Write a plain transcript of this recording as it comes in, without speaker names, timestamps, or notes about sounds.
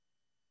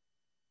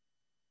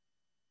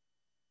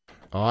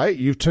All right,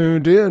 you've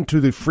tuned in to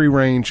the Free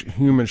Range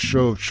Human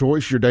Show of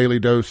Choice, your daily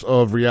dose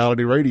of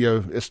reality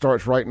radio. It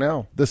starts right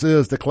now. This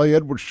is the Clay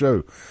Edwards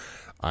Show.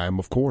 I am,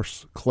 of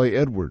course, Clay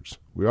Edwards.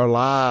 We are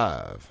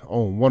live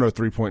on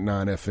 103.9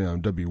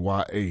 FM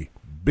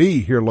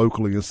WYAB here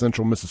locally in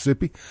Central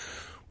Mississippi.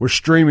 We're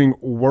streaming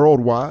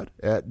worldwide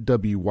at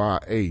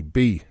WYAB.com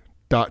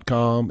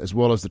as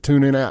well as the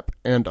TuneIn app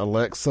and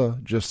Alexa.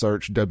 Just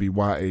search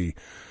WYAB.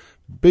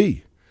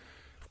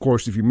 Of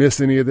course, if you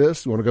miss any of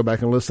this, you want to go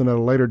back and listen at a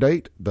later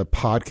date, the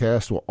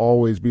podcast will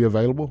always be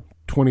available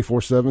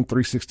 24/7,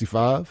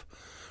 365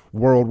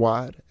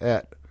 worldwide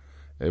at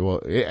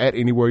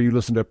anywhere you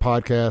listen to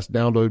podcasts,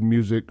 download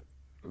music,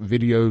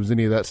 videos,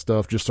 any of that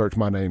stuff. Just search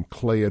my name,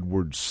 Clay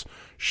Edwards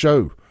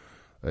Show.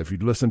 If you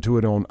listen to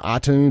it on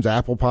iTunes,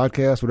 Apple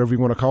Podcasts, whatever you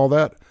want to call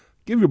that,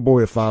 give your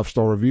boy a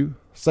 5-star review.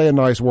 Say a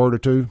nice word or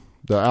two.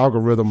 The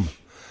algorithm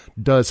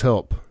does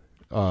help.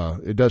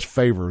 It does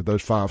favor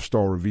those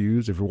 5-star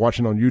reviews. If you're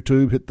watching on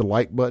YouTube, hit the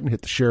like button,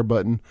 hit the share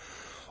button.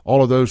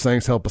 All of those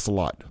things help us a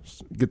lot.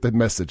 Get the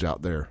message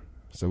out there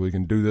so we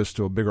can do this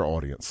to a bigger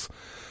audience.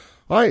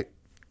 All right,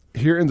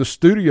 here in the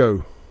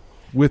studio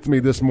with me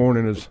this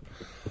morning is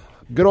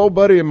a good old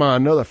buddy of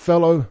mine, another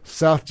fellow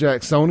South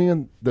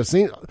Jacksonian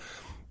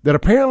that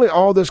apparently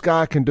all this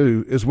guy can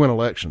do is win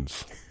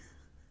elections.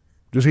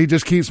 He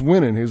just keeps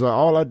winning. He's like,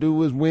 all I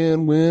do is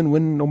win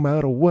no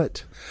matter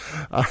what.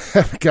 I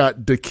have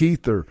got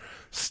DeKeither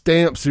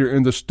Stamps here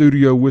in the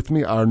studio with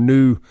me. Our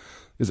new,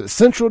 is it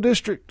Central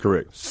District?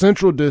 Correct.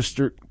 Central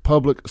District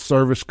Public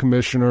Service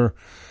Commissioner.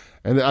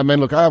 And I mean,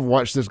 look, I've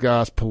watched this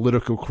guy's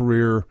political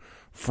career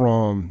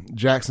from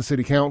Jackson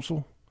City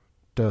Council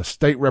to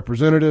state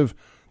representative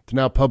to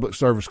now Public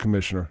Service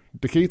Commissioner.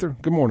 DeKeither,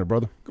 good morning,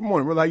 brother. Good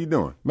morning, brother. How you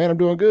doing? Man, I'm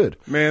doing good.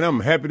 Man, I'm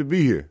happy to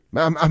be here.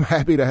 I'm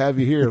happy to have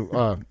you here.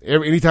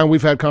 Anytime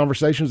we've had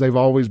conversations, they've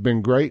always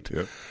been great.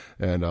 Yep.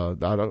 And I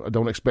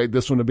don't expect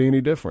this one to be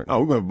any different. Oh,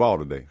 we're going to ball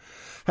today.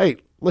 Hey,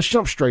 let's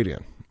jump straight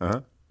in.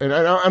 Uh-huh. And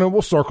I know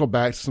we'll circle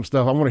back to some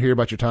stuff. I want to hear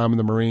about your time in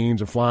the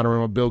Marines and flying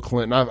around with Bill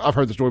Clinton. I've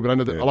heard the story, but I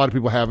know that a lot of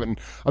people haven't, and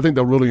I think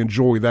they'll really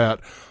enjoy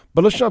that.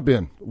 But let's jump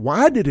in.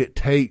 Why did it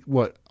take,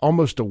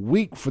 almost a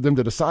week for them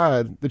to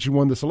decide that you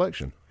won this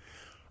election?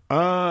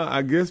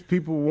 I guess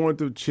people want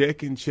to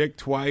check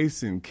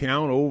twice and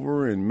count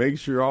over and make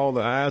sure all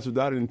the I's are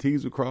dotted and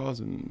T's are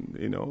crossed,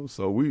 and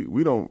so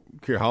we don't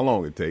care how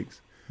long it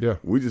takes. Yeah,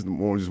 we just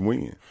want to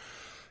win.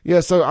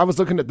 Yeah. So I was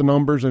looking at the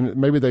numbers, and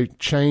maybe they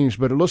changed,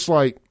 but it looks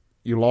like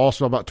you lost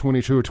by about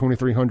 2,200 or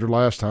 2,300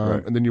 last time,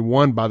 right, and then you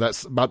won by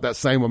about that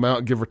same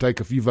amount, give or take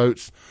a few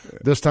votes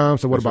this time.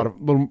 So what,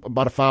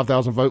 about a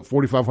 5,000 vote,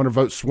 4,500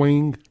 vote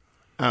swing?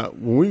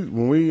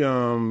 When we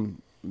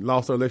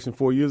lost our election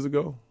 4 years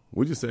ago,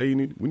 we just said, hey,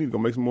 we need to go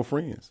make some more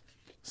friends.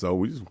 So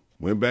we just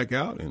went back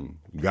out and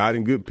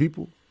guiding good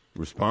people,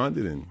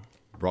 responded, and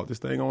brought this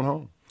thing on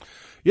home.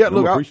 Yeah, I'm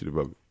look, appreciative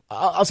of it.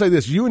 I'll say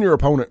this. You and your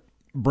opponent,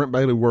 Brent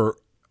Bailey,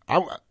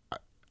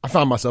 I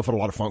found myself at a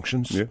lot of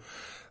functions. Yeah.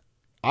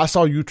 I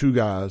saw you two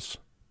guys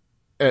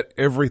at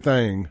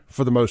everything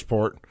for the most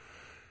part.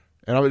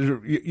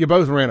 And you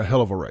both ran a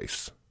hell of a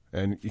race.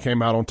 And you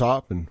came out on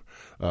top, and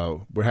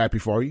we're happy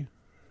for you.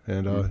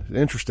 And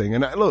interesting.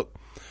 And look,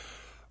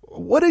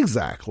 what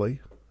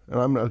exactly,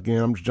 and I'm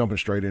just jumping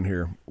straight in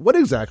here, what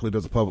exactly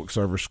does a public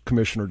service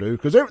commissioner do?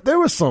 Because there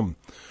was some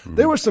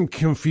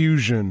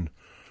confusion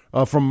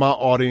from my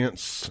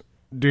audience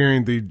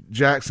during the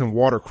Jackson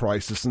water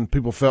crisis, and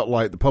people felt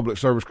like the public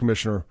service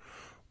commissioner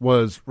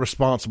was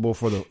responsible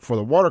for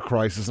the water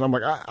crisis. And I'm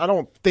like, I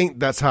don't think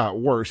that's how it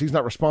works. He's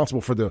not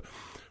responsible for the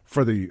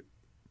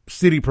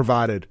city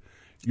provided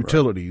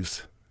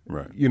utilities.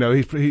 Right.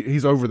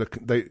 He's over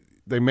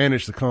they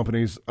manage the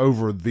companies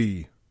over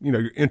the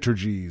your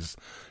Entergy's,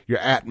 your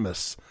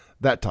Atmos,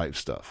 that type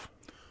stuff.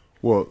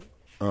 Well,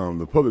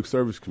 the Public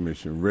Service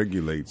Commission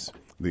regulates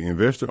the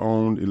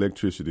investor-owned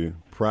electricity,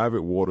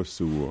 private water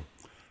sewer,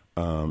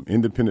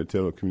 independent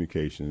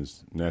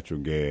telecommunications, natural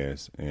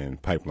gas,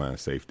 and pipeline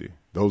safety.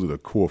 Those are the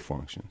core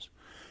functions.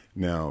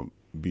 Now,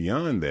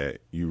 beyond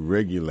that, you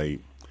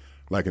regulate,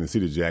 like in the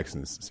city of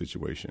Jackson's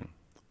situation,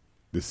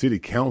 the city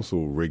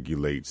council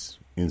regulates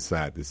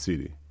inside the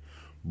city.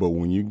 But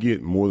when you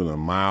get more than a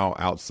mile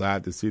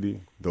outside the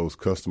city, those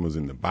customers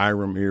in the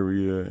Byram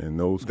area and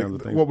those kinds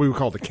of things. What we would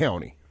call the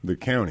county. The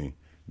county.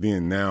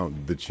 Then now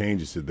the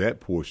changes to that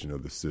portion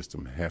of the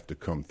system have to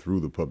come through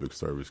the Public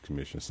Service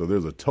Commission. So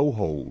there's a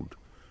toehold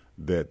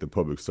that the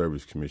Public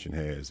Service Commission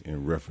has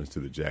in reference to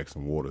the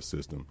Jackson water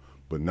system,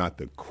 but not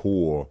the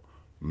core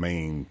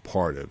main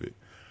part of it.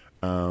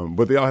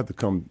 But they all have to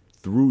come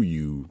through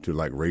you to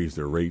raise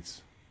their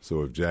rates.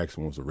 So if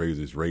Jackson wants to raise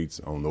its rates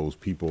on those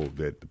people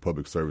that the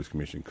Public Service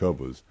Commission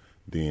covers,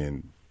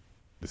 then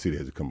the city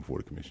has to come before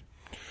the commission.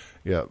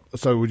 Yeah.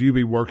 So would you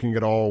be working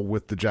at all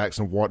with the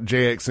Jackson Water,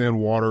 JXN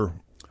Water,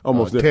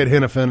 almost Ted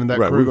Hennepin and that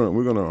right, crew?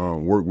 We're gonna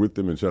work with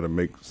them and try to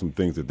make some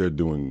things that they're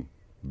doing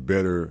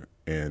better,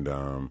 and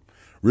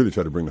really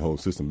try to bring the whole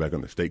system back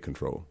under state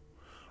control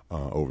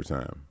over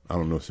time. I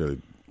don't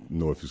necessarily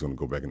know if it's going to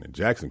go back into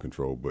Jackson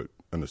control, but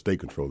under state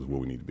control is where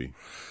we need to be.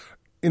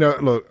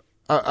 look,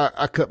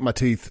 I cut my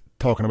teeth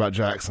talking about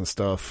Jackson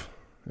stuff,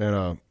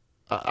 and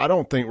I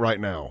don't think right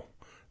now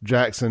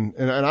Jackson,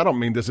 and I don't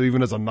mean this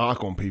even as a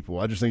knock on people.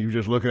 I just think you're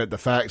just looking at the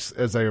facts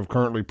as they are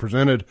currently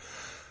presented.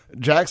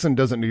 Jackson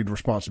doesn't need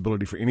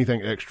responsibility for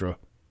anything extra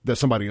that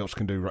somebody else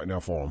can do right now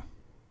for him.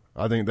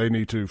 I think they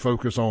need to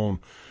focus on.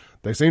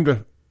 They seem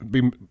to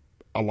be.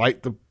 I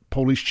like the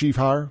police chief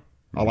hire.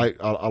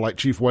 Mm-hmm. I like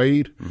Chief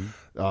Wade.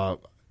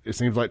 Mm-hmm. It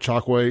seems like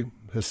Chokwe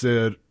has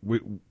said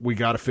we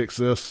got to fix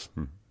this.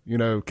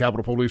 Mm-hmm.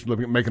 Capitol Police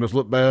making us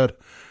look bad.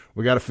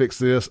 We got to fix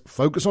this.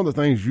 Focus on the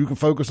things you can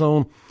focus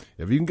on.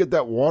 If you can get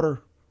that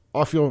water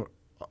off your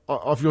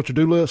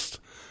to-do list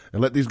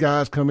and let these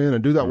guys come in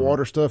and do that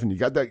water stuff, and you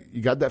got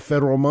that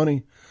federal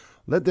money,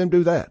 let them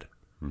do that.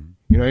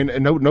 Mm-hmm.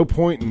 And no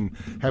point in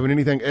having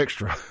anything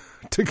extra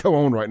to go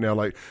on right now.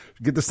 Like,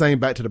 get the same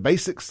back to the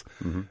basics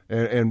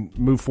and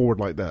move forward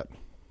like that.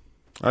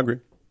 I agree.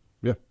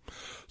 Yeah.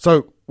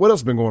 So what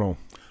else has been going on?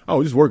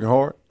 Oh, just working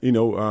hard.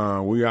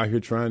 We out here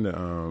trying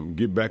to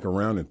get back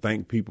around and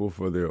thank people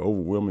for their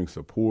overwhelming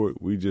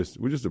support. We're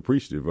just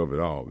appreciative of it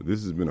all.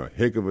 This has been a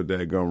heck of a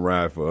daggum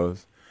ride for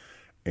us,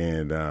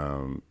 and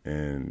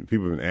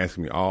people have been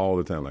asking me all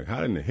the time, like,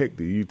 how in the heck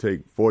do you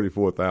take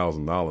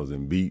 $44,000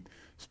 and beat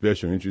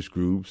special interest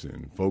groups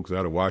and folks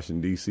out of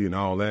Washington D.C. and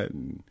all that?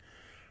 And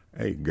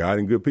hey, God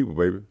and good people,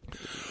 baby.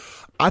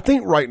 I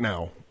think right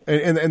now,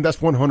 and that's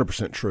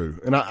 100% true.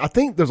 And I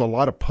think there's a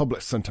lot of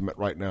public sentiment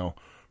right now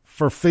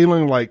for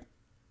feeling like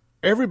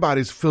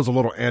everybody feels a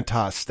little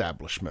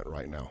anti-establishment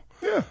right now.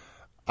 Yeah.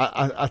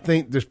 I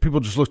think there's people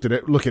just look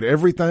at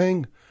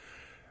everything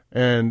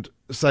and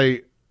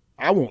say,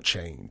 I won't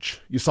change.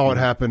 You saw it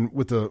happen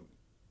with the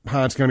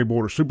Hinds County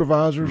Board of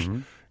Supervisors. Mm-hmm.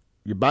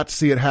 You're about to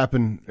see it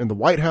happen in the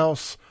White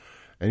House,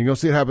 and you're going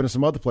to see it happen in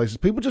some other places.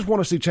 People just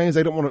want to see change.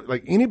 They don't want to,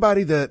 like,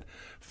 anybody that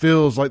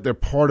feels like they're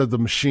part of the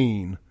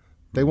machine,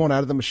 they want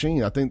out of the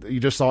machine. I think you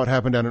just saw it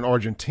happen down in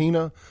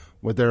Argentina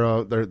with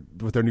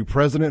their new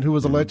president who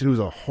was elected, who's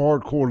a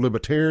hardcore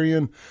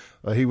libertarian.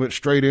 He went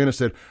straight in and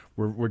said,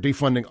 we're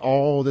defunding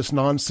all this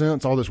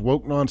nonsense, all this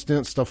woke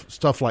nonsense,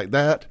 stuff like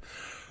that.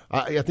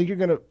 I think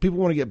people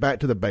want to get back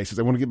to the basics.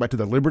 They want to get back to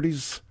their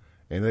liberties,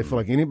 and they feel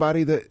like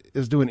anybody that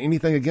is doing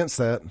anything against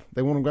that,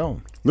 they want them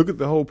gone. Look at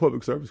the whole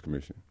Public Service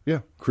Commission. Yeah.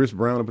 Chris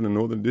Brown up in the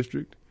Northern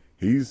District,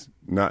 he's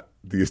not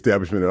the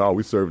establishment at all.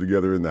 We served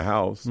together in the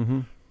House.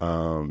 Mm-hmm.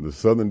 The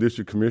Southern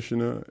District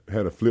Commissioner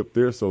had a flip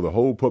there, so the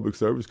whole Public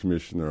Service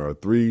Commissioner are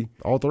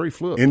all three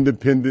flipped.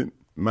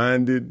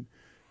 Independent-minded,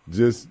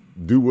 just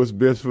do what's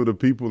best for the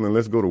people and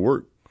let's go to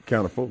work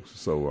kind of folks.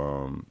 So,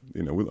 I'm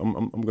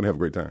going to have a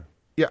great time.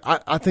 Yeah,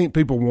 I think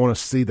people want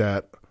to see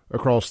that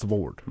across the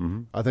board.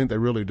 Mm-hmm. I think they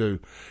really do.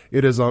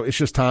 It is. It's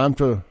just time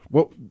to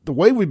the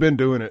way we've been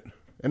doing it.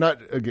 And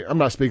I'm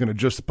not speaking of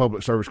just the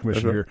Public Service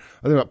Commission here.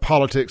 I think about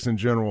politics in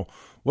general.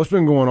 What's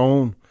been going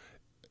on?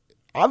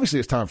 Obviously,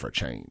 it's time for a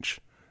change.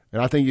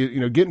 And I think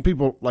getting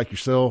people like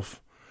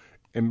yourself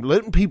and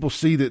letting people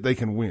see that they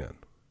can win.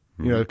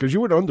 Mm-hmm. Because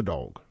you were the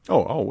underdog.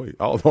 Oh, always,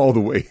 all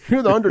the way.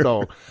 You're the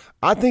underdog.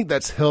 I think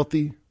that's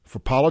healthy for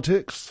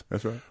politics.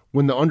 That's right.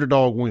 When the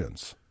underdog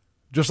wins.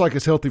 Just like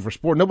it's healthy for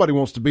sport. Nobody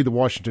wants to be the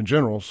Washington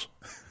Generals.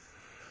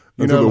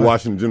 Until the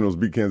Washington Generals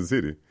beat Kansas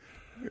City.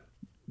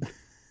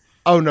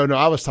 Oh, no.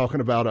 I was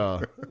talking about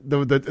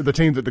the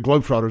team that the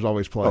Globetrotters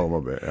always play. Oh,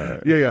 my bad. All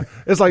right. Yeah.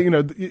 It's like, the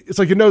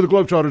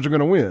Globetrotters are going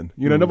to win.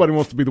 Nobody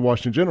wants to be the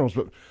Washington Generals,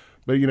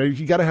 but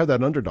you got to have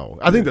that underdog.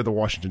 I think they're the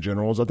Washington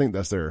Generals. I think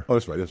that's their. Oh,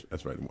 that's right.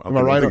 That's right. Am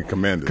I right?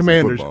 Commanders.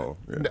 Football.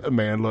 Yeah.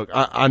 Man, look,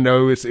 I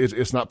know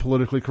it's not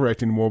politically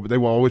correct anymore, but they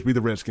will always be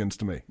the Redskins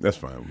to me. That's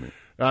fine with me.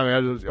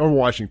 I mean, or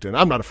Washington.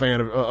 I'm not a fan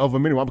of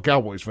them anyway. I'm a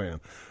Cowboys fan.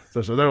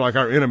 So they're like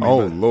our enemy. Oh,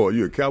 Lord,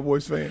 you a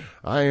Cowboys fan?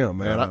 I am,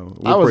 man.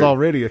 I was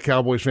already a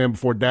Cowboys fan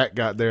before Dak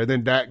got there.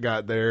 Then Dak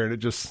got there,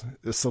 and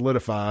it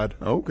solidified.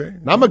 Okay.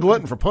 Now, I'm a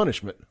glutton for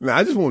punishment. Now,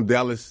 I just want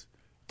Dallas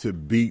to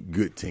beat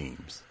good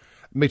teams.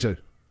 Me too.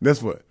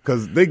 That's what,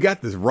 because they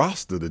got this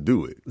roster to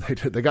do it.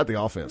 They got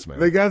the offense, man.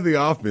 They got the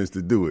offense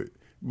to do it.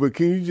 But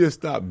can you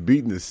just stop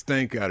beating the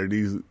stank out of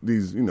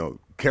these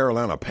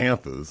Carolina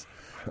Panthers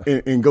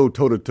and go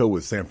toe-to-toe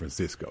with San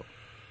Francisco?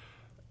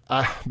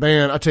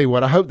 Man, I tell you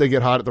what, I hope they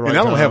get hot at the right time.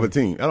 And I don't have a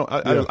team.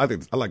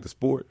 I like the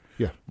sport.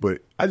 Yeah.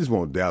 But I just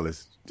want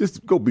Dallas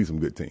just go beat some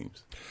good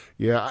teams.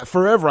 Yeah.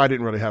 Forever, I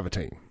didn't really have a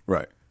team.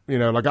 Right.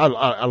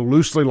 I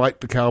loosely liked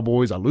the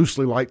Cowboys. I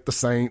loosely liked the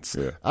Saints.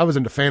 Yeah. I was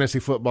into fantasy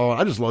football.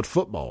 I just loved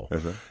football.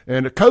 That's right.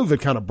 And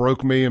COVID kind of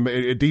broke me and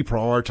it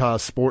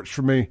deprioritized sports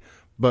for me.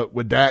 But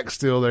with Dak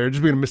still there,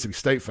 just being a Mississippi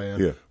State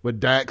fan, with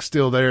Dak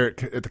still there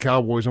at the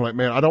Cowboys, I'm like,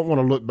 man, I don't want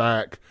to look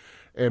back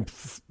and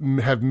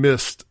have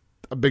missed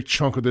a big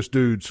chunk of this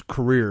dude's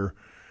career,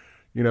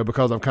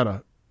 because I'm kind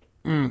of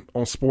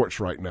on sports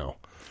right now.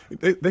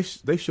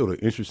 They showed an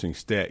interesting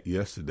stat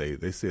yesterday.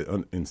 They said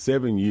in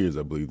 7 years,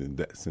 I believe,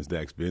 since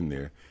Dak's been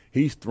there,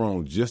 he's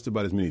thrown just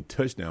about as many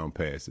touchdown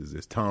passes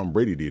as Tom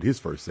Brady did his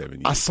first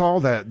 7 years. I saw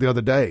that the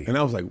other day. And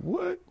I was like,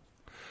 what?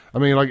 I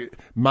mean, like,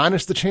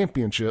 minus the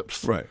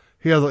championships. Right.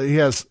 He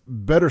has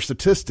better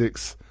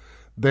statistics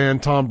than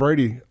Tom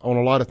Brady on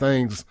a lot of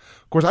things.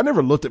 Of course, I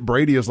never looked at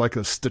Brady as like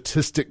a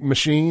statistic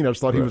machine. I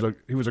just thought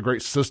he was a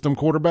great system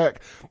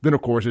quarterback. Then,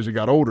 of course, as he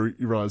got older,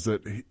 you realize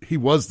that he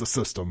was the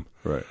system.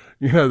 Right.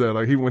 You know that,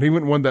 like when he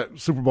went and won that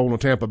Super Bowl in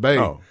Tampa Bay.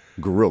 Oh,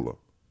 gorilla.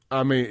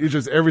 I mean, it's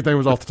just everything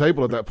was off the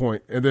table at that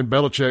point. And then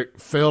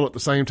Belichick fell at the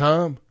same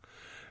time.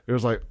 It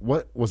was like,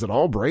 what was it?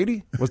 All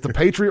Brady? Was the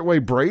Patriot way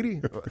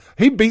Brady?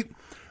 He beat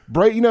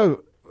Brady. You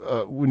know,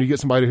 when you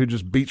get somebody who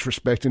just beats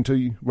respect into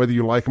you, whether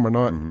you like them or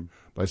not. Mm-hmm.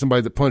 Like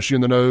somebody that punched you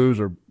in the nose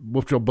or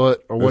whooped your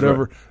butt or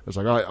whatever. Right. It's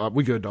like, all right,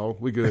 we good, dog.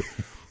 We good.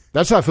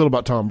 That's how I feel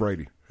about Tom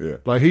Brady. Yeah.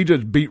 Like he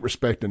just beat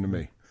respect into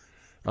me.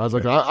 I was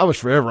like, I was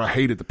forever. I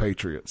hated the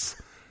Patriots.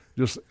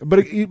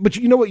 But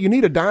you know what? You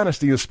need a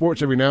dynasty in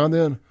sports every now and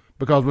then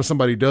because when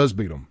somebody does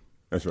beat them,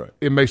 that's right.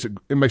 It makes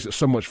it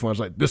so much fun. It's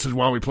like this is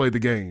why we played the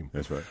game.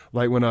 That's right.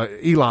 Like when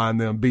Eli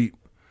and them beat.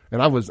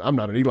 And I'm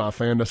not an Eli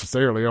fan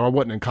necessarily, or I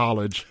wasn't in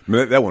college.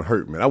 Man, that one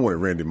hurt, man. I wanted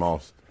Randy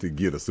Moss to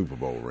get a Super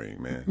Bowl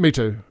ring, man. Me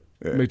too.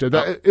 Yeah. Me too.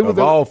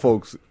 All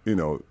folks, you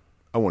know,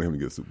 I wanted him to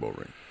get a Super Bowl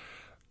ring.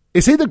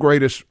 Is he the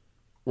greatest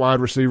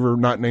wide receiver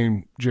not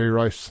named Jerry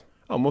Rice?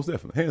 Oh, most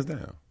definitely. Hands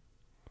down.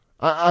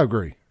 I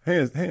agree.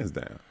 Hands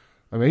down.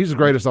 I mean, he's the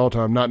greatest all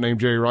time not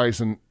named Jerry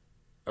Rice. And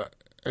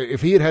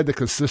if he had the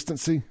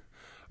consistency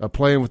of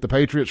playing with the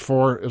Patriots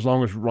for as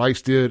long as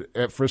Rice did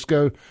at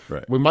Frisco,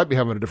 right, we might be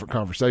having a different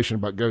conversation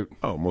about GOAT.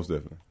 Oh, most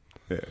definitely.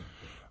 Yeah.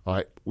 All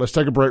right, let's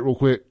take a break real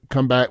quick.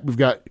 Come back. We've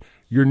got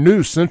your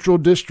new Central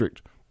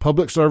District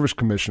Public Service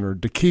Commissioner,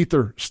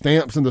 DeKeither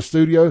Stamps, in the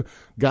studio.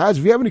 Guys,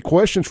 if you have any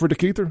questions for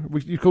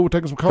DeKeither, you cool with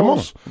taking some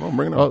calls? Come on,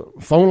 bring it on.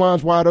 Phone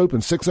lines wide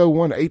open,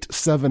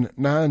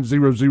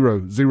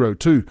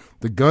 601-879-0002.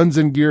 The Guns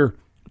and Gear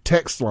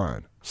text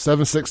line,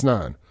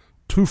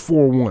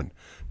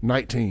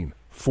 769-241-1944.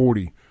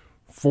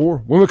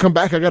 When we come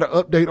back, I got an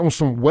update on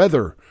some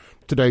weather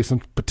today, some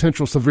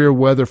potential severe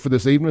weather for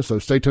this evening, so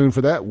stay tuned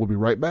for that. We'll be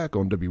right back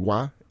on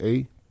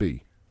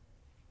WYAB.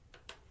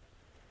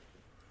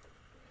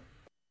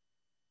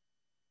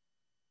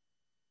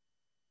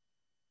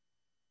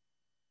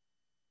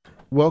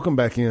 Welcome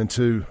back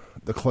into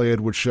the Clay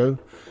Edwards Show.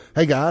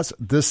 Hey, guys,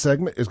 this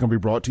segment is going to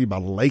be brought to you by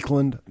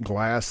Lakeland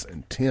Glass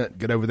and Tint.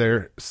 Get over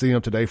there, see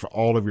them today for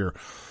all of your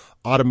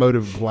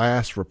automotive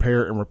glass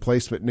repair and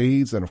replacement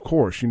needs. And, of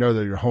course, you know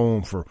that your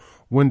home for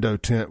window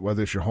tint,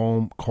 whether it's your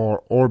home,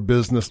 car, or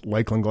business,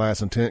 Lakeland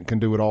Glass and Tint can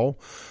do it all.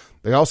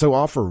 They also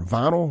offer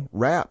vinyl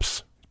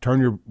wraps. Turn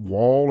your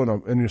wall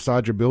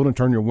inside your building,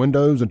 turn your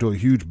windows into a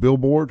huge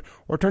billboard,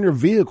 or turn your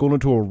vehicle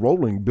into a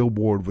rolling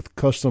billboard with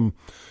custom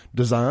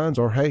designs.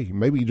 Or, hey,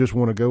 maybe you just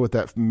want to go with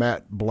that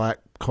matte black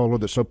color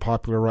that's so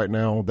popular right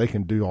now. They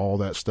can do all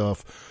that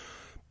stuff.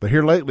 But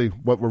here lately,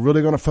 what we're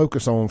really going to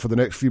focus on for the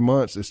next few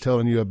months is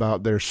telling you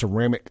about their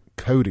ceramic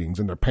coatings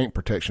and their paint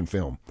protection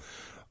film.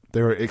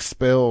 They're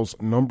Expel's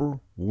 #1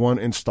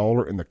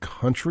 installer in the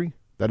country.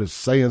 That is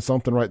saying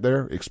something right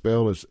there.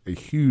 Expel is a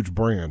huge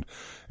brand.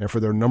 And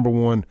for their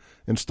 #1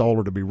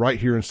 installer to be right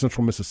here in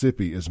central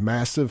Mississippi is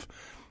massive.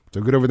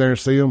 So get over there and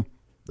see them.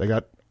 They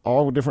got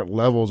all different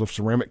levels of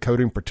ceramic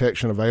coating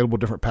protection available,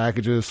 different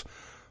packages.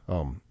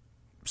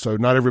 So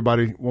not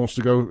everybody wants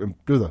to go and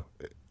do the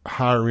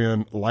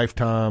higher-end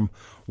lifetime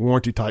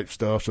warranty type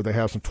stuff. So they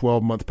have some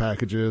 12-month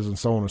packages and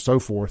so on and so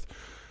forth.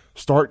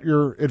 Start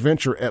your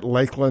adventure at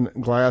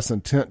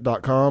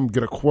LakelandGlassandTint.com.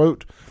 Get a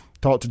quote.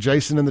 Talk to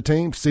Jason and the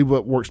team, see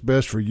what works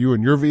best for you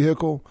and your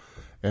vehicle,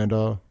 and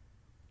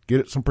get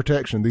it some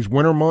protection. These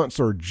winter months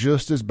are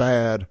just as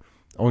bad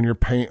on your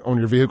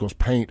vehicle's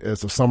paint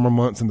as the summer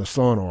months in the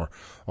sun are.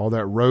 All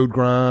that road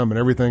grime and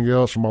everything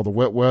else from all the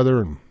wet weather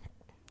and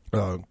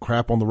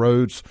crap on the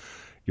roads.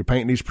 Your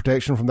paint needs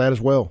protection from that as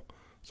well.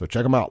 So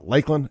check them out,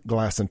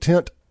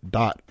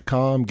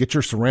 LakelandGlassandTint.com. Get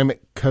your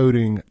ceramic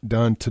coating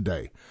done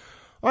today.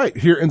 All right,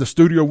 here in the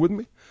studio with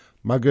me,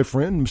 my good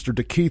friend, Mr.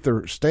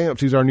 DeKeither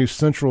Stamps. He's our new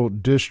Central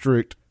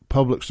District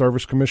Public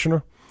Service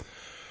Commissioner.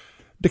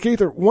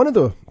 DeKeither, one of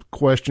the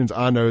questions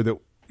I know that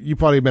you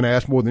probably have been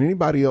asked more than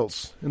anybody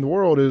else in the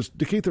world is,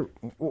 DeKeither,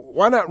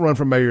 why not run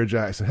for mayor of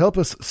Jackson? Help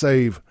us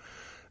save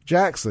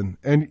Jackson.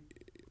 And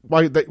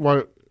while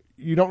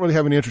you don't really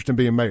have any interest in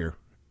being mayor,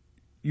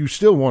 you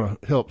still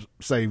want to help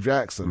save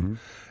Jackson. Mm-hmm.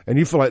 And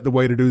you feel like the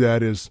way to do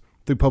that is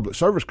through Public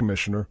Service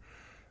Commissioner,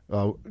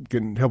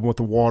 helping with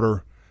the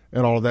water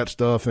and all of that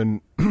stuff.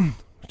 And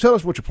tell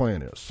us what your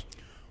plan is.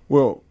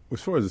 Well,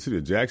 as far as the city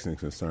of Jackson is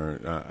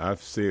concerned,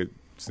 I've said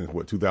since,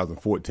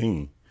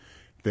 2014,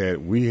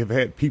 that we have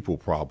had people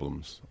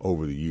problems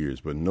over the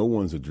years, but no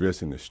one's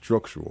addressing the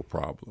structural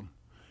problem.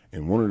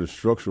 And one of the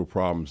structural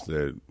problems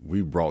that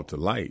we brought to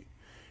light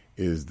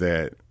is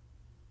that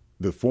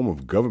the form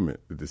of government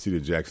that the city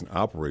of Jackson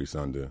operates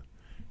under,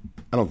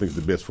 I don't think it's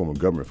the best form of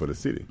government for the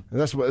city.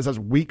 And that's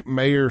weak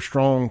mayor,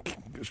 strong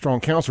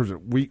councilors,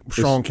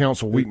 strong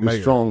council, weak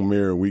mayor. Strong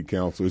mayor, weak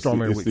council. It's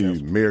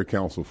the mayor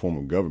council form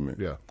of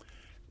government. Yeah.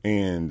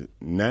 And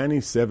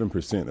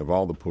 97% of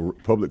all the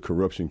public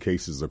corruption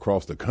cases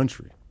across the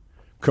country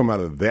come out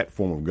of that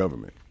form of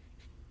government.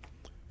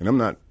 And I'm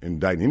not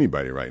indicting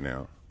anybody right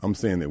now. I'm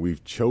saying that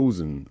we've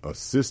chosen a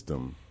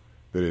system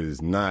that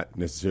is not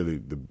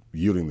necessarily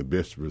yielding the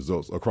best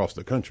results across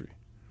the country.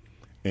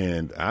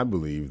 And I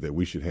believe that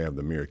we should have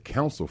the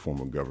mayor-council form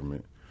of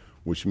government,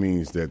 which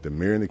means that the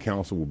mayor and the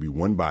council will be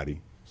one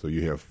body. So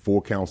you have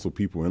 4 council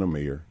people and a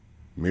mayor.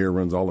 Mayor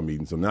runs all the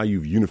meetings. So now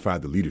you've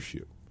unified the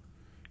leadership.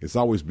 It's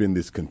always been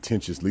this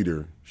contentious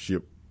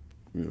leadership,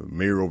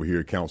 mayor over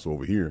here, council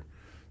over here,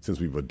 since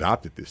we've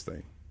adopted this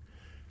thing.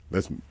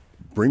 Let's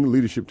bring the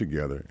leadership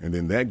together, and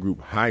then that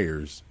group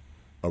hires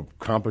a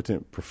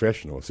competent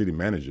professional, a city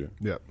manager.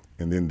 Yep.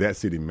 And then that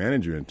city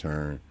manager, in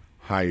turn,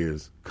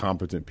 hires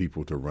competent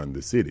people to run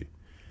the city.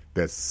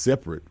 That's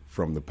separate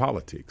from the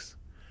politics.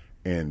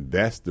 And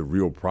that's the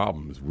real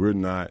problem, is we're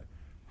not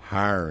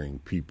hiring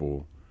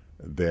people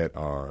that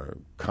are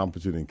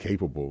competent and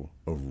capable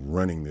of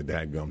running the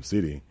dadgum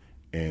city,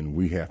 and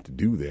we have to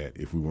do that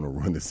if we want to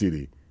run the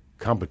city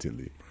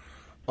competently.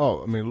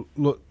 Oh, I mean,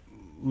 look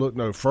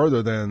no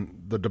further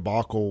than the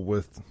debacle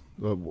with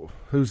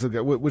who's the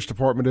guy? Which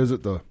department is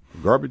it? The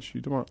garbage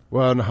you talking about?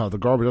 Well, no, the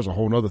garbage. That's a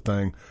whole other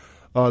thing.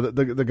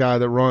 The guy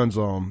that runs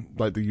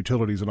like the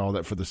utilities and all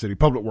that for the city,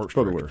 public works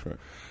director. Right.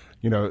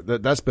 You know,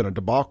 that's been a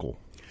debacle.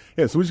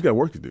 Yeah, so we just got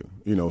work to do.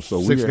 You know,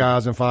 so 6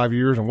 guys in 5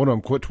 years, and one of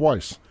them quit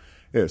twice.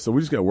 Yeah, so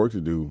we just got work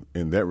to do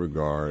in that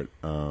regard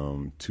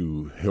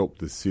to help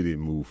the city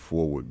move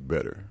forward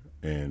better.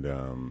 And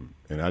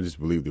I just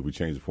believe that we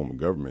change the form of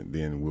government,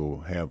 then we'll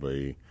have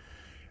a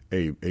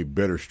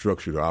better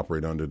structure to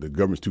operate under. The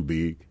government's too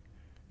big.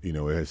 You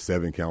know, it has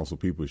 7 council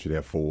people. It should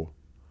have 4.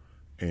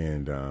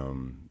 And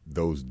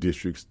those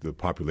districts, the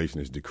population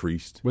is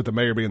decreased. With the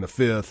mayor being the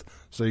 5th,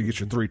 so you get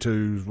your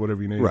 3-2s,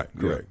 whatever you need. Right,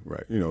 correct,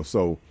 right. You know,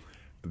 so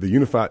the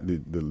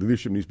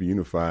leadership needs to be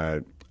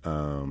unified,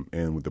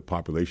 and with the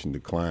population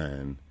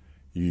decline,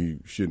 you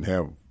shouldn't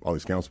have all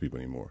these council people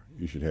anymore.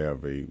 You should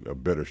have a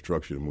better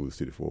structure to move the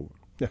city forward.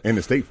 Yeah. And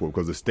the state forward,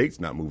 because the state's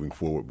not moving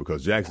forward,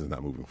 because Jackson's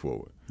not moving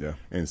forward. Yeah.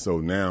 And so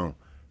now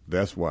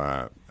that's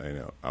why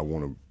I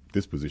want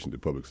this position, the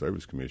Public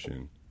Service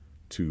Commission,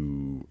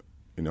 to,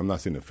 and I'm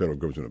not saying the federal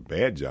government's doing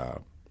a bad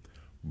job,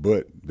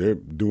 but they're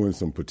doing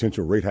some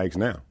potential rate hikes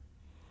now.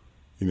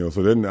 You know,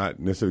 so they're not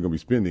necessarily going to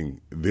be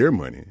spending their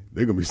money.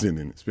 They're going to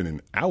be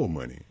spending our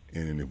money.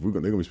 And if they're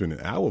going to be spending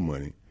our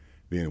money,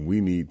 then we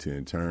need to,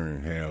 in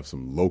turn, have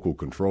some local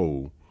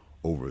control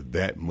over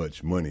that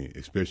much money,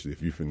 especially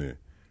if you're finna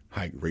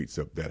hike rates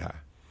up that high.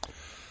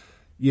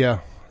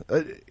 Yeah.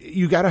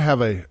 You got to have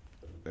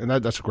and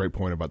that's a great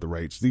point about the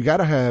rates. You got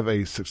to have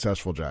a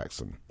successful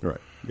Jackson. Right.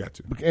 You got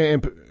to.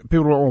 And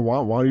people are,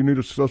 why do you need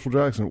a successful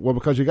Jackson? Well,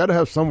 because you got to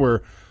have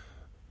somewhere.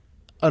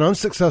 An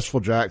unsuccessful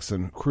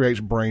Jackson creates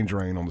brain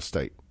drain on the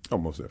state. Oh,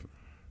 most definitely.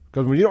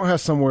 Because when you don't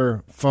have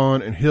somewhere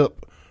fun and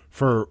hip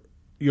for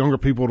younger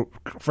people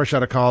fresh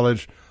out of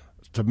college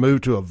to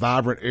move to a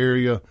vibrant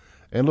area,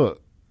 and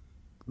look,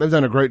 they've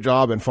done a great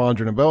job in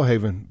Fondren and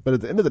Belhaven, but at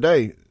the end of the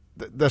day,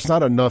 that's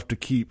not enough to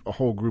keep a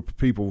whole group of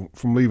people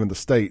from leaving the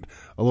state,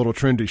 a little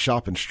trendy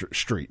shopping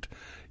street.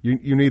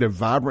 You need a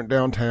vibrant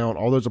downtown,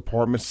 all those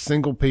apartments,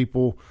 single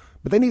people,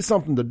 but they need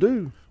something to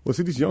do. Well,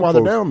 see, these young while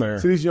folks, they're down there.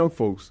 See, these young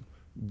folks,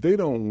 they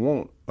don't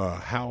want a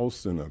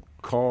house and a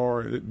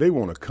car. They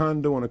want a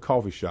condo and a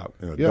coffee shop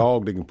and a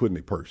dog they can put in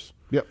their purse.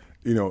 Yep.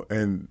 You know,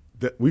 and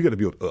we got to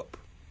build up.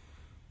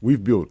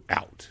 We've built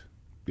out.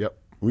 Yep.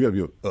 We got to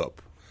build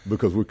up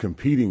because we're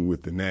competing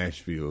with the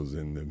Nashvilles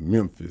and the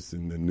Memphis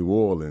and the New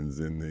Orleans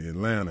and the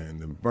Atlanta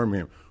and the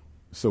Birmingham.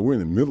 So we're in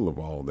the middle of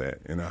all that,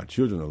 and our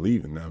children are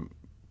leaving. Now,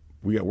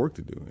 we got work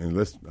to do. And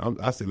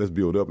I say let's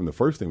build up. And the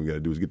first thing we got to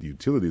do is get the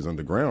utilities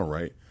underground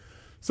right,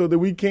 so that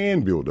we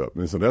can build up.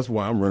 And so that's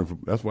why I ran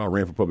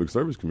for Public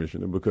Service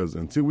Commissioner, because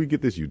until we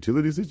get this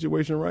utility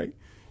situation right,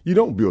 you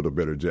don't build a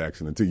better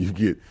Jackson until you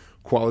get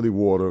quality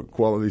water,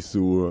 quality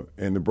sewer,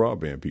 and the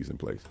broadband piece in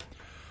place.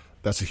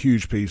 That's a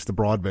huge piece, the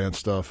broadband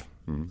stuff,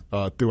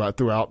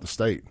 throughout the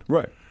state.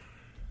 Right.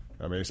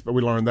 I mean,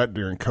 we learned that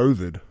during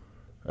COVID.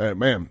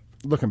 Man,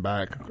 looking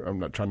back, I'm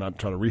not trying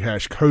to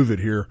rehash COVID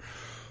here,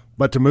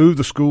 but to move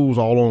the schools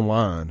all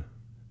online,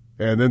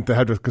 and then to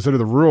have to consider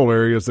the rural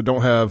areas that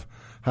don't have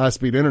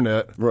high-speed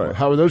internet. Right.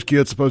 How are those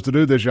kids supposed to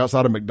do this? You're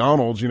outside of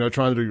McDonald's,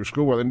 trying to do your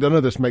schoolwork, and none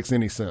of this makes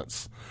any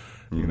sense.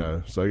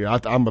 So yeah,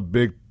 I'm a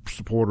big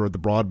supporter of the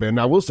broadband.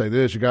 Now I will say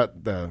this: you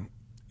got the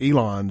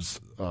Elon's.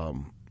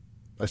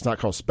 It's not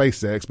called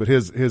SpaceX, but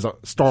his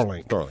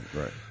Starlink. Starlink,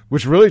 right?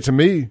 Which really, to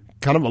me,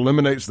 kind of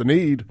eliminates the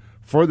need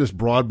for this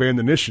broadband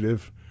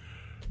initiative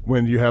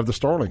when you have the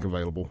Starlink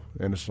available,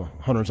 and it's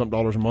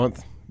 $100-something a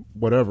month,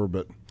 whatever.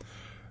 But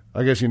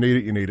I guess you need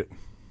it. You need it.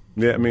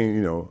 Yeah, I mean,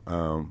 you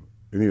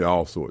need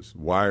all sorts: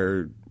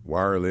 wired,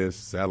 wireless,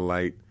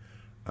 satellite,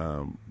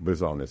 but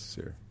it's all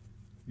necessary.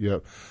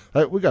 Yep.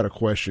 We got a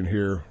question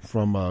here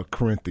from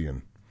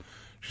Corinthian.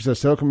 She says,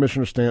 tell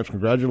Commissioner Stamps,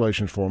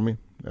 congratulations for me,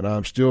 and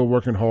I'm still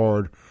working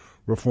hard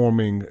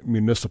reforming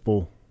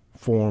municipal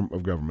form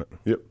of government.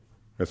 Yep.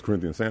 That's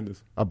Corinthian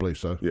Sanders? I believe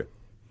so. Yeah.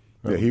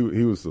 Yeah, he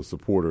was a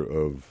supporter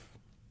of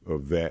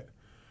that,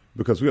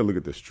 because we got to look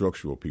at the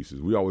structural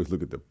pieces. We always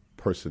look at the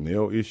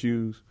personnel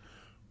issues,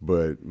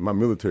 But my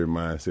military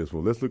mind says,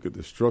 well, let's look at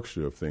the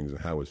structure of things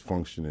and how it's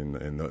functioning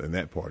and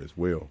that part as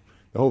well.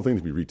 The whole thing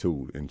to be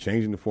retooled, and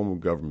changing the form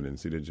of government in the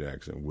city of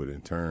Jackson would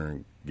in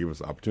turn give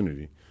us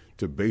opportunity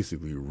to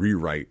basically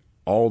rewrite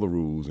all the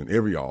rules in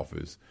every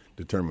office,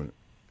 determine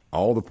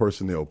all the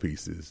personnel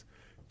pieces,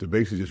 to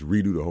basically just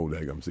redo the whole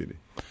daggum city.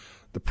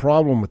 The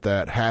problem with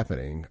that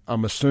happening,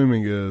 I'm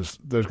assuming, is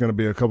there's going to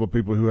be a couple of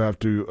people who have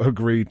to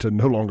agree to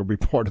no longer be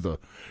part of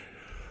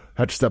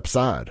have to step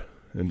aside,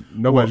 and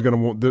nobody's going to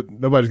want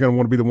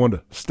to be the one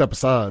to step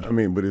aside. I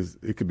mean, but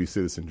it could be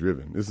citizen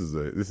driven. This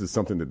is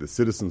something that the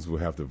citizens will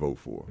have to vote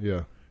for.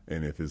 Yeah.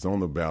 And if it's on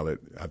the ballot,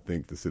 I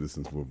think the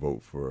citizens will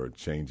vote for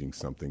changing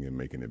something and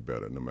making it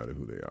better, no matter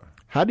who they are.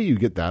 How do you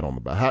get that on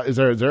the ballot? Is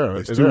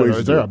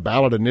there a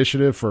ballot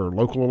initiative for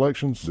local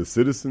elections? The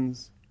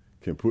citizens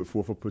can put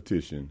forth a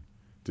petition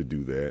to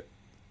do that,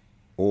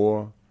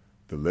 or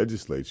the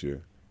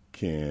legislature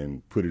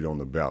can put it on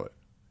the ballot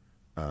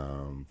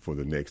for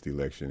the next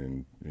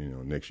election,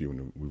 and next year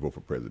when we vote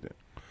for president.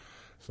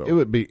 So it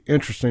would be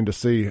interesting to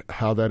see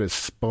how that is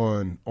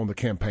spun on the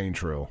campaign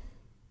trail.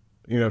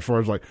 As far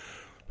as like,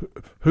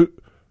 who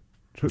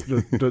does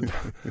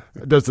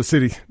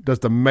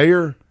the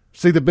mayor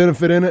see the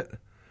benefit in it,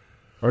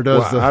 or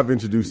does I've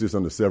introduced this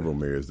under several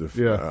mayors.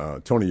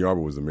 Tony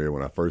Yarber was the mayor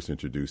when I first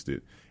introduced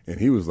it, and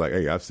he was like,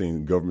 "Hey, I've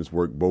seen governments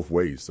work both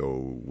ways.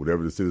 So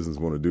whatever the citizens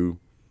want to do,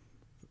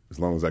 as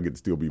long as I get to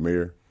still be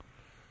mayor,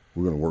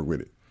 we're going to work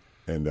with it."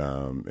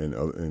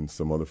 And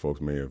some other folks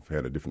may have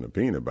had a different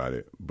opinion about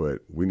it, but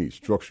we need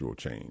structural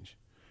change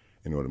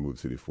in order to move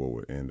the city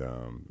forward,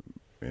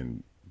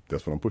 and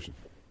that's what I'm pushing.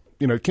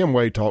 Kim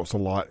Wade talks a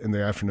lot in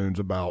the afternoons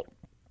about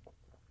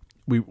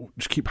we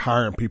just keep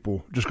hiring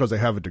people just because they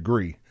have a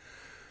degree,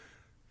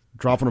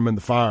 dropping them in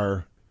the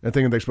fire and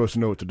thinking they're supposed to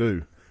know what to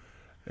do.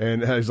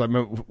 And he's like,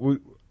 man,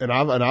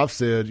 I've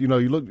said, you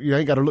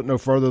ain't got to look no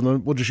further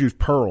than, we'll just use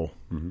Pearl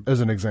as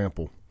an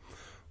example.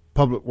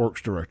 Public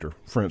Works Director,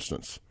 for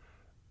instance.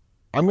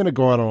 I'm going to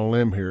go out on a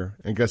limb here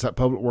and guess that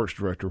Public Works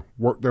Director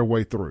worked their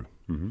way through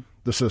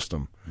the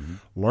system,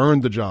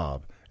 learned the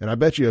job. And I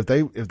bet you if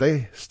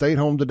they stayed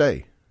home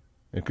today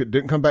and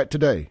didn't come back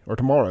today or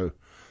tomorrow,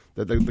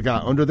 that the guy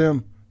under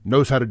them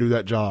knows how to do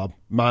that job,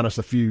 minus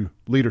a few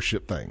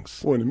leadership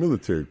things. Well, in the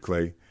military,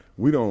 Clay,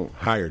 we don't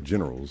hire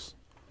generals.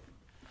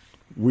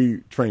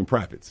 We train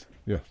privates.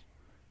 Yes.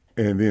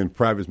 And then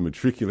privates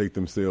matriculate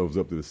themselves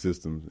up to the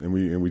systems, and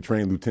we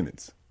train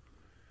lieutenants.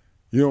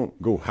 You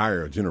don't go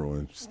hire a general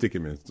and stick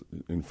him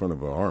in front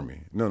of an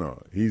army.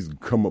 No. He's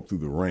come up through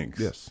the ranks.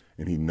 Yes.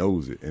 And he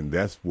knows it. And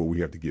that's what we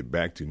have to get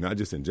back to, not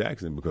just in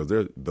Jackson, because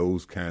there are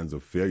those kinds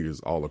of failures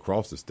all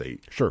across the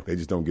state. Sure. They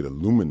just don't get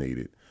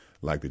illuminated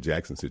like the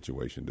Jackson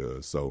situation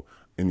does. So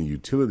in the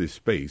utility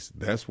space,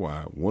 that's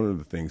why one of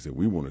the things that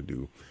we want to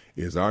do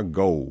is our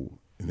goal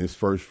in this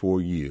first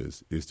 4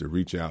 years is to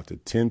reach out to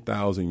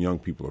 10,000 young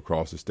people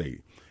across the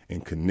state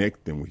and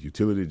connect them with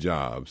utility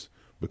jobs,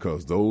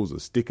 because those are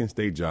stick and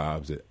stay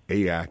jobs that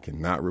AI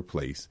cannot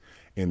replace.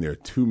 And there are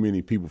too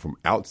many people from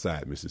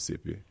outside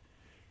Mississippi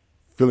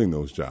filling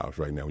those jobs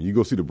right now. When you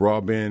go see the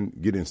broadband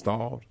get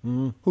installed,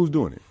 who's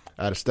doing it?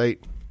 Out of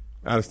state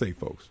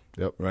folks.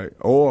 Yep. Right.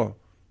 Or,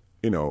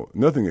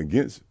 nothing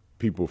against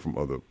people from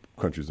other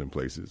countries and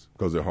places,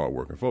 because they're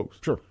hardworking folks.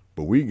 Sure.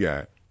 But we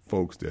got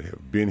folks that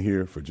have been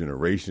here for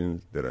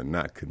generations that are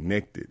not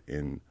connected.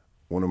 And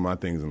one of my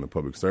things on the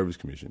Public Service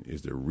Commission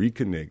is to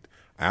reconnect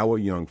our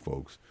young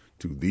folks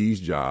to these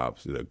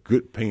jobs that are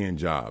good paying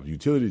jobs.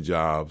 Utility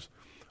jobs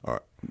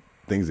are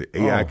things that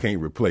AI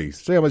can't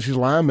replace. See how much these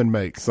linemen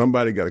make.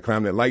 Somebody got to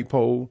climb that light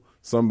pole.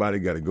 Somebody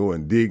got to go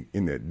and dig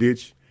in that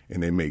ditch,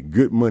 and they make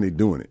good money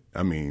doing it.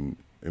 I mean,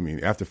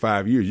 after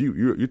 5 years,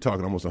 you're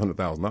talking almost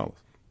 $100,000.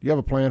 You have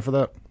a plan for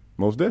that?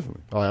 Most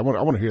definitely. All right, I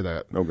want to hear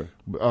that. Okay.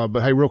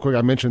 But hey, real quick,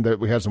 I mentioned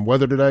that we had some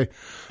weather today.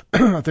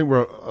 I think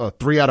we're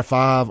 3 out of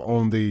 5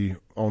 on the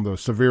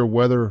severe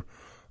weather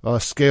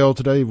scale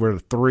today. We're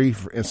at 3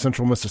 in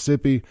central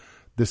Mississippi.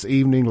 This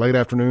evening, late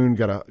afternoon,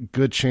 got a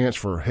good chance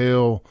for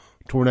hail,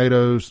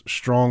 tornadoes,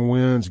 strong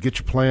winds. Get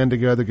your plan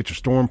together. Get your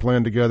storm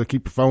plan together.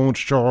 Keep your phones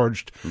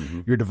charged,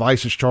 your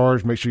devices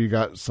charged. Make sure you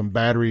got some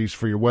batteries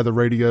for your weather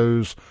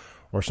radios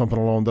or something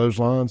along those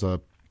lines.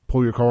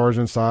 Pull your cars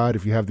inside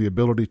if you have the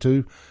ability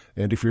to.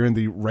 And if you're in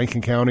the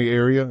Rankin County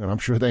area, and I'm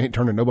sure they ain't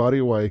turning nobody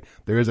away,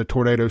 there is a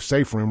tornado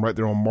safe room right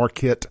there on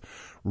Marquette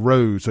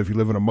Road. So if you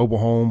live in a mobile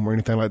home or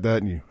anything like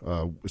that and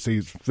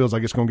you feels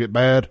like it's going to get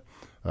bad,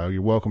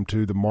 you're welcome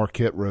to the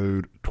Marquette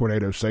Road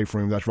Tornado Safe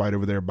Room. That's right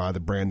over there by the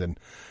Brandon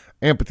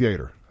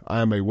Amphitheater.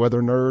 I am a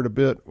weather nerd a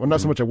bit. Well,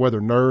 not so much a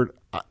weather nerd.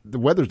 The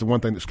weather's the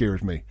one thing that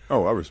scares me.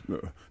 Oh,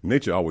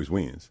 nature always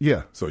wins.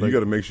 Yeah. So you got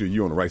to make sure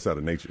you're on the right side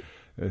of nature.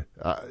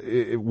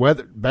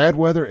 Bad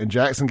weather and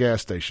Jackson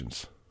gas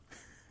stations.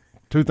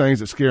 2 things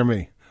that scare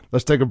me.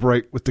 Let's take a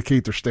break with the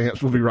Keither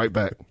Stamps. We'll be right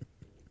back.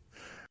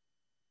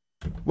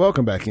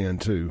 Welcome back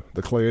into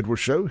the Clay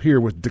Edwards Show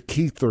here with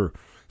DeKeither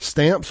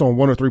Stamps on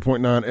 103.9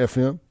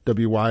 FM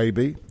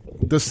WYAB.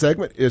 This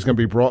segment is going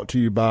to be brought to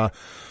you by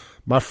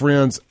my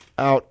friends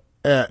out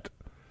at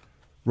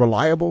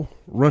Reliable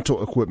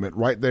Rental Equipment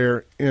right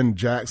there in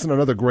Jackson.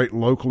 Another great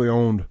locally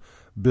owned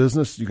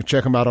business. You can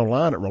check them out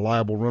online at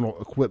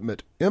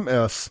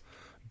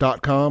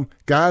reliablerentalequipmentms.com.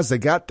 Guys, they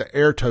got the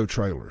air tow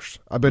trailers.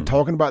 I've been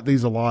talking about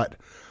these a lot.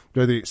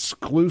 They're the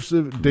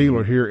exclusive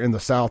dealer here in the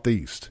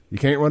Southeast. You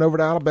can't run over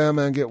to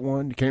Alabama and get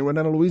one. You can't run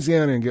down to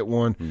Louisiana and get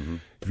one.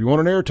 If you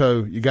want an air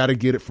tow, you got to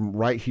get it from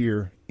right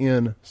here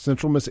in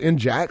Central Miss, in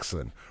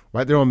Jackson,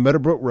 right there on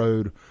Meadowbrook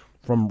Road,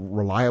 from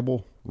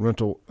Reliable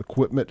Rental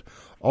Equipment.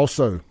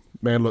 Also,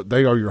 man, look,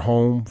 they are your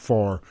home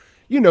for,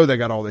 they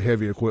got all the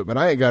heavy equipment.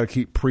 I ain't got to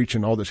keep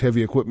preaching all this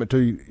heavy equipment to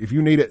you. If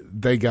you need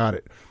it, they got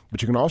it.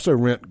 But you can also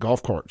rent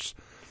golf carts,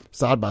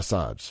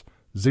 side-by-sides,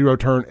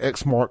 zero-turn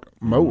Exmark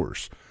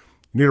mowers.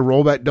 You need a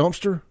rollback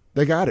dumpster?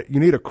 They got it. You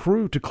need a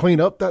crew to clean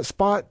up that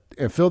spot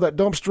and fill that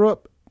dumpster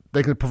up?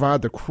 They can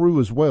provide the crew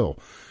as well.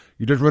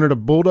 You just rented a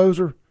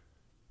bulldozer?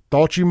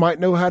 Thought you might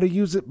know how to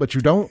use it, but you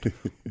don't?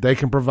 They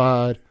can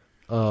provide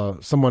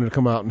someone to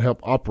come out and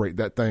help operate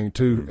that thing,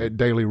 too, at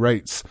daily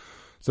rates.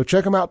 So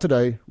check them out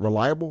today,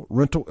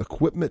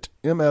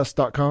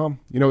 reliablerentalequipmentms.com.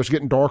 It's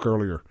getting dark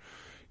earlier.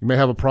 You may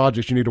have a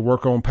project you need to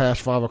work on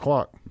past 5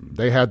 o'clock.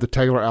 They have the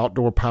Taylor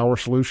Outdoor Power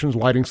Solutions,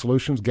 lighting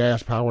solutions,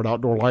 gas-powered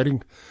outdoor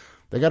lighting.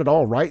 They got it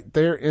all right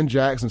there in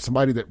Jackson.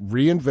 Somebody that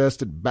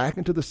reinvested back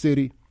into the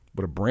city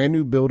with a brand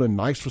new building,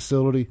 nice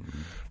facility,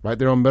 right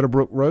there on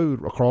Meadowbrook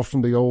Road, across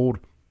from the old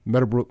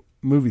Meadowbrook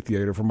movie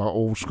theater from my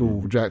old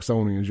school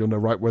Jacksonians. You'll know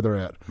right where they're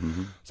at.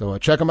 So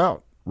check them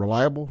out,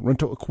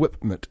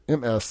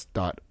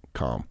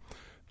 reliablerentalequipmentms.com.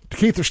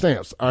 Keither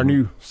Stamps, our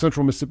new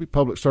Central Mississippi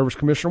Public Service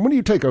Commissioner. When do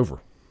you take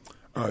over?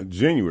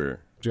 January.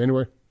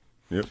 January?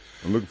 Yep.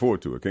 I'm looking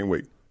forward to it. Can't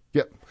wait.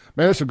 Yep.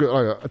 Man, that's a good,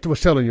 I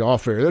was telling you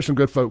off air, there's some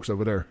good folks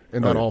over there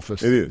in that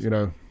office. It is.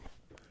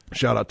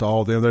 Shout out to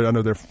all of them. I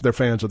know they're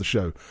fans of the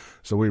show,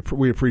 so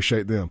we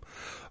appreciate them.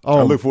 I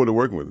look forward to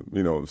working with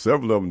them.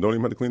 Several of them don't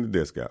even have to clean the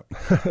desk out.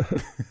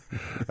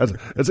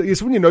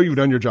 It's when you've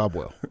done your job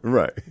well.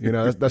 Right.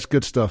 That's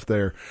good stuff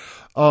there.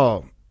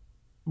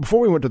 Before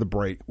we went to the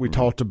break, we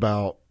talked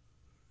about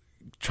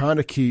trying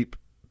to keep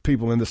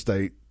people in the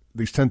state,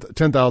 these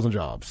 10,000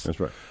 jobs. That's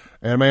right.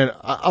 And, man,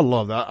 I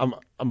love that. I'm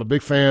a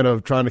big fan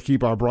of trying to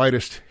keep our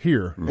brightest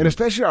here, and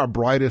especially our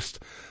brightest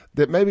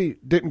that maybe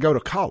didn't go to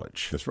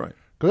college. That's right.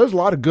 Because there's a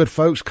lot of good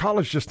folks.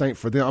 College just ain't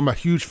for them. I'm a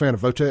huge fan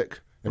of VOTEC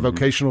and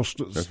vocational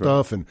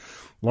stuff and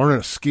learning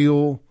a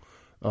skill.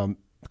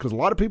 Because a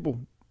lot of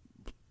people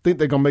think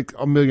they're going to make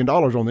 $1 million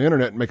on the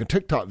internet and making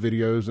TikTok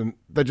videos, and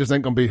that just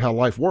ain't going to be how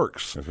life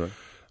works. That's right.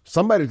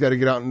 Somebody's got to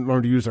get out and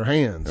learn to use their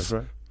hands. That's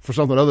right. For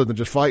something other than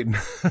just fighting.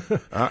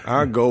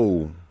 Our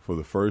goal for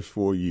the first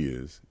 4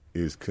 years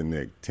is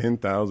connect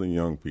 10,000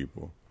 young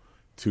people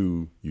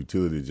to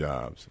utility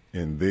jobs,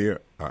 and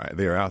they're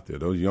out there.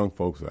 Those young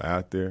folks are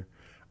out there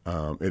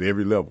at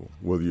every level,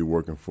 whether you're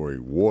working for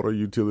a water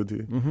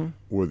utility,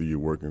 whether you're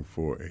working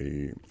for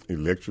a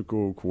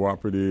electrical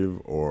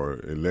cooperative or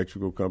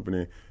electrical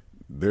company.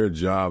 There are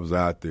jobs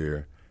out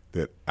there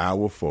that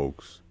our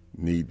folks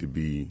need to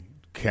be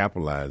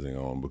capitalizing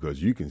on,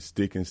 because you can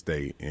stick and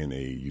stay in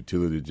a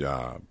utility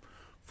job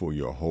for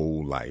your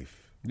whole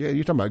life. Yeah,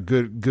 you're talking about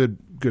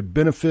good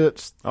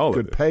benefits,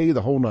 good pay,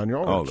 the whole 9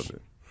 yards. All of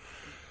it.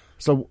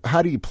 So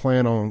how do you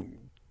plan on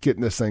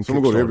getting this thing? So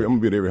I'm going to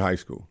be at every high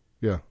school.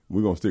 Yeah,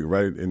 we're going to stick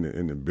right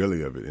in the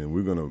belly of it, and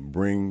we're going to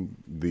bring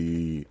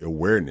the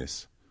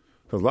awareness,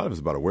 because a lot of it's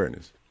about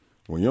awareness.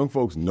 When young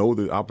folks know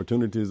the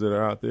opportunities that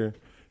are out there,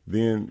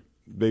 then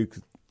they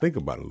think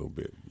about it a little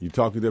bit. You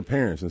talk to their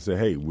parents and say,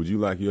 "Hey, would you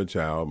like your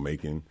child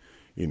making,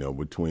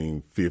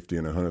 between $50,000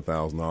 and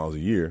 $100,000 a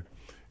year,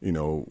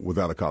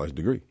 without a college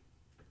degree?"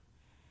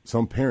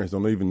 Some parents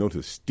don't even know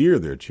to steer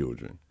their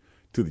children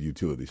to the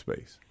utility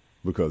space,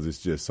 because it's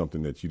just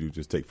something that you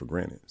just take for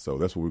granted. So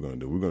that's what we're going to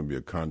do. We're going to be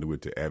a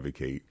conduit to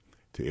advocate,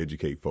 to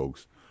educate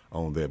folks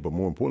on that. But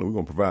more importantly, we're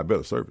going to provide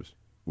better service,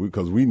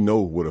 because we know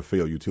what a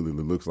failed utility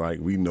looks like.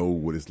 We know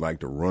what it's like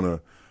to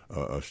run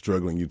a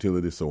struggling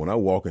utility. So when I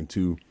walk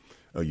into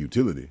a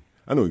utility,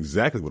 I know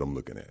exactly what I'm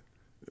looking at.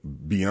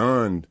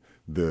 Beyond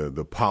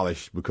the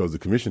polish, because the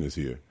commission is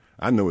here,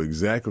 I know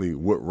exactly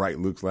what right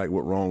looks like,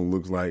 what wrong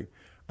looks like,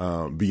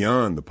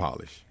 beyond the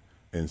polish.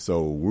 And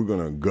so we're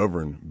going to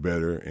govern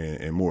better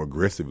and more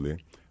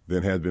aggressively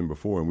than has been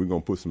before. And we're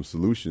going to put some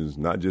solutions,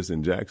 not just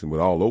in Jackson,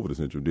 but all over the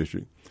Central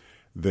District,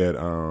 that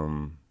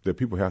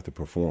people have to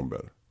perform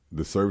better.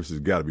 The service has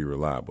got to be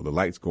reliable. The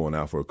lights going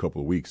out for a couple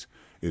of weeks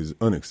is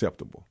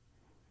unacceptable.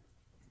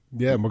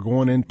 Yeah, we're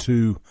going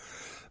into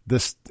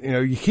this.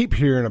 You keep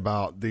hearing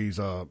about these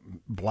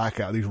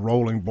blackouts, these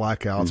rolling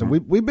blackouts. And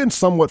we've been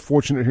somewhat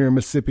fortunate here in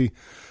Mississippi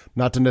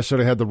not to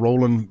necessarily have the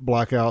rolling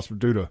blackouts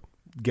due to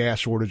gas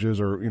shortages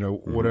or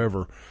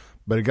whatever,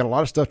 but it got a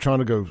lot of stuff trying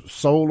to go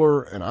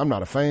solar, and I'm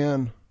not a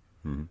fan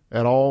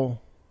at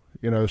all.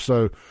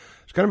 So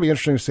it's going to be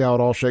interesting to see how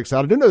it all shakes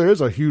out. I do know there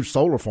is a huge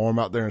solar farm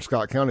out there in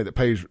Scott County that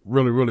pays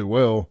really, really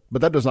well,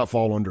 but that does not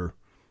fall under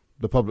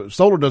the public.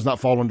 Solar does not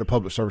fall under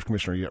Public Service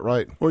Commissioner yet,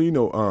 right?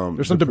 Well,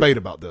 there's some debate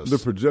about this.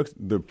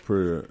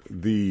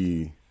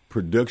 The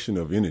production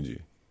of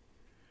energy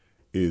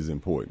is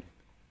important.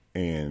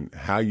 And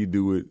how you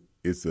do it,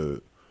 it's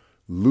a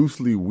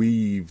loosely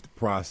weaved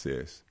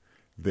process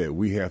that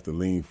we have to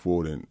lean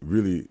forward and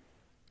really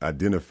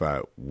identify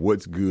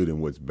what's good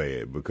and what's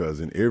bad. Because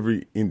in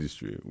every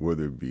industry,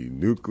 whether it be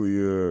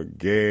nuclear,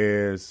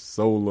 gas,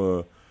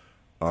 solar,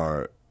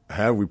 or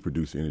how we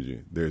produce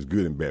energy, there's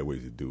good and bad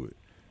ways to do it.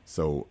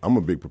 So I'm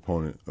a big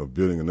proponent of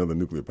building another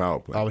nuclear power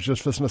plant. I was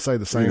just going to say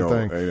the same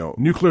thing. You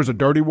Nuclear is a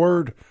dirty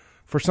word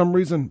for some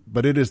reason,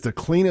 but it is the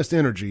cleanest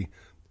energy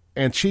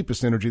and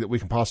cheapest energy that we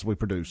can possibly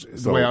produce,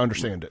 is the way I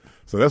understand it.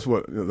 So that's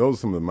what, those are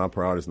some of my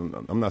priorities.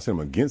 I'm not saying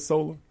I'm against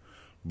solar,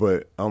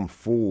 but I'm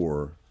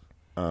for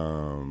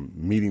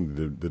meeting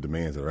the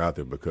demands that are out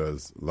there,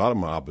 because a lot of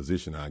my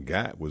opposition I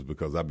got was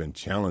because I've been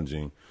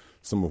challenging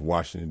some of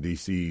Washington,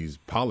 D.C.'s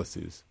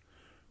policies.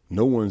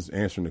 No one's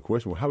answering the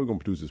question, well, how are we going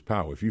to produce this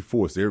power? If you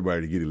force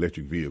everybody to get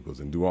electric vehicles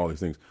and do all these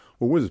things,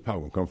 well, where's this power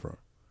going to come from?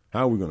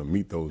 How are we going to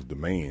meet those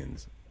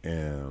demands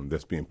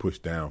that's being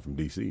pushed down from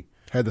D.C.?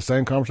 Had the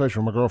same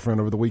conversation with my girlfriend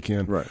over the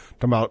weekend, right?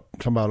 Talking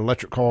about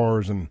electric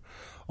cars and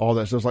all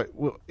that. So it's like,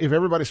 well, if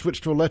everybody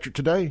switched to electric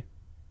today,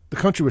 the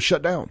country was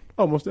shut down.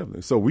 Oh, most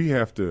definitely. So we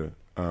have to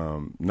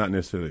not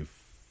necessarily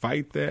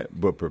fight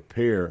that, but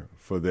prepare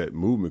for that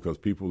movement, because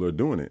people are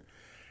doing it.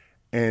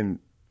 And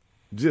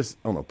just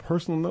on a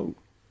personal note,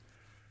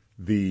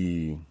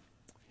 the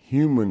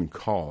human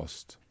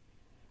cost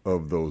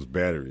of those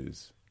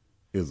batteries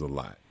is a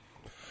lot.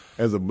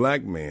 As a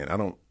black man, I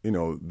don't,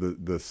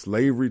 the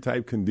slavery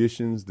type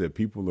conditions that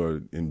people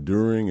are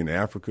enduring in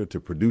Africa to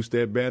produce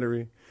that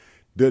battery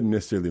doesn't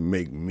necessarily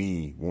make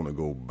me want to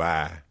go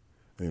buy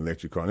an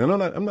electric car. And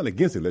I'm not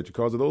against electric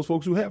cars. Of those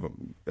folks who have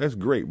them, that's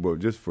great. But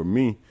just for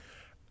me,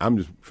 I'm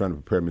just trying to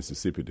prepare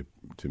Mississippi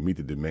to meet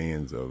the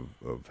demands of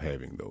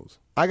having those.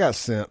 I got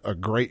sent a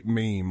great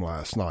meme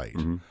last night,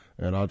 and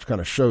I'll just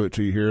kind of show it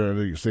to you here. I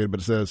know you can see it, but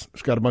it says,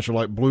 it's got a bunch of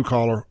like blue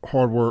collar,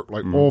 hard work,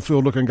 like oil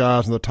field looking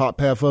guys in the top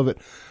half of it.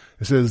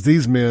 It says,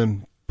 these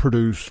men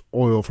produce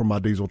oil for my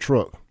diesel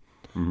truck.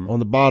 On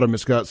the bottom,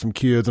 it's got some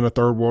kids in a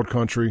third world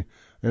country,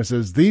 and it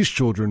says, these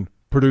children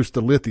produce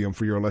the lithium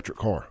for your electric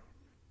car.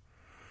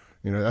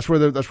 That's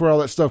where all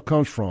that stuff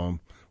comes from.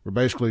 We're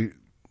basically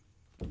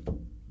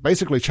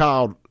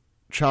child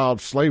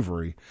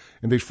slavery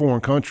in these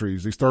foreign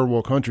countries, these third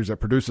world countries that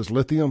produces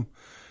lithium.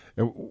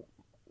 And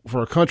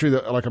for a country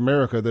that like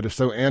America that is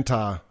so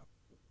anti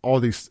all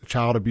these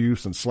child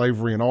abuse and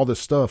slavery and all this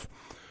stuff,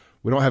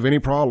 we don't have any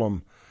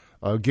problem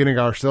getting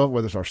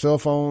whether it's our cell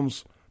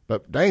phones,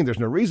 but dang, there's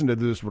no reason to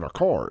do this with our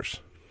cars.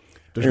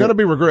 There's going to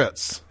be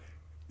regrets.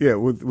 Yeah,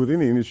 with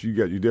any industry,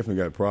 you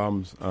definitely got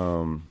problems.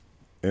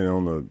 And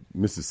on the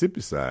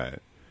Mississippi side,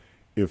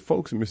 if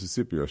folks in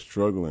Mississippi are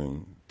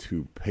struggling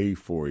to pay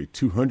for a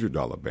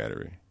 $200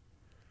 battery,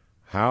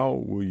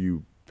 how will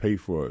you pay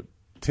for a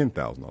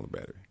 $10,000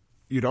 battery?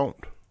 You don't.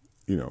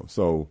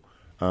 So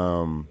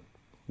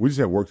we just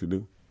have work to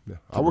do. Yeah.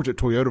 I worked at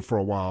Toyota for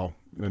a while,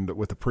 and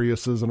with the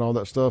Priuses and all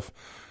that stuff,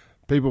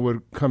 people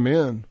would come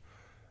in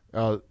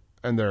and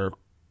their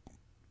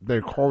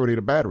car would need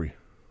a battery.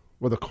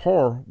 Well, the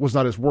car was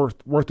not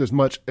worth as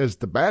much as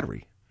the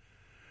battery.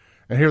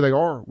 And here they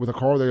are with a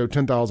car they owe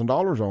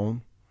 $10,000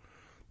 on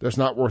that's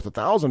not worth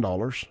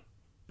 $1,000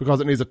 because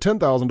it needs a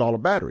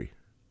 $10,000 battery.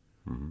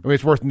 I mean,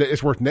 it's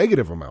worth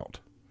negative amount.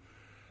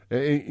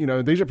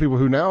 And, these are people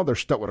who now they're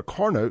stuck with a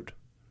car note,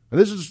 and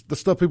this is the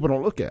stuff people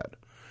don't look at.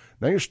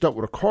 Now you're stuck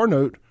with a car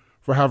note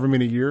for however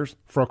many years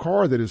for a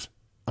car that is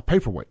a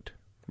paperweight.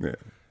 Yeah.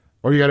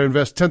 Or you got to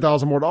invest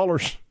 $10,000 more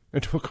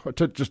into a car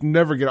to just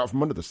never get out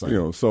from under the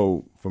thing.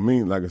 So for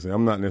me, like I said,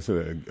 I'm not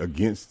necessarily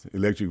against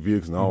electric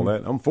vehicles and all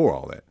that. I'm for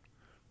all that.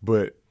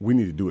 But we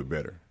need to do it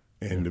better.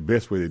 And the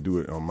best way to do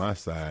it on my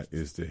side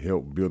is to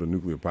help build a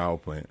nuclear power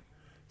plant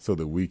so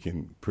that we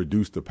can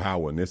produce the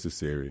power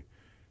necessary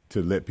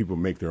to let people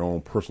make their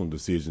own personal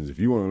decisions. If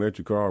you want an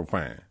electric car,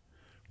 fine.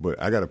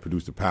 But I got to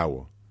produce the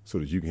power so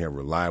that you can have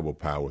reliable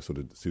power so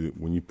that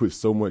when you put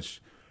so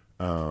much,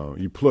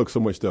 you plug so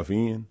much stuff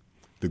in,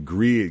 the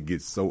grid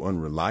gets so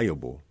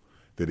unreliable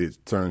that it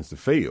turns to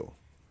fail.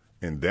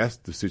 And that's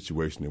the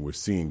situation that we're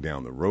seeing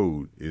down the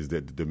road, is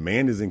that the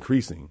demand is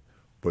increasing,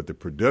 but the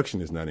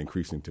production is not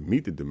increasing to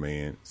meet the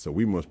demand, so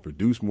we must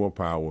produce more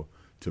power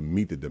to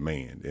meet the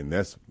demand. And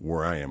that's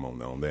where I am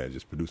on that,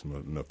 just producing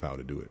enough power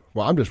to do it.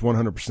 Well, I'm just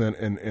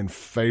 100% in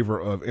favor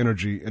of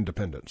energy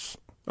independence.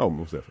 Oh,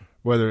 most definitely.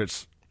 Whether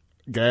it's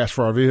gas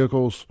for our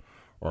vehicles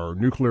or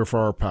nuclear for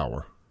our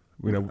power.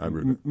 I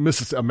agree with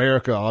that.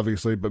 America,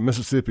 obviously, but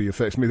Mississippi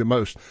affects me the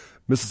most.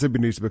 Mississippi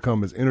needs to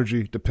become as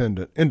energy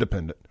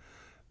independent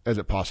as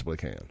it possibly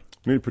can.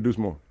 We need to produce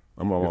more.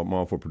 I'm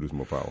all for producing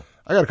more power.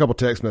 I got a couple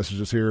text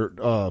messages here.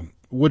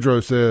 Woodrow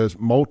says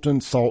molten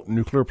salt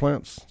nuclear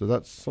plants. Is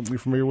that something you're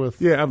familiar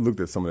with? Yeah, I've looked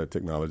at some of that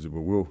technology,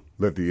 but we'll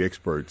let the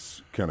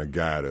experts kind of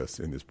guide us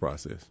in this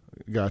process.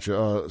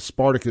 Gotcha.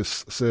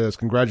 Spartacus says,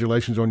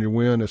 congratulations on your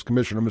win as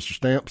Commissioner, Mr.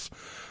 Stamps,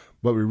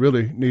 but we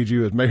really need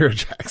you as Mayor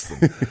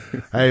Jackson.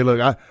 Hey,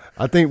 look,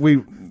 I think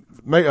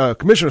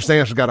Commissioner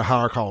Stamps has got a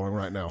higher calling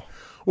right now.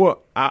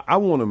 Well, I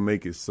want to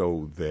make it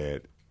so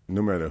that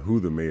no matter who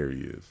the mayor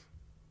is,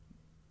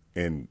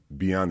 and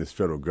beyond this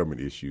federal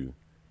government issue,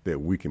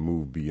 that we can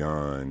move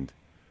beyond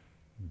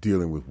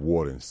dealing with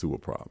water and sewer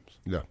problems.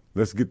 Yeah.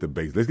 Let's get the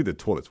base. Let's get the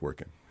toilets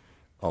working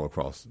all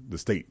across the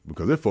state,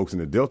 because there are folks in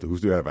the Delta who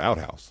still have an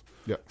outhouse.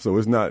 Yeah. So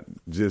it's not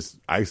just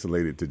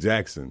isolated to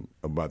Jackson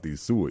about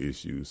these sewer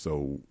issues.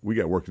 So we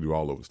got work to do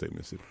all over the state of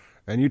Mississippi.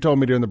 And you told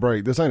me during the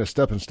break, this ain't a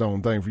stepping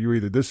stone thing for you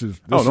either. This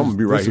is I'm going to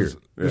be right here.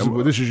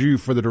 This is you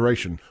for the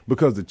duration.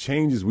 Because the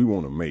changes we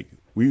want to make,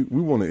 we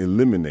want to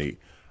eliminate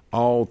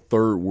all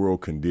third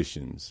world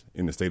conditions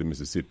in the state of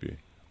Mississippi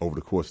over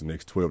the course of the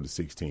next 12 to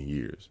 16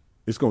 years.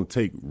 It's going to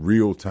take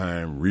real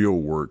time, real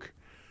work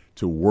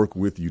to work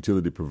with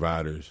utility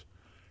providers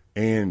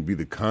and be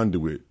the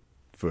conduit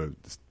for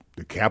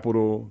the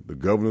Capitol, the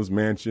governor's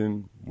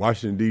mansion,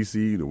 Washington,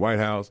 D.C., the White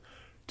House,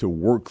 to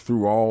work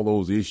through all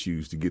those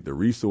issues to get the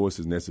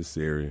resources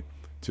necessary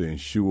to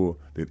ensure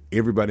that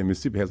everybody in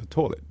Mississippi has a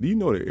toilet. Do you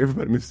know that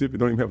everybody in Mississippi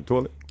don't even have a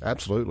toilet?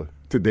 Absolutely.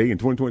 Today in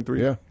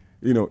 2023?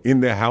 Yeah. In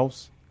their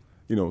house.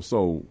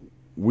 So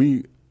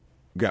we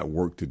got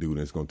work to do, and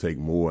it's going to take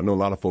more. I know a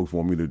lot of folks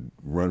want me to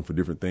run for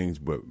different things,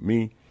 but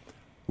we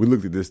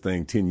looked at this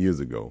thing 10 years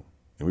ago,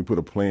 and we put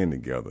a plan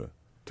together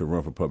to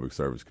run for Public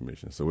Service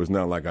Commission. So it's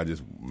not like I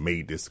just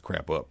made this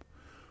crap up.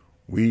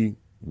 We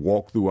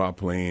walked through our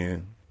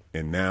plan,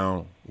 and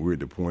now we're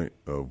at the point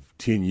of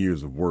 10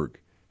 years of work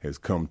has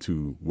come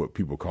to what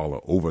people call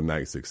an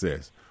overnight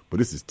success. But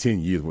this is 10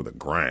 years worth of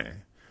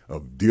grind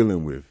of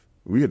dealing with.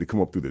 We had to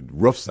come up through the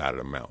rough side of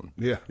the mountain.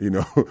 Yeah.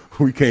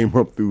 We came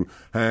up through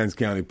Hinds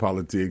County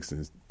politics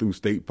and through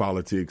state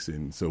politics,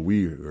 and so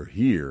we are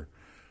here.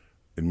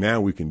 And now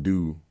we can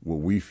do what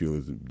we feel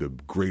is the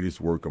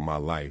greatest work of my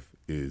life,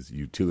 is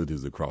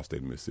utilities across the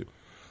state of Mississippi.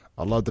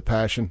 I love the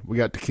passion. We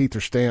got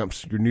Keither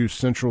Stamps, your new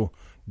Central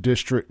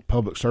District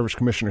Public Service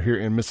Commissioner here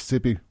in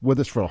Mississippi, with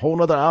us for a whole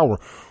nother hour.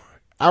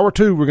 Hour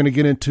two, we're going to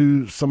get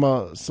into some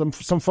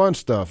fun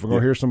stuff. We're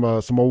going to hear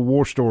some old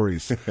war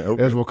stories,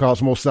 okay, as we'll call it,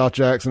 some old South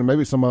Jackson, and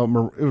maybe some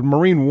it was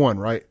Marine One,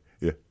 right?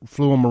 Yeah.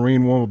 Flew on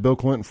Marine One with Bill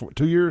Clinton for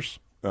 2 years.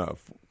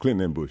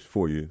 Clinton and Bush,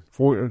 4 years.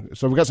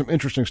 So we got some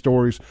interesting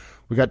stories.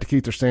 We got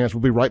Keither Stamps.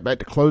 We'll be right back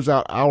to close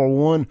out hour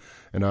one,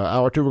 and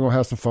hour two, we're going to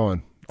have some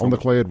fun on the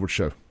Clay Edwards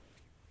Show.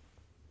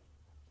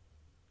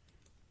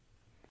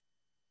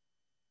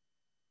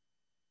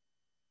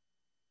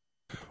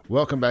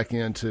 Welcome back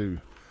into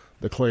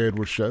the Clay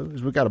Edwards Show.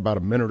 We've got about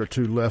a minute or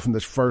two left in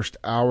this first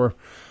hour.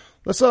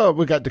 We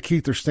got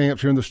Keither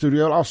Stamps here in the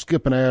studio. I'll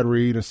skip an ad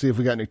read and see if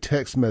we got any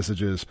text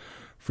messages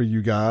for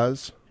you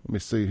guys. Let me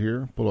see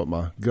here. Pull up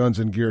my Guns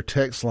and Gear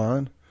text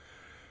line.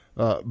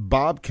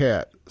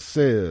 Bobcat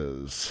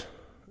says,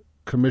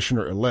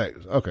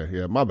 Commissioner-elect. Okay,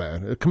 yeah, my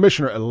bad.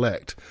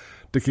 Commissioner-elect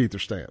to Keither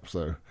Stamps.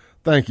 So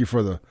thank you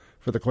for the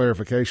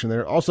clarification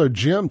there. Also,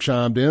 Jim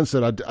chimed in,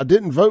 said, I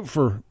didn't vote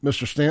for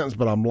Mr. Stamps,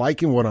 but I'm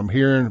liking what I'm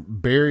hearing.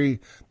 Bury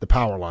the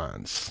power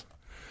lines.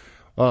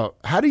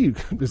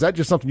 Is that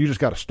just something you just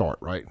got to start,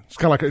 right? It's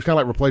kind of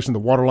like replacing the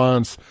water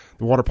lines,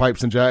 the water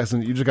pipes in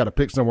Jackson. You just got to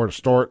pick somewhere to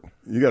start.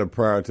 You got to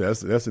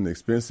prioritize. That's an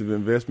expensive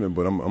investment,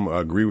 but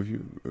I agree with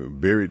you.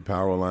 Buried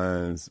power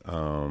lines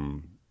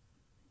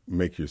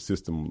make your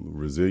system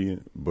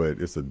resilient,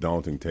 but it's a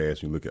daunting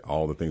task. You look at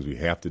all the things we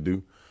have to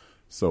do.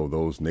 So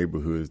those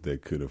neighborhoods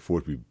that could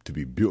afford to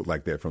be built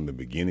like that from the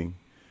beginning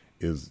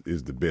is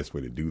the best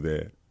way to do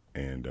that.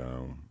 And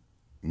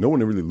no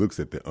one really looks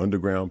at the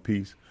underground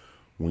piece.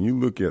 When you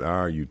look at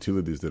our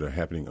utilities that are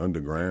happening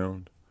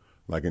underground,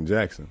 like in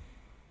Jackson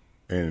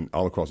and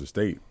all across the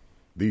state,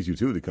 these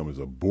utility companies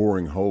are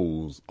boring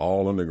holes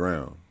all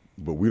underground,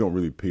 but we don't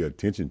really pay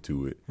attention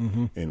to it,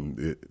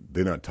 and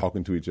they're not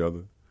talking to each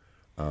other.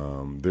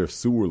 There are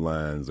sewer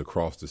lines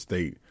across the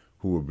state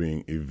who are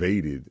being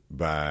evaded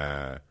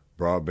by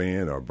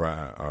broadband or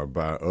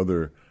by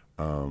other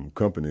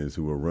companies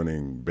who are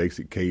running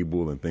basic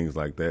cable and things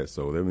like that.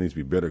 So there needs to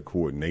be better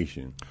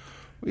coordination.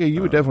 Yeah,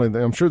 you would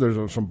definitely. I'm sure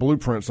there's some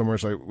blueprint somewhere.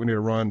 Say we need to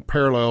run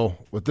parallel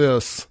with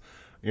this.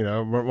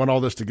 Run all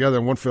this together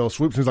in one fell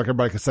swoop. Seems like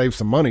everybody could save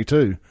some money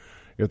too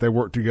if they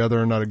work together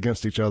and not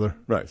against each other.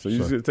 Right. So you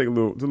just take a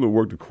little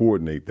work to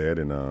coordinate that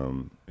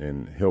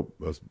and help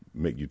us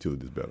make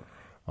utilities better.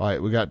 All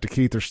right, we got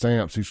Keither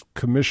Stamps. He's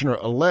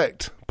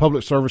Commissioner-elect,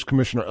 Public Service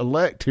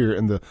Commissioner-elect here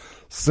in the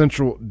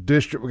Central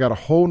District. We got a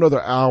whole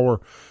nother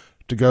hour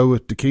to go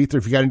with Keither.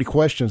 If you got any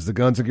questions, the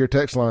Guns and Gear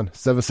text line,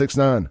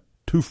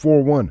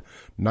 769-241-1944.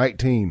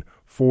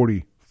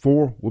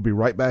 We'll be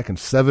right back in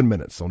 7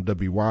 minutes on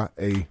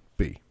WYAB.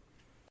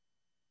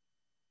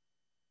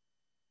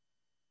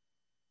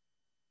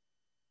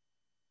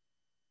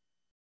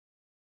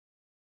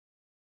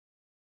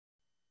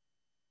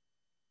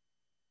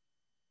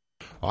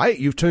 All right,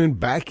 you've tuned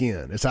back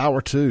in. It's hour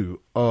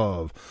two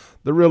of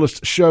the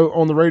realest show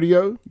on the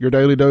radio, your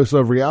daily dose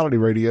of reality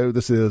radio.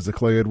 This is the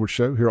Clay Edwards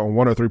Show here on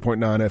 103.9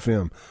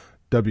 FM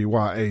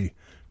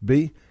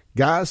WYAB.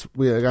 Guys,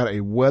 we got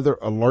a weather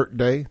alert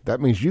day.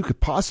 That means you could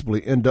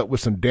possibly end up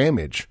with some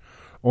damage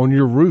on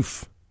your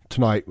roof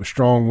tonight with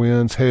strong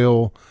winds,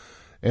 hail,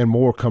 and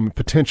more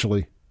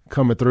potentially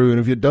coming through. And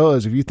if it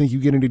does, if you think you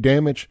get any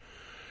damage,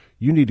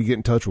 you need to get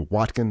in touch with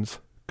Watkins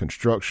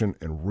Construction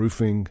and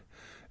Roofing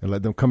and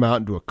let them come out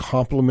and do a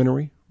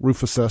complimentary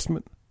roof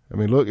assessment. I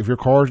mean, look, if your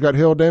car's got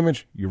hail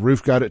damage, your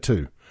roof got it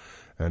too.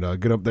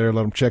 And get up there,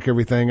 let them check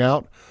everything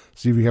out,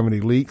 see if you have any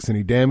leaks,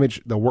 any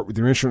damage. They'll work with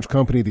your insurance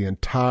company the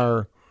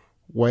entire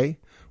way,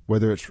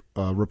 whether it's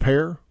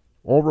repair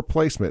or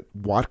replacement.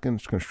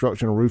 Watkins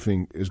Construction and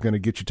Roofing is going to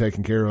get you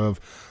taken care of.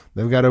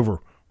 They've got over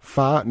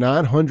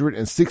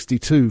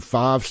 962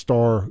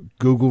 five-star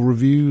Google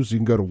reviews. You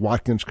can go to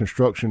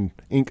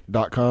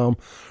watkinsconstructioninc.com,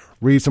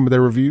 read some of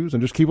their reviews,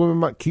 and just keep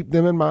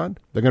them in mind.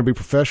 They're going to be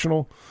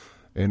professional,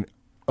 and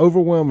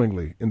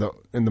overwhelmingly in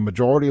the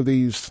majority of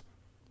these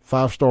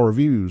five-star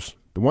reviews,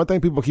 the one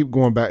thing people keep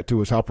going back to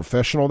is how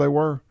professional they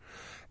were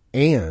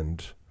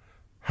and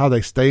how they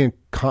stay in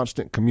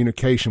constant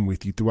communication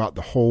with you throughout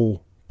the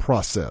whole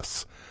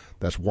process.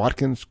 That's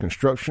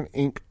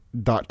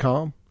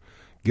watkinsconstructioninc.com.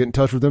 Get in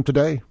touch with them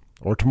today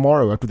or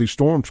tomorrow after these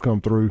storms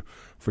come through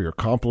for your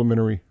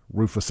complimentary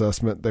roof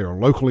assessment. They are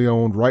locally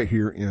owned right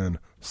here in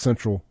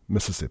Central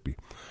Mississippi.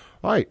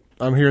 All right,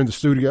 I'm here in the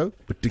studio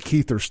with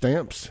DeKeither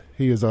Stamps.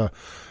 He is our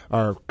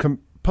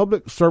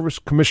Public Service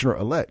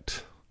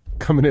Commissioner-elect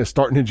coming in,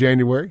 starting in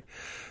January.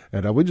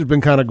 And we've just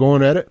been kind of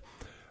going at it,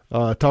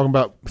 talking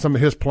about some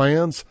of his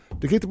plans.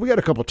 DeKeither, we got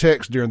a couple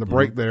texts during the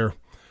break there,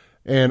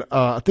 and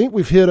I think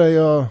we've hit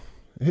a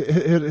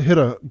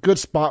good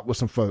spot with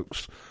some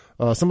folks.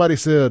 Somebody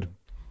said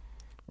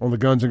on the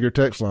Guns and Gear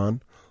text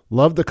line,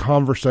 love the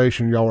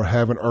conversation y'all were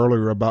having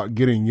earlier about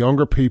getting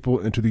younger people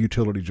into the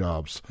utility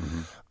jobs.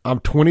 Mm-hmm. I'm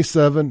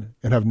 27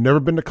 and have never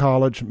been to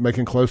college,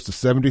 making close to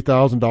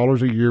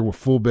 $70,000 a year with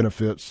full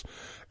benefits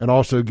and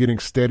also getting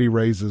steady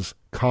raises.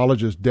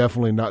 College is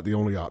definitely not the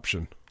only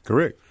option.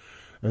 Correct.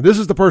 And this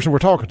is the person we're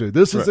talking to.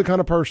 This is the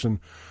kind of person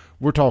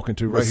we're talking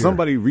to right here.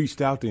 Somebody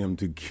reached out to him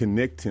to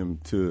connect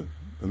him to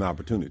an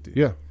opportunity.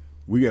 Yeah.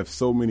 We have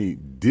so many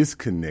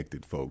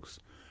disconnected folks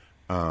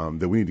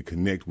that we need to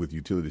connect with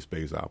utility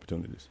space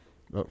opportunities.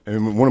 Oh.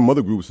 And one of the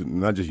other groups,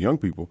 not just young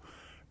people,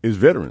 is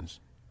veterans.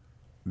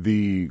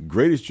 The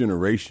greatest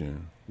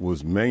generation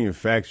was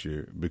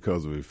manufactured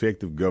because of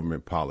effective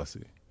government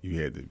policy. You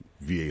had the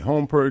VA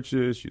home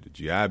purchase, you had the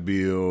GI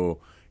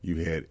Bill, you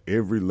had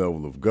every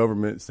level of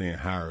government saying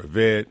hire a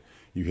vet,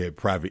 you had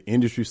private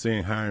industry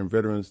saying hiring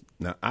veterans.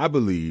 Now, I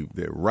believe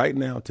that right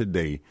now,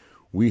 today,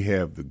 we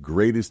have the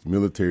greatest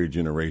military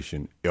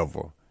generation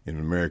ever in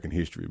American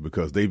history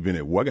because they've been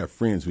I got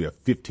friends who have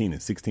 15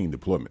 and 16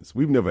 deployments.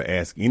 We've never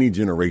asked any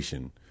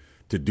generation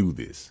to do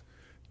this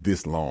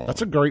long.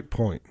 That's a great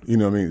point. You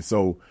know what I mean?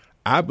 So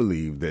I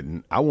believe that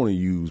I want to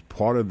use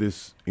part of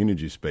this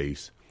energy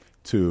space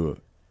to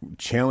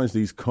challenge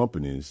these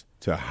companies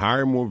to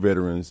hire more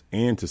veterans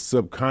and to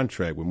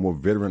subcontract with more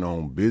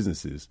veteran-owned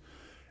businesses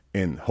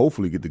and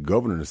hopefully get the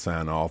governor to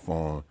sign off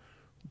on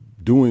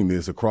doing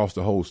this across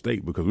the whole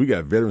state because we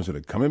got veterans that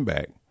are coming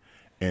back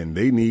and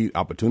they need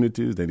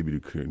opportunities. They need to be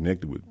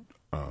connected with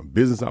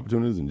business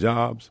opportunities and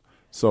jobs.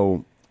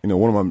 So,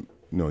 one of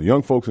my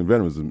young folks and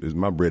veterans is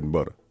my bread and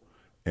butter.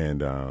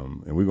 And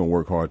we're going to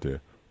work hard to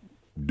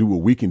do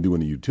what we can do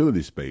in the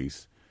utility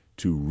space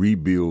to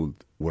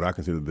rebuild what I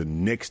consider the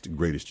next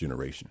greatest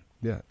generation.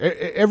 Yeah.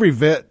 Every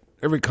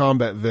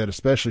combat vet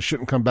especially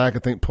shouldn't come back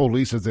and think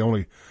police is the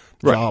only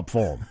job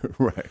for them.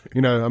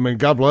 Right.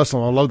 God bless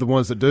them. I love the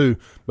ones that do,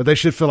 but they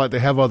should feel like they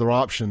have other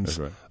options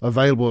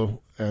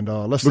available. And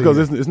because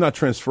it's not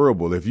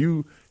transferable. If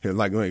you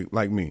like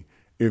me,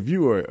 if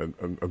you are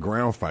a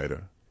ground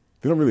fighter,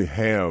 they don't really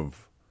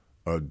have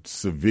a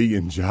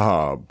civilian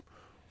job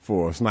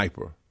for a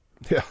sniper.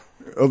 Yeah.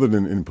 Other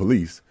than in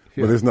police.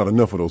 Yeah. But there's not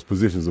enough of those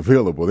positions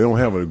available. They don't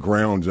have a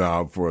ground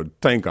job for a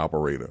tank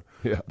operator.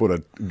 Yeah. But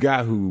a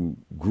guy who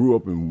grew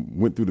up and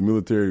went through the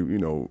military,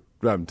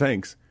 driving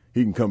tanks,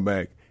 he can come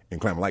back and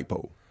climb a light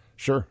pole.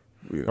 Sure.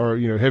 Yeah. Or,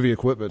 heavy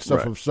equipment,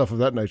 stuff of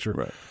that nature.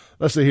 Right.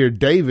 Let's see here.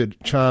 David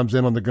chimes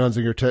in on the Guns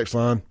and Gear text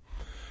line.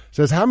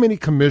 Says, how many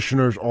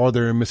commissioners are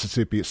there in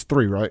Mississippi? It's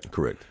 3, right?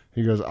 Correct.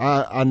 He goes,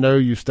 I know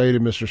you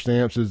stated Mr.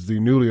 Stamps is the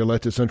newly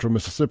elected Central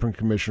Mississippi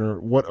Commissioner.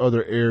 What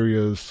other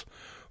areas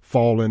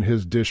fall in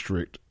his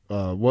district?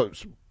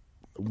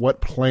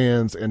 What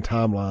plans and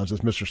timelines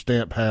does Mr.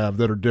 Stamp have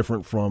that are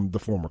different from the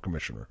former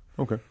commissioner?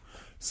 Okay.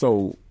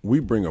 So we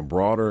bring a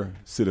broader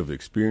set of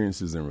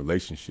experiences and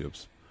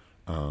relationships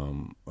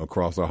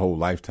across our whole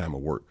lifetime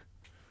of work.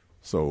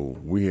 So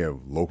we have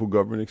local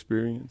government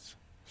experience,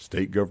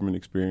 state government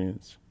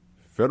experience,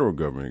 federal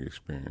government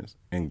experience,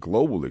 and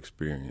global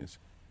experience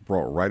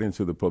brought right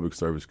into the Public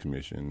Service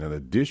Commission. Now, the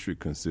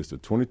district consists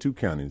of 22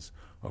 counties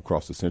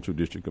across the Central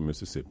District of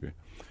Mississippi,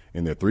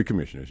 and there are 3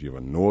 commissioners. You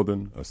have a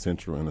northern, a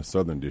central, and a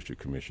southern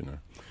district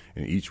commissioner,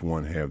 and each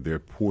one have their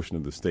portion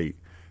of the state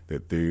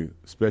that they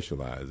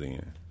specialize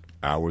in.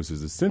 Ours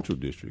is the Central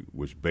District,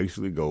 which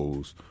basically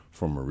goes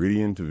from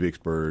Meridian to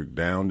Vicksburg,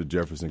 down to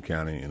Jefferson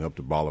County, and up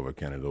to Bolivar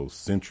County, those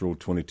central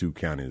 22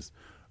 counties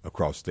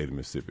across the state of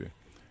Mississippi.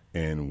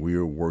 And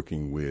we're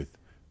working with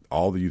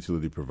all the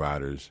utility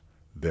providers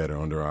that are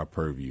under our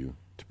purview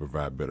to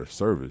provide better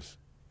service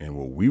And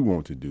what we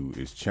want to do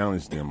is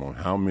challenge them on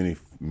how many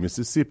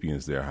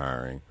Mississippians they're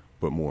hiring,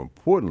 but more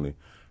importantly,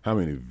 how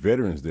many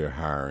veterans they're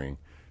hiring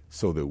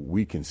so that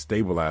we can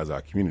stabilize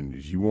our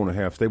communities. You want to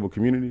have stable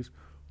communities?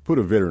 Put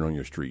a veteran on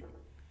your street.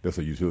 That's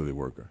a utility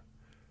worker.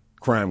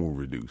 Crime will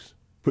reduce.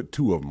 Put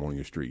 2 of them on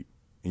your street,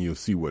 and you'll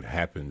see what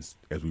happens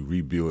as we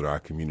rebuild our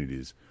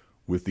communities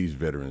with these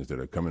veterans that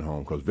are coming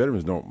home. Because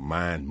veterans don't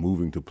mind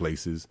moving to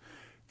places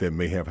that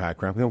may have high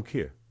crime. They don't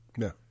care.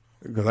 Yeah.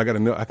 Because I got to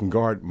know I can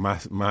guard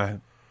my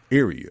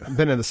area.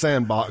 Been in the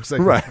sandbox. They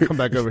can Right. come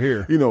back over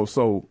here.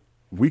 So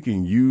we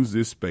can use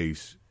this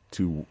space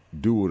to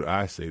do what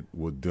I said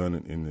was done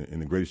in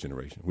the greatest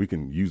generation. We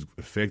can use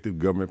effective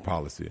government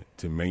policy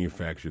to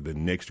manufacture the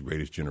next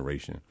greatest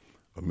generation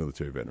of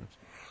military veterans.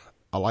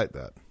 I like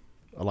that.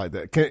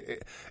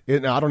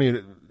 Now, I don't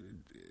need.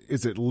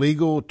 Is it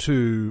legal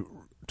to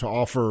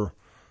offer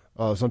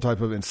some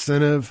type of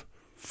incentive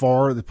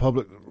for the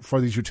public,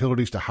 for these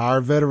utilities to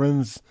hire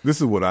veterans?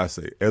 This is what I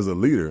say. As a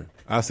leader,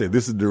 I say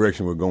this is the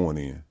direction we're going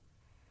in.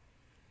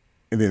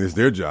 And then it's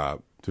their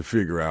job to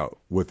figure out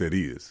what that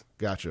is.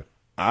 Gotcha.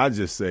 I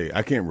just say,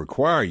 I can't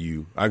require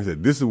you. I can say,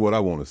 this is what I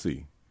want to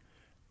see.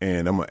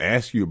 And I'm going to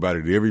ask you about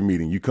it at every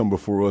meeting. You come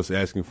before us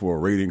asking for a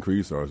rate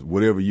increase or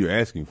whatever you're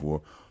asking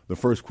for. The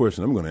first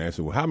question I'm going to ask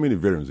you, well, how many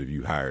veterans have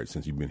you hired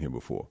since you've been here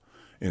before?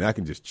 And I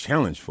can just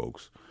challenge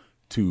folks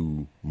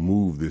to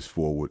move this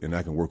forward, and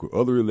I can work with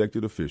other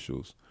elected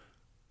officials.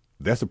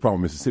 That's the problem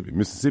in Mississippi.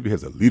 Mississippi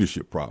has a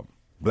leadership problem,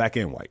 black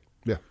and white.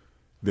 Yeah.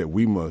 That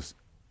we must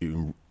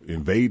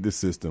invade the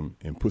system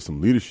and put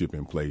some leadership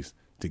in place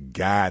to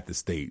guide the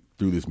state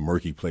through this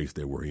murky place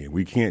that we're in.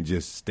 We can't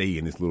just stay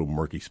in this little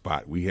murky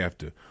spot. We have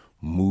to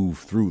move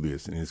through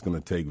this, and it's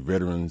going to take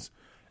veterans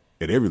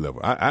at every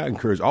level. I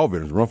encourage all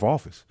veterans to run for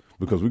office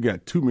because we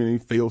got too many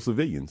failed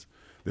civilians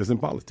that's in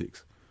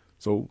politics.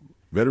 So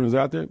veterans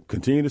out there,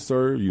 continue to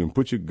serve. You can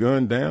put your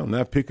gun down,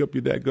 not pick up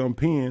your dadgum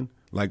pen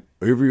like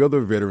every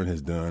other veteran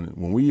has done.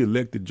 When we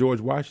elected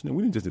George Washington,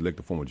 we didn't just elect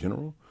a former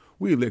general.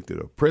 We elected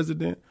a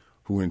president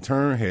who in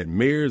turn had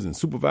mayors and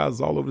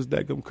supervisors all over this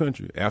dadgum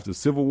country. After the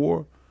Civil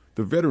War,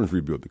 the veterans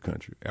rebuilt the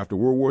country. After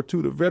World War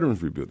II, the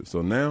veterans rebuilt it.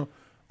 So now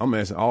I'm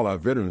asking all our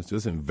veterans to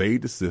just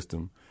invade the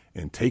system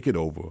and take it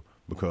over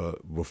because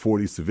before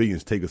these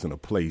civilians take us in a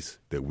place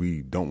that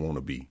we don't want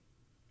to be.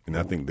 And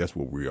I think that's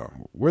what we are.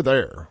 We're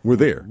there. We're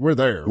there. We're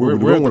there. We We're don't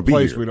in the wanna be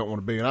place here. we don't want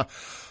to be. And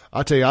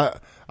I tell you,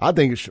 I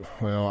think it should,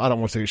 well, I don't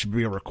want to say it should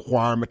be a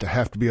requirement to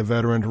have to be a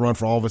veteran to run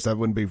for office. That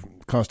wouldn't be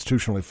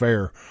constitutionally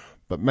fair.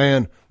 But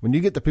man, when you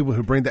get the people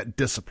who bring that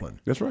discipline,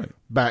 That's right.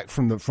 back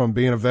from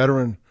being a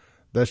veteran,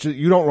 that's just,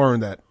 you don't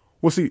learn that.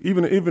 Well, see,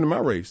 even in my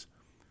race,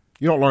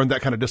 You don't learn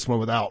that kind of discipline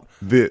without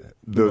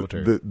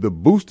military. the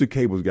booster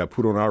cables got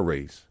put on our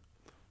race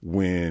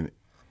when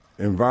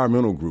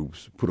environmental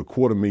groups put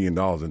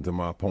 $250,000 into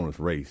my opponent's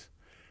race.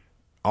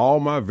 All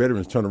my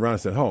veterans turned around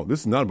and said, "Oh, this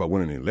is not about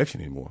winning an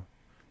election anymore.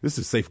 This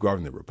is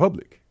safeguarding the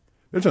republic."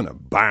 They're trying to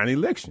buy an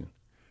election.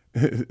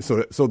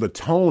 So the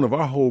tone of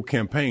our whole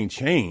campaign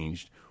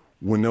changed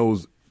when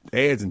those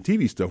ads and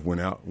TV stuff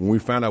went out, when we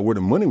found out where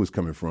the money was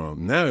coming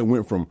from. Now it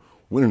went from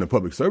winning the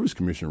Public Service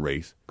Commission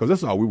race, because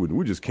that's all we were doing.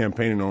 We were just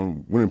campaigning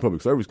on winning the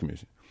Public Service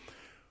Commission.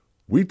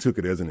 We took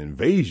it as an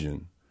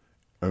invasion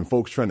and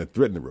folks trying to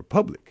threaten the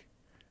republic.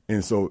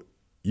 And so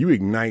you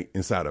ignite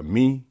inside of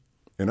me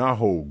and our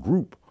whole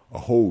group a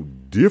whole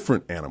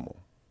different animal.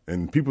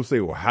 And people say,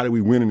 well, how did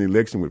we win an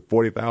election with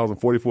 $40,000,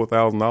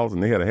 $44,000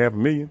 and they had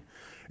 $500,000?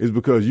 It's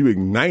because you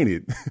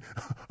ignited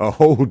a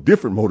whole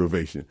different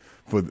motivation.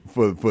 For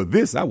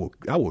this, I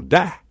will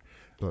die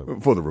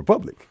for the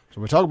republic. So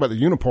we talk about the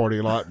uniparty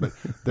a lot, but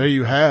there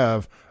you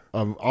have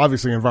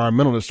obviously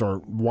environmentalists or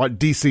white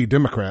DC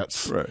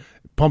Democrats Right.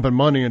 pumping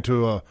money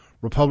into a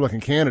Republican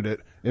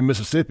candidate in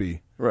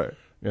Mississippi. Right.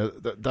 You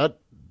know,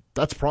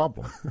 that's a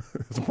problem.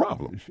 It's a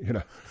problem.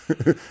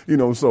 You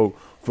know. So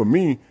for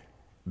me,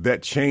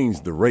 that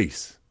changed the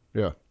race.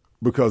 Yeah.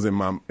 Because in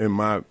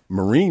my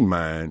Marine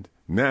mind,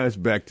 now it's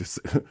back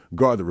to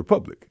guard the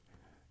republic.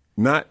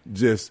 Not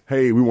just,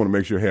 hey, we want to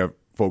make sure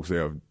folks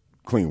have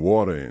clean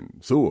water and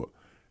sewer.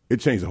 It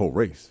changed the whole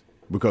race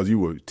because you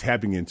were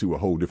tapping into a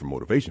whole different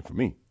motivation for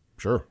me.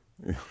 Sure.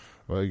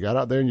 Well, you got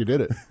out there and you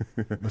did it.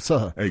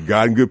 Hey,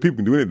 God and good people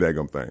can do any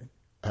daggum thing.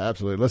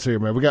 Absolutely. Let's hear,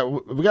 man. We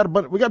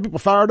got people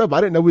fired up.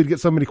 I didn't know we'd get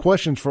so many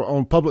questions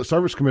on Public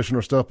Service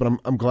Commissioner stuff, but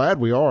I'm glad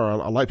we are.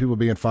 I like people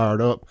being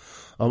fired up.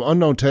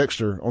 Unknown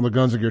texter on the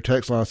Guns and Gear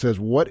text line says,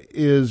 "What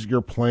is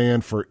your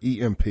plan for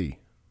EMP?"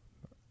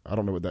 I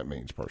don't know what that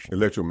means personally.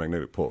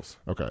 Electromagnetic pulse.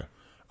 Okay.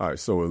 All right.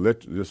 So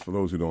just for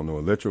those who don't know,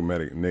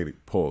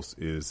 electromagnetic pulse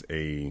is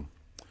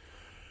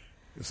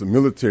it's a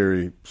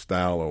military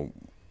style of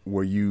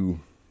where you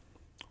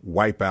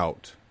wipe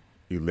out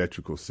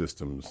electrical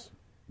systems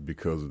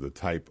because of the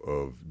type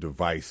of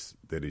device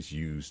that is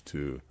used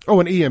to.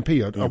 Oh, an EMP,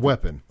 a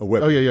weapon. A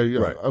weapon. Oh, yeah.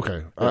 Right.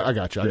 Okay. Right. I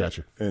got you. I got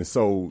you. And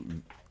so,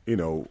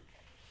 now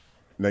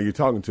you're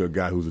talking to a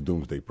guy who's a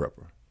doomsday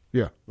prepper.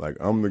 Yeah. Like,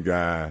 I'm the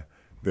guy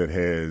that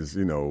has,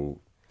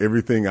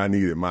 everything I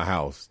need at my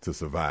house to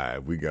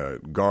survive. We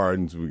got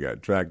gardens, we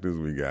got tractors,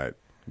 we got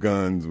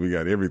guns, we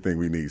got everything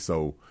we need.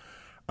 So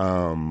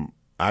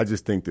I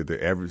just think that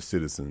the average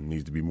citizen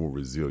needs to be more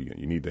resilient.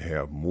 You need to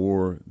have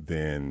more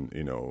than,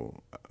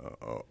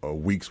 a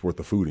week's worth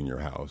of food in your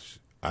house.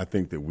 I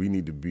think that we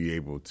need to be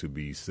able to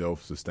be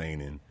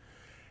self-sustaining.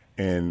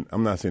 And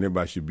I'm not saying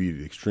everybody should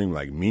be extreme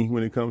like me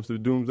when it comes to the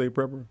doomsday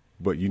prepper,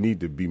 but you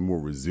need to be more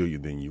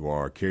resilient than you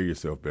are, carry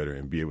yourself better,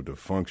 and be able to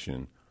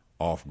function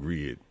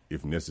off-grid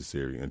if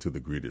necessary until the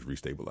grid is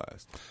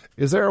restabilized.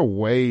 Is there a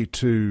way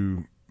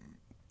to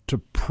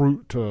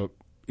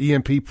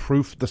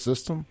EMP-proof the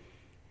system?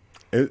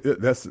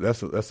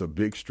 That's a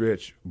big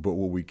stretch, but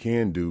what we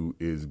can do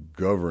is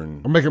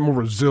govern. Or make it more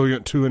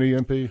resilient to an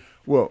EMP?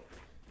 Well,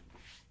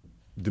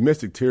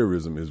 domestic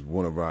terrorism is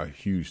one of our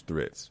huge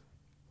threats.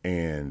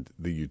 And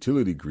the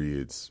utility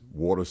grids,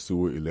 water,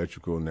 sewer,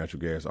 electrical, natural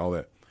gas, all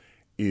that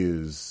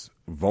is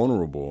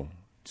vulnerable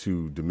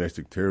to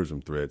domestic terrorism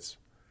threats.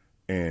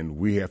 And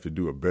we have to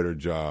do a better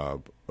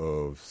job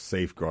of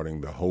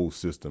safeguarding the whole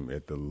system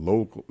at the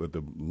low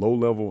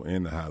level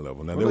and the high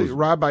level. Now, you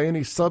ride by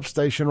any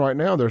substation right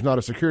now, there's not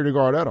a security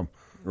guard at them.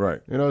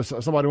 Right.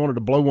 Somebody wanted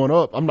to blow one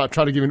up. I'm not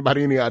trying to give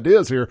anybody any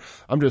ideas here.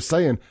 I'm just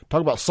saying,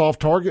 talk about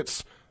soft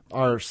targets.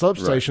 Our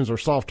substations are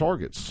soft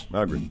targets.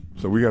 I agree.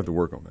 So we have to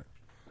work on that.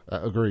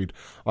 Agreed.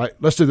 All right,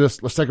 let's do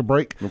this. Let's take a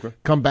break. Okay.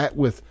 Come back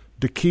with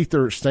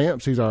DeKeither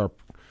Stamps. He's our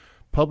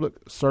Public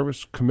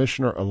Service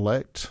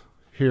Commissioner-elect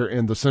here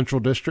in the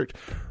Central District.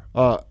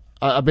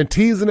 I've been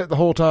teasing it the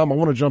whole time. I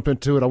want to jump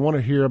into it. I want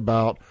to hear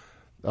about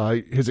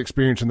his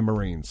experience in the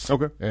Marines.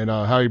 Okay. And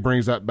how he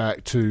brings that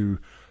back to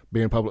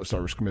being Public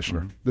Service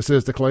Commissioner. Mm-hmm. This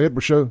is the Clay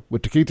Edwards Show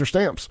with DeKeither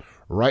Stamps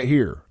right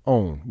here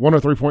on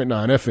 103.9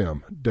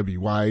 FM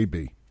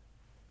WYAB.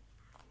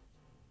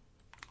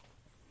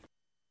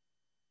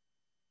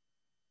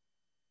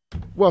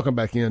 Welcome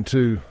back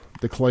into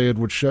the Clay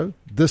Edwards Show.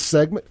 This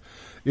segment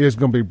is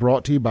going to be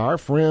brought to you by our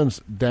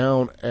friends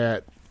down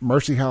at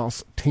Mercy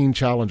House Teen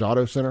Challenge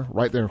Auto Center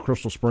right there in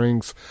Crystal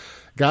Springs.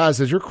 Guys,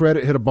 has your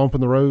credit hit a bump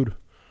in the road?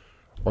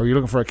 Or are you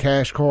looking for a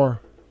cash car?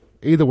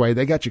 Either way,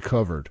 they got you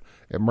covered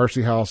at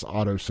Mercy House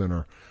Auto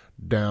Center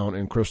down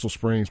in Crystal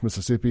Springs,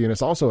 Mississippi. And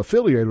it's also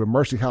affiliated with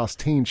Mercy House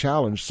Teen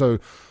Challenge. So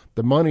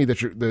the money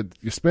that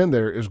you spend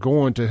there is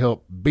going to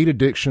help beat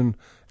addiction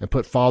and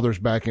put fathers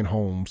back in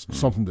homes,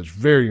 something that's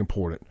very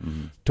important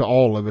to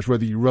all of us,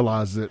 whether you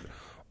realize it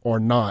or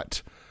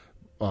not.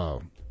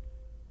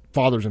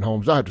 Fathers in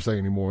homes, I don't have to say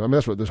anymore. I mean,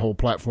 that's what this whole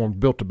platform is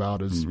built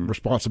about is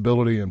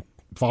responsibility and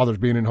fathers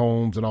being in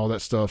homes and all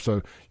that stuff.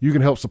 So you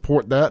can help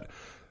support that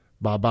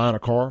by buying a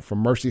car from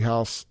Mercy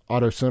House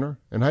Auto Center.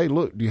 And, hey,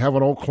 look, do you have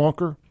an old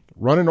clunker,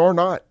 running or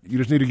not, you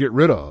just need to get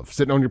rid of,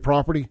 sitting on your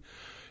property?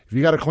 If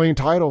you got a clean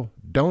title,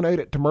 donate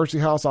it to Mercy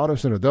House Auto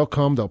Center. They'll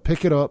come, they'll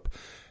pick it up.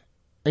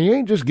 And you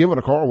ain't just giving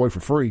a car away for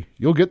free.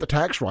 You'll get the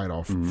tax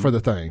write-off for the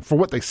thing, for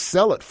what they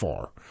sell it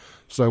for.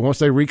 So once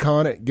they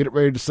recon it, get it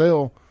ready to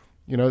sell,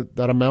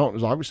 that amount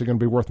is obviously going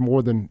to be worth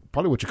more than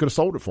probably what you could have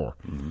sold it for.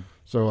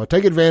 So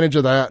take advantage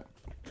of that.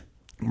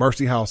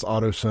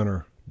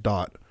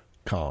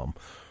 MercyHouseAutoCenter.com.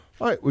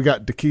 All right, we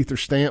got DeKeither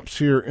Stamps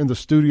here in the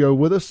studio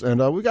with us,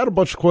 and we got a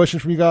bunch of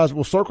questions from you guys.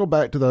 We'll circle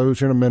back to those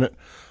here in a minute.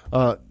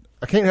 I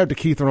can't have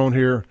DeKeither on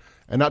here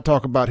and not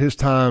talk about his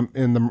time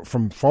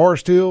from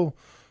Forest Hill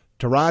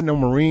to riding on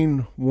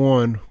Marine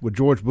One with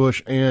George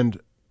Bush and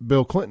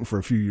Bill Clinton for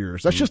a few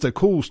years. That's just a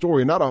cool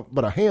story.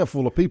 But a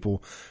handful of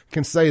people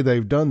can say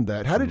they've done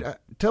that.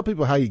 Tell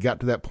people how you got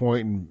to that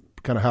point and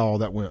kind of how all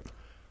that went.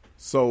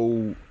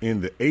 So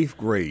in the 8th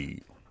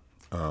grade,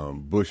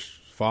 Bush's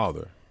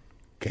father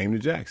came to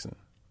Jackson.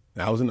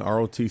 I was in the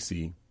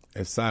ROTC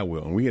at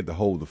Sidewell, and we had to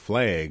hold the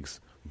flags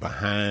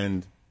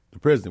behind the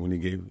president when he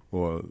gave,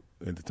 or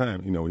at the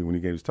time, when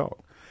he gave his talk.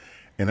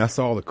 And I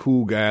saw the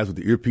cool guys with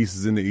the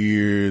earpieces in the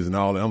ears and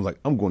all that. I was like,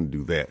 I'm going to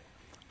do that.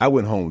 I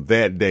went home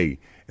that day,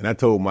 and I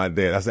told my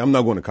dad, I said, I'm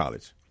not going to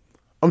college.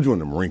 I'm joining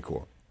the Marine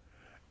Corps.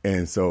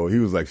 And so he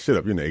was like, shut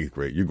up, you're in the 8th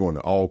grade. You're going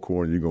to all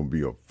Corps, and you're going to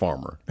be a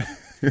farmer.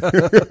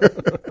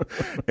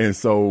 And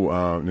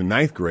so in the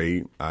 9th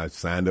grade, I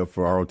signed up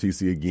for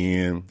ROTC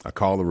again. I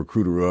called the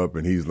recruiter up,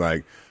 and he's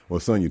like, well,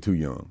 son, you're too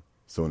young.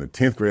 So in the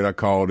 10th grade, I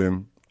called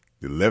him.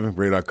 The 11th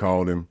grade, I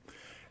called him.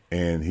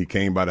 And he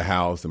came by the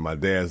house, and my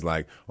dad's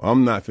like, well,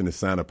 I'm not finna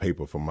sign a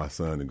paper for my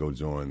son to go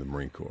join the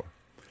Marine Corps.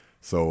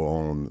 So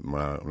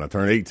when I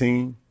turned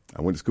 18,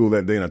 I went to school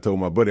that day, and I told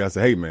my buddy, I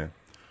said, hey, man,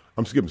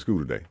 I'm skipping school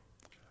today.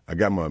 I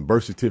got my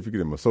birth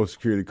certificate and my Social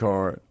Security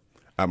card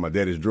out of my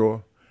daddy's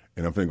drawer,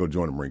 and I'm finna go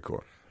join the Marine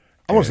Corps.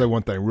 I want to say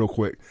one thing real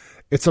quick.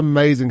 It's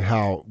amazing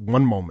how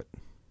one moment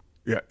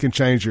can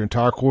change your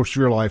entire course of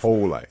your life.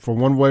 Whole life. For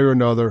one way or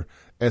another.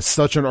 At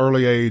such an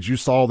early age, you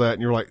saw that,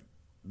 and you're like,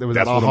 there was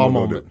that aha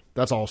moment.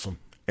 That's awesome.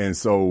 And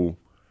so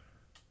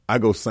I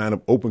go sign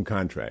up open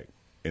contract.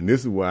 And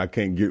this is where I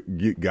can't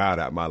get God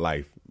out of my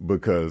life,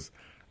 because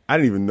I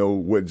didn't even know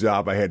what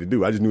job I had to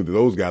do. I just knew that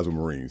those guys were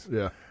Marines.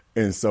 Yeah.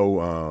 And so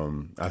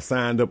I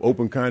signed up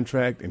open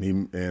contract,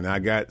 and I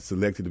got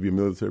selected to be a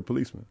military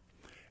policeman.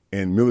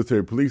 And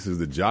military police is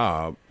the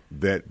job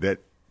that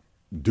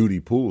duty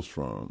pulls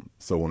from.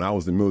 So when I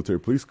was in military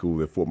police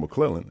school at Fort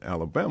McClellan,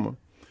 Alabama,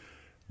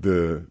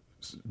 the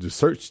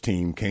search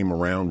team came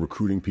around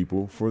recruiting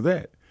people for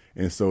that.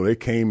 And so they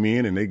came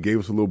in and they gave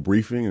us a little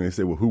briefing and they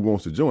said, well, who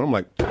wants to join? I'm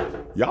like,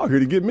 y'all here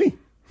to get me.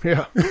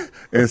 Yeah.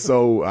 And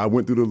so I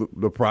went through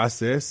the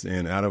process,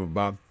 and out of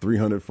about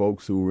 300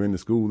 folks who were in the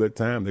school that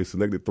time, they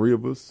selected 3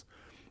 of us.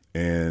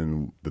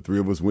 And the 3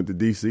 of us went to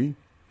D.C.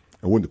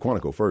 I went to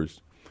Quantico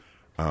first.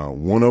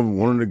 One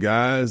of the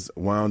guys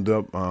wound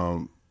up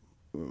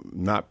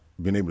not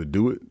being able to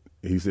do it.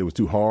 He said it was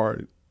too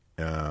hard.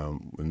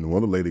 And the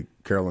other lady,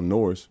 Carolyn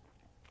Norris,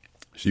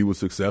 she was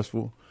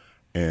successful,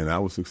 and I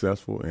was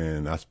successful.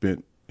 And I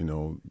spent,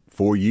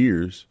 4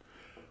 years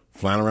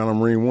flying around on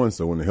Marine One.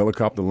 So when the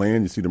helicopter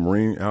lands, you see the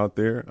Marine out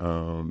there.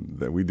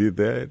 That we did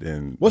that.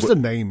 And what's the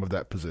name of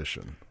that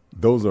position?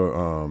 Those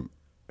are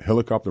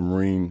Helicopter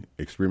Marine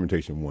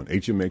Experimentation 1,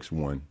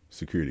 HMX-1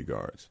 security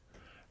guards.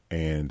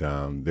 And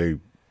they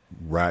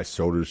ride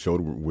shoulder to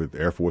shoulder with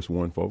Air Force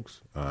One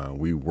folks.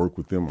 We work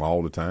with them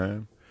all the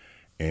time.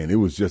 And it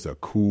was just a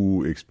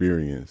cool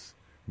experience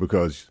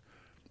because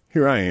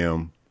here I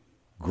am,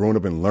 growing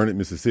up in Learned,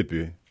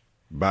 Mississippi,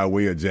 by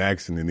way of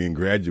Jackson, and then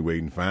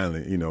graduating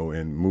finally,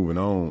 and moving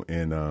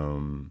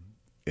on,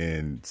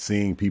 and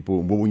seeing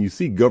people. But when you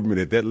see government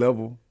at that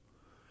level,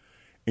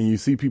 and you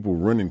see people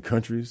running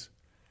countries,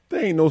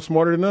 they ain't no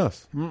smarter than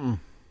us. Mm-mm.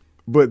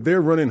 But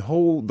they're running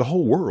the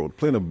whole world,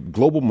 playing a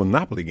global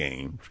monopoly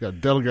game. It's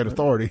got delegate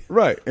authority.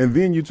 Right. And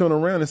then you turn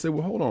around and say,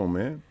 well, hold on,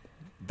 man.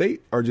 They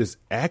are just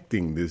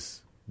acting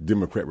this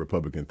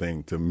Democrat-Republican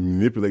thing to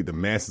manipulate the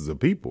masses of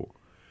people.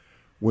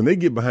 When they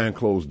get behind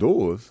closed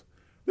doors,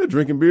 they're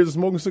drinking beers and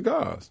smoking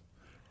cigars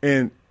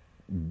and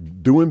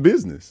doing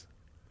business.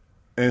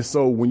 And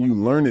so when you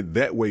learn it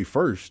that way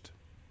first,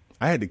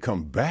 I had to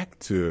come back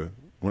to,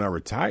 when I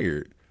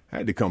retired, I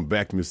had to come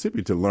back to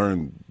Mississippi to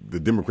learn the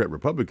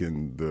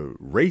Democrat-Republican, the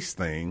race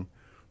thing,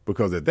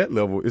 because at that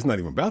level, it's not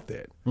even about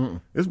that.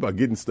 Mm-mm. It's about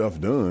getting stuff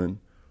done.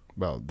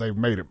 Well, they've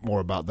made it more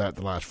about that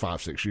the last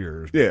 5-6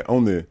 years. Yeah,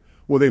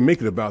 they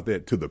make it about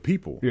that to the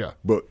people. Yeah.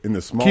 But in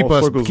the small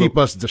circles. Keep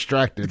us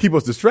distracted. Keep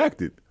us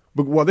distracted.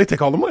 But while they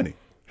take all the money.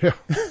 Yeah.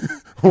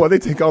 While they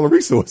take all the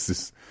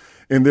resources.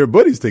 And their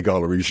buddies take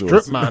all the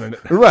resources. Strip mining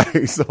it.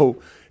 Right.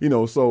 So,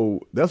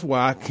 so that's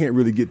why I can't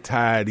really get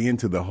tied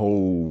into the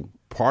whole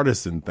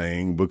partisan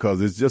thing,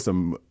 because it's just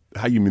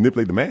how you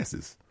manipulate the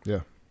masses. Yeah.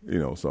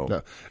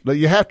 So. No,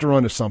 you have to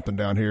run to something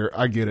down here.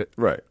 I get it.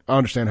 Right. I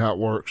understand how it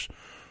works.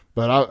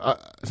 But I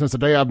since the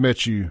day I've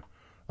met you,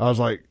 I was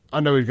like, I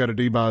know he's got a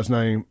D by his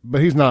name,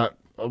 but he's not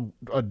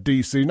a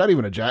D.C., not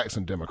even a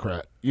Jackson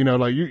Democrat.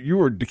 Like you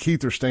were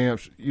DeKeither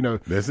Stamps.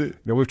 That's it.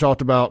 We've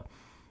talked about.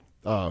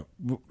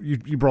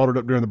 You brought it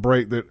up during the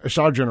break that it's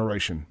our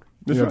generation.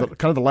 That's right.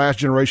 Kind of the last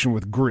generation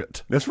with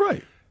grit. That's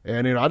right.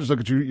 And I just look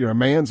at you. You're a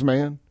man's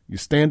man. You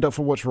stand up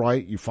for what's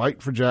right. You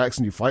fight for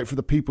Jackson. You fight for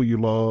the people you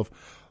love.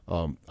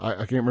 I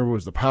can't remember if it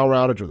was the power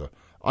outage or the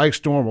ice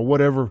storm or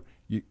whatever.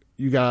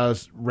 You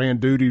guys ran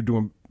duty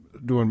doing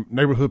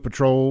neighborhood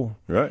patrol,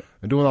 right,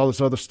 and doing all this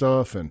other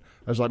stuff. And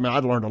I was like, man,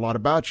 I'd learned a lot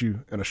about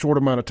you in a short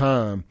amount of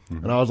time.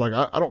 Mm-hmm. And I was like,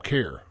 I don't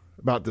care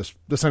about this.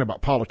 This ain't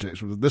about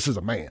politics. This is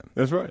a man.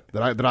 That's right.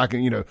 That I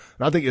can, and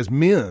I think as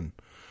men,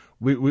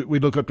 we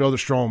look up to other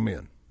strong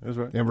men. That's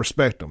right. And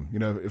respect them.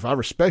 If I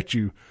respect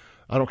you,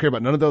 I don't care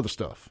about none of the other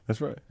stuff.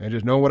 That's right. And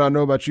just know what I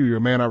know about you. You're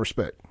a man I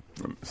respect.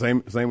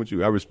 Same with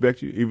you. I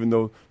respect you, even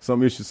though some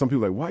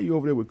people are like, why are you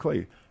over there with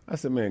Clay? I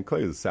said, man,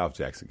 Clay is a South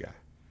Jackson guy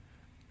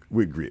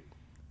with grit.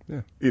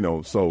 Yeah.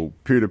 So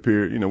peer to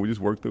peer, we just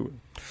work through it.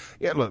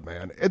 Yeah, look,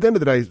 man, at the end of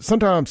the day,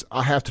 sometimes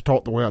I have to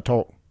talk the way I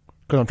talk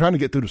because I'm trying to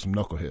get through to some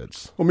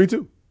knuckleheads. Well, me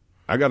too.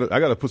 I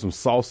gotta put some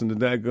sauce in the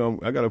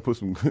daggum. I gotta put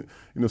some,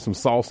 some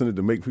sauce in it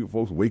to make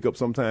folks wake up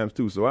sometimes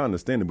too. So I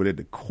understand it, but at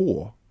the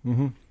core,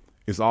 mm-hmm.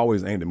 it's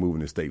always aimed at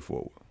moving the state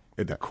forward.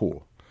 At the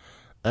core.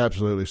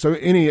 Absolutely. So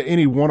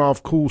any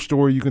one-off cool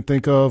story you can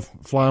think of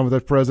flying with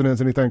those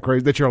presidents, anything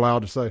crazy that you're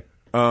allowed to say?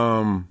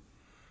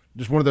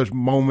 Just one of those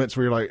moments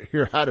where you're like,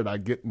 here, how did I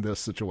get in this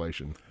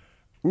situation?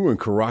 We were in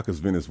Caracas,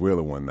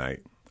 Venezuela one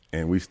night,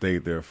 and we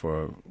stayed there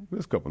for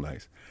a couple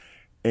nights.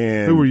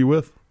 And who were you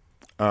with?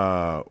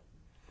 Well,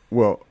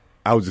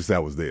 I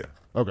was there.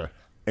 Okay.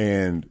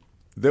 And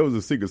there was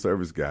a Secret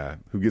Service guy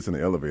who gets in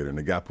the elevator, and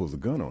the guy pulls a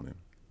gun on him.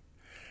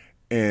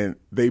 And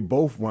they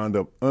both wound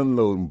up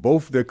unloading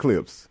both their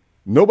clips.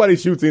 Nobody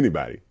shoots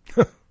anybody.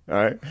 All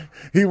right.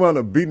 He wound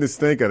up beating the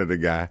stink out of the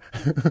guy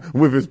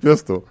with his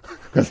pistol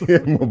because he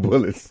had more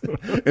bullets.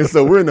 And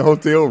so we're in the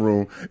hotel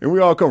room and we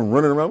all come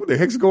running around. What the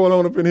heck's going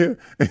on up in here?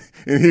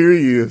 And here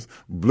he is,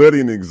 bloody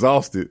and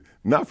exhausted,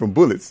 not from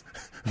bullets,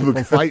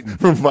 from fighting.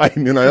 From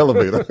fighting in an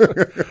elevator.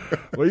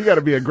 Well, you got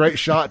to be a great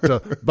shot to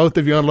both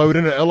of you unload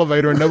in an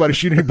elevator and nobody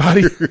shoot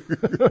anybody.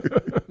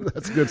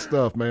 That's good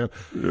stuff, man.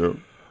 Yeah.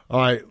 All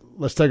right.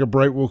 Let's take a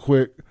break real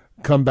quick.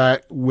 Come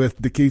back with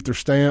DeKeither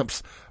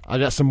Stamps. I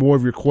got some more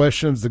of your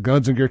questions. The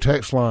Guns and Gear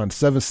text line,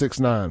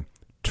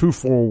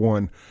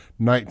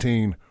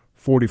 769-241-1940.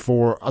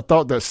 44. I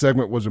thought that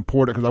segment was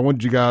important because I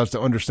wanted you guys to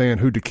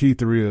understand who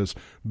DeKeither is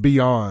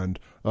beyond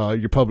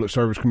your public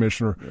service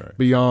commissioner, right,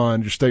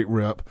 beyond your state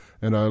rep,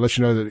 and let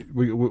you know that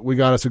we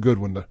got us a good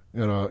one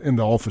in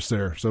the office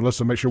there. So let's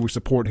make sure we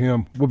support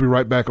him. We'll be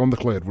right back on the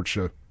Clay Edwards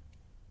Show.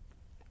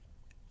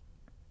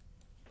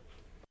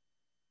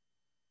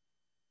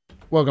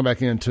 Welcome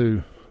back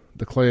into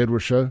the Clay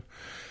Edwards Show.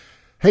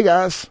 Hey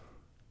guys,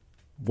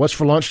 what's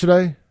for lunch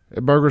today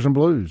at Burgers and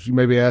Blues? You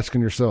may be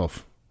asking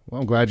yourself.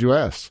 Well, I'm glad you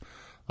asked.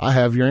 I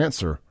have your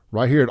answer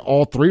right here at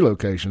all three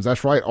locations.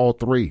 That's right, all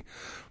three.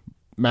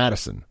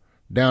 Madison,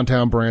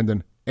 downtown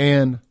Brandon,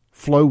 and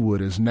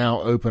Flowood is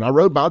now open. I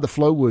rode by the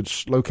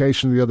Flowood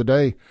location the other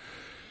day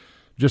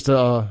just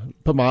to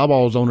put my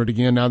eyeballs on it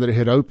again now that it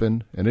had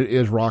opened, and it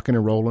is rocking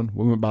and rolling.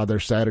 We went by there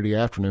Saturday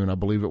afternoon, I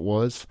believe it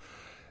was.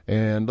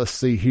 And let's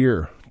see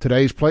here.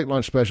 Today's plate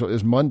lunch special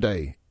is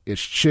Monday.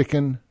 It's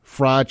chicken,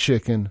 fried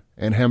chicken,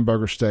 and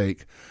hamburger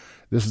steak.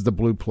 This is the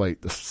blue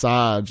plate. The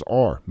sides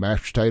are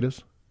mashed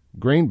potatoes,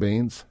 green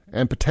beans,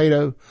 and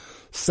potato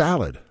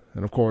salad.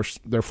 And, of course,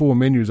 their full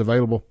menu is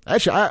available.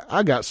 Actually,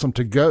 I got some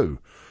to go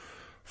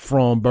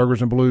from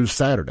Burgers and Blues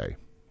Saturday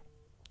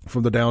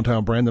from the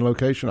downtown Brandon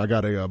location. I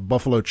got a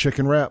buffalo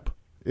chicken wrap.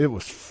 It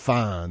was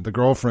fine. The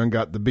girlfriend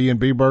got the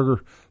B&B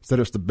burger, said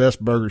it's the best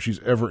burger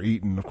she's ever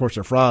eaten. Of course,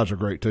 their fries are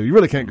great, too. You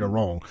really can't go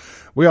wrong.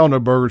 We all know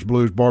Burgers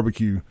Blues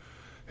Barbecue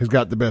has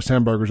got the best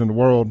hamburgers in the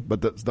world, but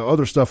the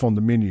other stuff on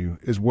the menu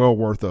is well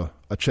worth a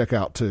check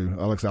out, too.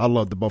 Like I said, I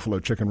love the buffalo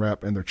chicken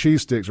wrap, and their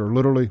cheese sticks are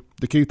literally,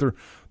 DeKeither,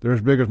 they're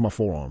as big as my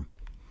forearm.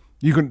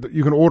 You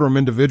can order them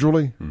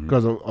individually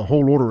because a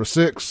whole order of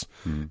 6,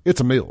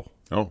 it's a meal.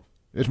 Oh.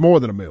 It's more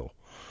than a meal.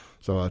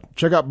 So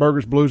check out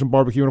Burgers, Blues, and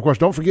Barbecue. And, of course,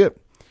 don't forget,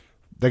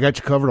 they got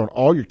you covered on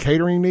all your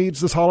catering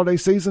needs this holiday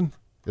season.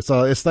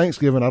 It's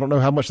Thanksgiving. I don't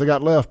know how much they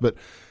got left, but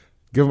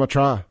give them a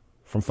try.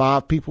 From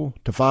 5 people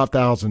to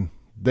 5,000,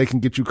 they can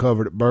get you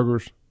covered at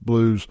Burgers,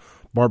 Blues,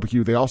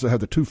 Barbecue. They also have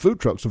the 2 food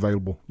trucks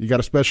available. You got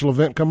a special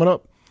event coming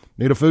up?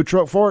 Need a food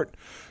truck for it?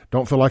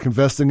 Don't feel like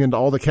investing into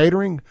all the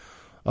catering?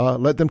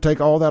 Let them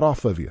take all that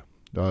off of you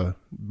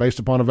based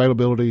upon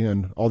availability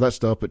and all that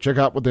stuff. But check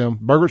out with them,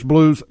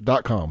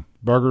 burgersblues.com,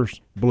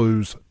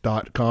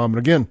 burgersblues.com. And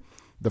again,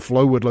 the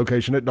Flowood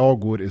location at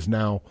Dogwood is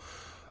now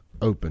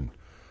open.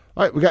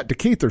 All right, we got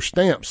DeKeither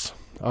Stamps,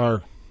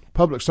 our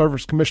public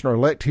service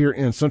commissioner-elect here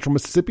in Central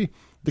Mississippi.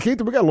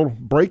 DeKeither, we got a little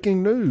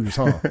breaking news,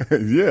 huh?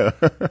 Yeah.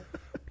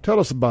 Tell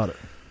us about it.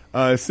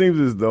 It seems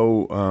as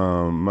though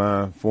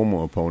my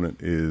former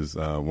opponent is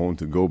wanting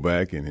to go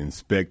back and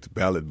inspect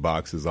ballot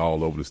boxes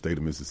all over the state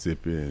of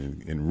Mississippi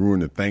and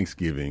ruin the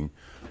Thanksgiving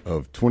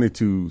of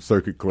 22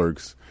 circuit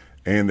clerks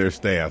and their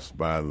staffs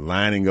by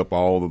lining up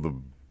all of the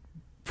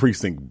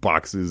precinct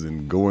boxes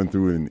and going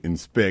through and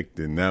inspect.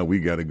 And now we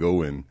got to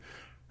go and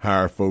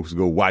hire folks to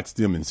go watch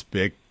them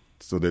inspect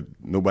so that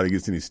nobody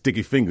gets any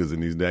sticky fingers in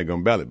these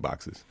daggone ballot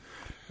boxes.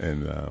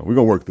 And we're going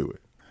to work through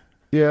it.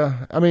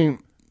 Yeah, I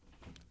mean,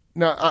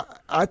 now,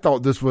 I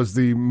thought this was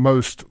the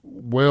most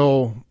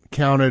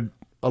well-counted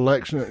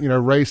election,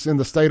 race in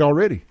the state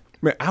already.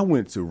 Man, I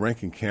went to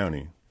Rankin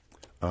County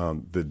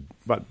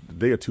about a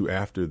day or two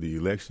after the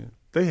election.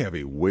 They have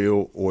a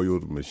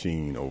well-oiled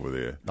machine over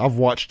there. I've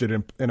watched it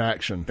in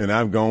action. And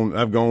I've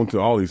gone to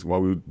all these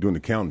while we were doing the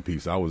counting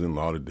piece. I was in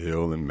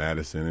Lauderdale and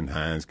Madison and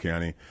Hinds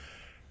County.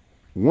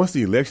 Once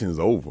the election is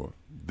over,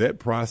 that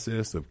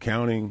process of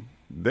counting,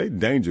 they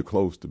danger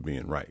close to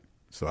being right.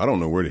 So I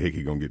don't know where the heck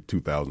he's going to get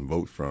 2,000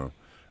 votes from.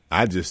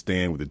 I just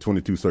stand with the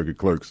 22 circuit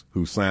clerks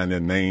who signed their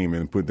name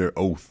and put their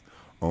oath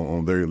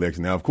on their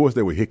election. Now, of course,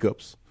 there were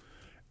hiccups.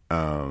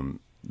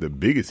 The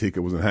biggest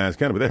hiccup was in Hinds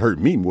County, but that hurt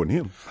me more than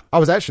him.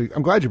 I'm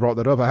glad you brought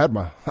that up. I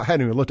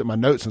hadn't even looked at my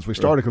notes since we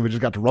started because we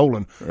just got to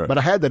rolling. Right. But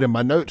I had that in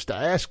my notes to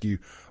ask you,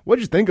 what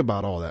did you think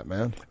about all that,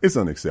 man? It's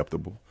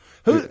unacceptable.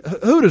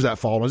 Who does that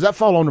fall on? Does that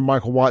fall under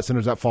Michael Watson or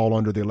does that fall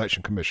under the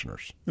election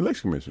commissioners?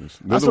 Election commissioners.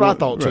 That's what I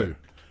thought, too.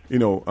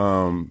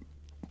 Right.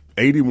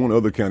 81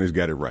 other counties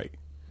got it right.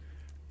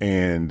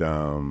 And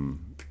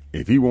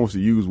if he wants to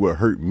use what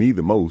hurt me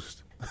the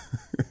most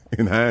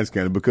in Hinds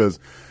County, because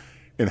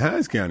in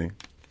Hinds County,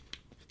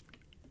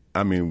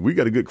 I mean, we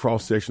got a good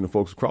cross-section of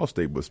folks across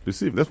state, but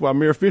specific. That's why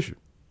Mayor Fisher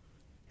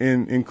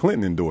and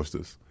Clinton endorsed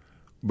us,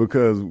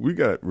 because we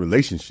got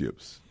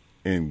relationships,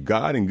 and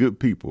God and good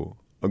people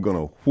are going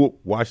to whoop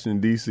Washington,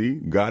 D.C.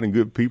 God and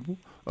good people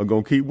are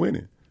going to keep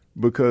winning.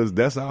 Because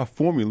that's our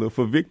formula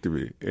for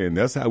victory, and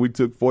that's how we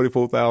took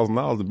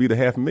 $44,000 to beat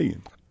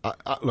 $500,000.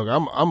 Look,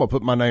 I'm gonna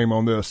put my name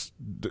on this.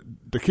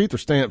 DeKeither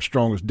Stamps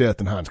strong as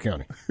death in Hinds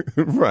County.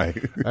 Right.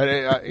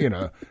 You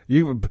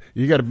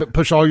got to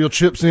push all your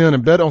chips in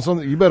and bet on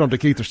something. You bet on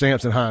DeKeither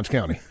Stamps in Hinds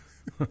County.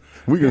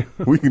 we can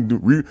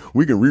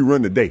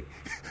rerun the day.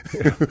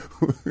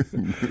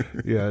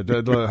 Yeah,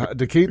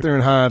 DeKeither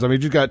and Hinds. I mean, you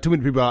just got too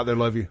many people out there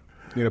love you.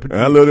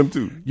 I love them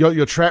too.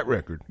 Your track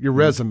record, your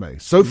resume.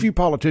 So few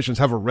politicians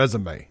have a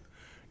resume.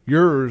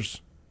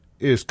 Yours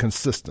is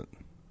consistent.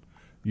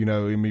 I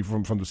mean,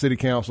 from the city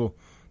council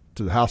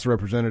to the House of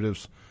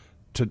Representatives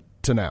to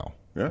now.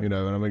 Yeah. And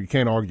I mean, you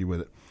can't argue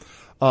with it.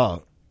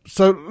 So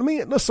So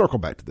let's circle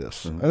back to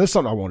this. And this is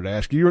something I wanted to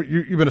ask you.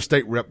 You've been a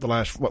state rep the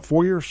last,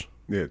 4 years?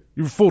 Yeah.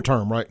 You were full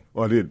term, right?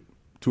 Well, I did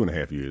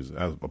 2.5 years.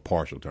 I was a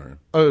partial term.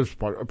 Oh,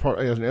 it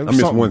was I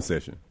missed one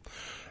session.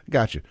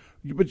 Gotcha.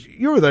 But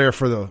you were there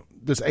for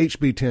this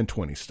HB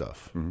 1020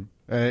 stuff.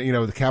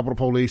 The Capitol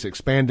Police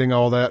expanding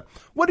all that.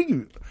 What do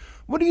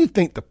you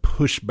think the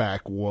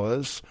pushback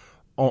was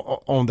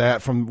on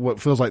that from what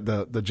feels like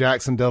the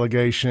Jackson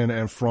delegation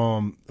and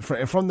from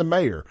the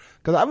mayor?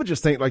 Because I would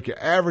just think like your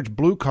average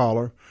blue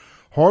collar,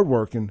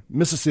 hardworking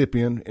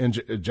Mississippian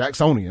and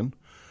Jacksonian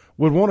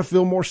would want to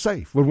feel more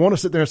safe. Would want to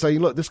sit there and say,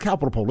 look, this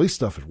Capitol Police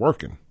stuff is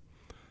working,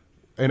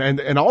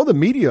 and all the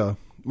media.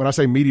 When I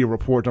say media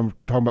reports, I'm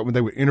talking about when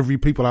they would interview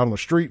people out on the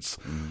streets.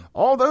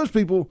 All those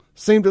people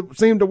seemed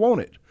to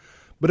want it.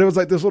 But it was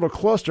like this little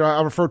cluster, I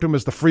refer to them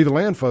as the Free the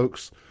Land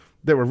folks,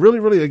 that were really,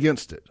 really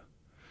against it.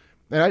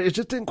 And it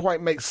just didn't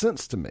quite make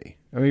sense to me.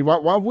 I mean,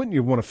 why wouldn't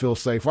you want to feel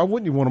safe? Why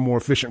wouldn't you want a more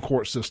efficient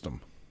court system?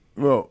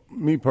 Well,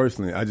 me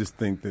personally, I just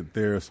think that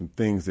there are some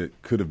things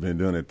that could have been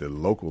done at the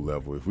local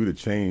level. If we'd have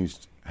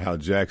changed how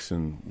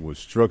Jackson was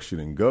structured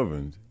and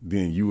governed,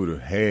 then you would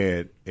have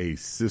had a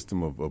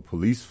system of a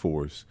police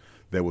force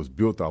that was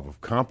built off of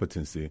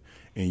competency,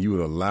 and you would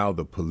allow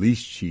the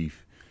police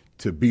chief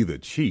to be the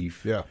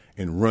chief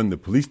and run the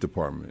police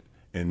department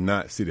and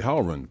not City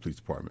Hall run the police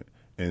department.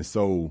 And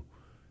so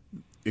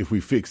if we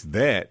fix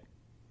that,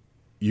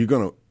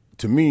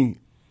 to me,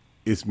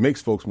 it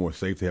makes folks more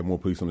safe to have more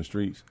police on the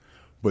streets.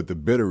 But the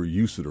better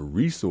use of the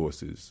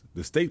resources,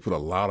 the state put a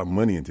lot of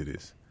money into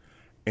this,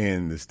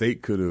 and the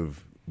state could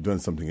have done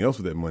something else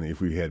with that money if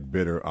we had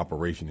better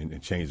operation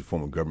and changed the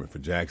form of government for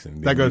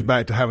Jackson. That goes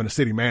back to having a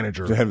city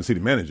manager. To having a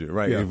city manager,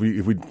 right? Yeah.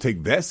 If we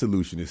take that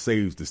solution, it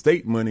saves the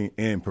state money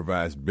and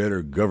provides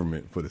better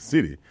government for the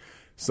city.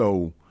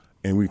 So,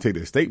 and we take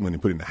the state money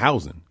and put it into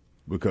housing,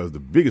 because the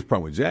biggest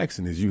problem with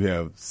Jackson is you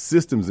have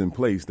systems in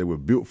place that were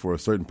built for a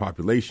certain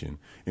population,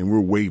 and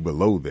we're way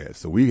below that.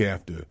 So we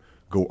have to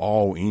go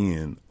all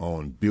in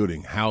on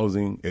building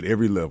housing at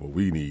every level.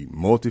 We need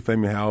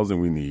multifamily housing.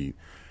 We need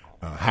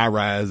high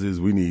rises.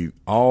 We need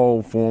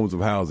all forms of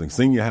housing: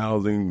 senior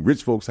housing,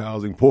 rich folks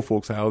housing, poor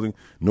folks housing.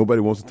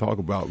 Nobody wants to talk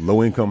about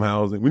low income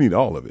housing. We need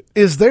all of it.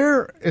 Is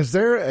there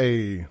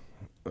a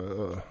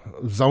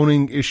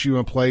zoning issue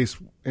in place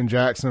in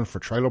Jackson for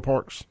trailer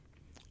parks?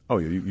 Oh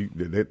yeah,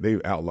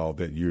 they outlawed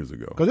that years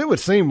ago. Because it would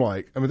seem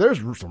like, there's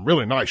some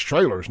really nice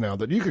trailers now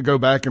that you could go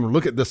back and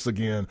look at this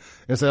again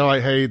and say,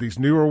 like, hey, these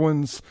newer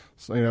ones,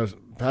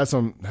 have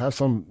some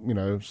some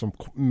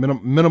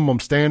minimum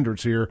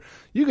standards here.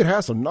 You could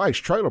have some nice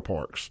trailer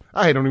parks.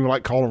 I don't even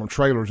like calling them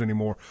trailers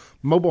anymore.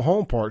 Mobile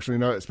home parks,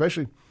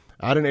 especially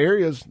out in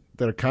areas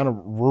that are kind of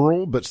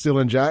rural but still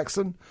in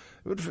Jackson.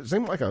 It would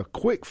seem like a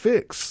quick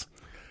fix.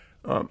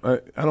 I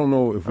don't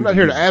know if I'm not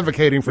here to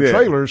advocating for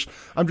trailers.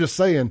 I'm just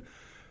saying.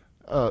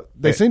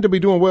 They seem to be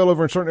doing well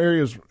over in certain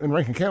areas in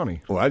Rankin County.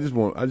 Well, I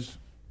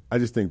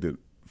just think that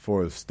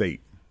for a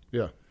state,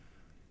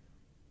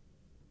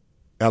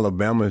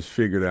 Alabama has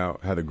figured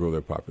out how to grow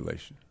their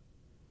population.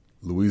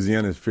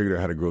 Louisiana has figured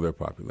out how to grow their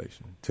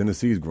population.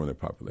 Tennessee's growing their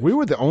population. We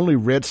were the only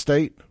red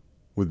state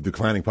with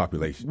declining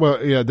population.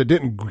 Well, yeah, that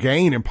didn't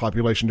gain in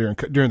population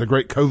during the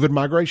great COVID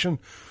migration.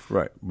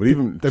 Right, but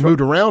even they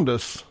moved around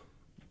us.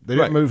 They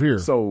didn't move here.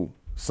 So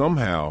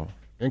somehow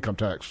income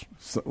tax.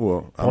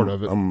 Part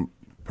of it. I'm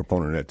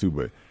proponent of that too,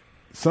 but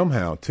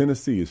somehow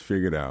Tennessee has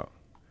figured out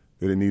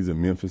that it needs a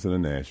Memphis and a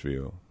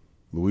Nashville.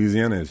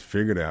 Louisiana has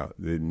figured out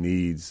that it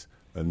needs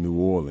a New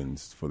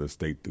Orleans for the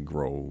state to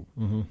grow.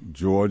 Mm-hmm.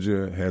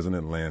 Georgia has an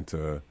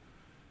Atlanta.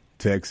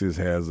 Texas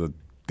has a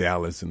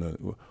Dallas.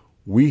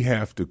 We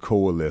have to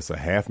coalesce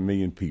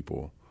 500,000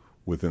 people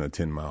within a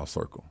 10-mile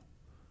circle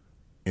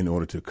in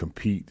order to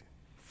compete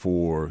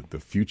for the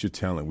future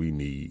talent we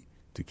need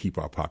to keep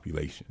our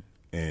population.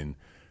 And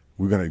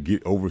we're going to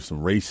get over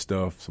some race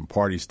stuff, some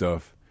party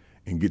stuff,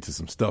 and get to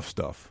some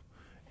stuff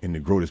and to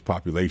grow this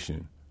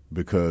population,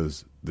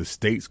 because the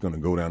state's going to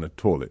go down the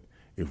toilet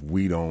if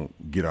we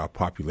don't get our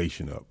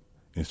population up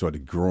and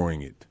start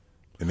growing it.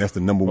 And that's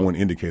the number one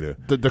indicator.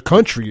 The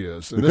country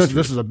is.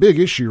 This is a big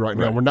issue right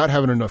now. Right. We're not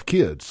having enough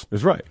kids.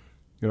 That's right.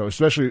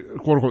 Especially,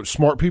 quote unquote,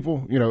 smart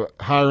people,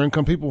 higher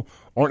income people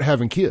aren't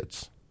having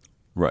kids.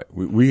 Right.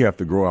 We have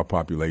to grow our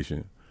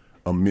population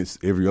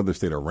amidst every other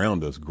state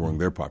around us growing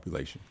their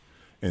population.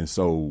 And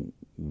so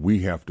we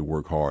have to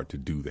work hard to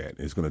do that.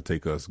 It's going to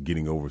take us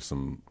getting over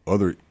some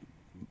other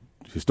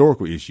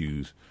historical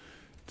issues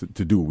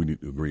to do what we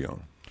need to agree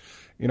on.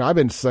 I've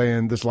been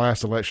saying this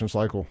last election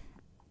cycle,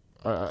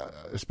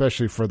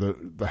 especially for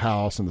the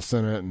House and the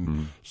Senate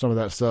and some of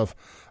that stuff,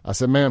 I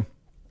said, man,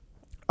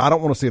 I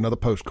don't want to see another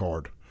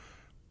postcard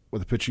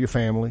with a picture of your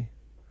family,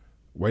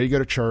 where you go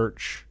to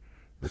church,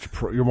 that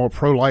you're more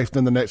pro-life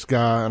than the next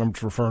guy, and I'm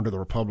referring to the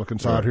Republican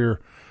side here.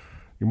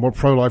 You're more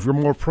pro-life. You're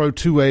more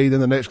pro-2A than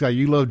the next guy.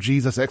 You love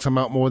Jesus X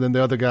amount more than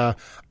the other guy.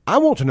 I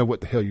want to know what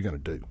the hell you're going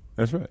to do.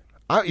 That's right.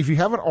 If you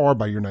have an R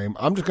by your name,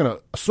 I'm just going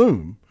to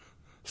assume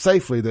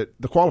safely that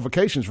the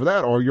qualifications for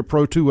that are you're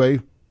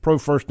pro-2A pro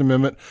First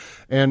Amendment,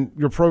 and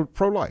you're pro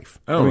life.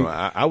 I don't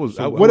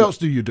know. What else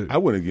do you do? I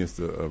went against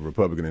a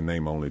Republican in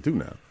name only too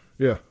now.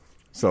 Yeah.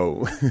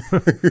 So,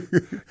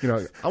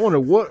 I wonder,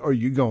 what are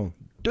you going to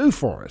do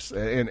for us?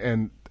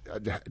 And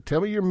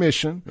tell me your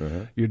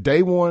mission, your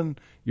day one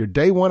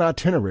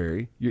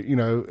itinerary.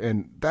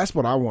 And that's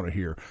what I want to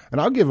hear.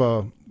 And I'll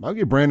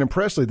give Brandon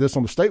Presley this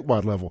on the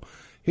statewide level.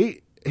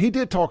 He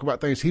did talk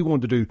about things he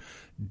wanted to do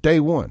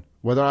day one.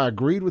 Whether I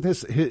agreed with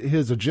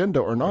his agenda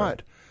or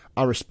not,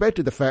 I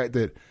respected the fact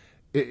that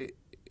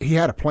he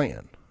had a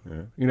plan.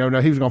 Yeah.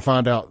 Now he was going to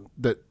find out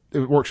that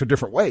it works a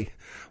different way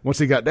once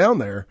he got down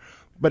there.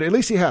 But at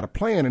least he had a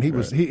plan, and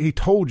he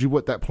told you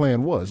what that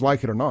plan was,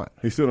 like it or not.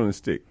 He stood on his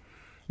stick.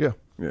 Yeah.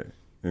 Yeah.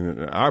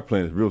 And our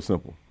plan is real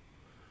simple.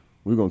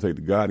 We're going to take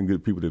the God and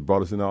good people that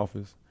brought us in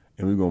office,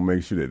 and we're going to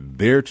make sure that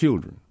their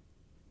children,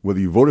 whether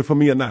you voted for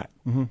me or not,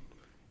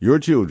 your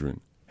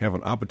children have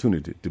an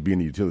opportunity to be in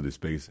the utility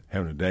space,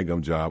 having a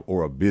daggum job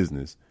or a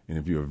business. And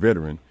if you're a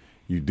veteran,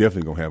 you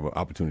definitely going to have an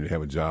opportunity to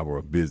have a job or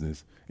a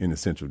business in the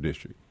Central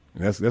District.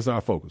 And that's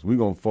our focus. We're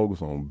going to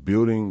focus on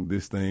building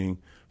this thing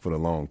for the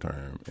long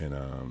term.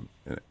 And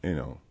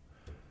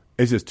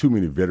it's just too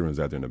many veterans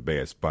out there in a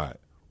bad spot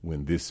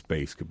when this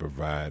space could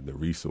provide the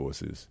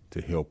resources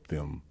to help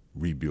them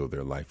rebuild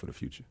their life for the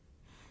future.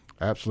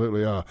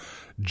 Absolutely.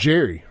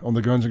 Jerry on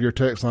the Guns and Gear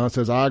text line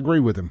says, I agree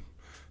with him.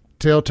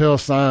 Telltale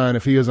sign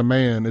if he is a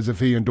man is if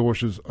he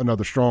endorses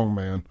another strong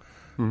man.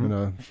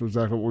 That's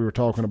exactly what we were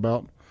talking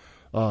about.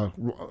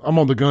 I'm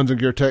on the Guns and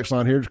Gear text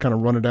line here, just kind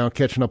of running down,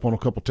 catching up on a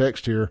couple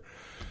texts here.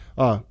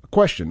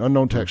 Question,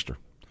 unknown texter.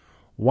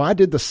 Why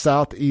did the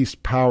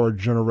Southeast power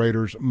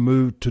generators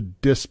move to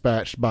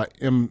dispatch by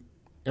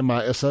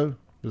MISO?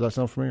 Does that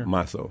sound familiar?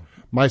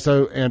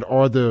 MISO, and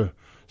are the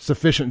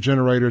sufficient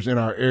generators in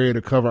our area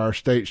to cover our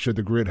state should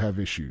the grid have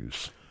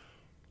issues?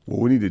 Well,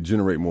 we need to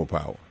generate more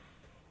power.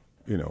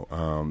 The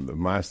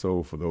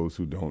MISO, for those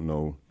who don't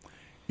know,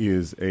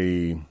 is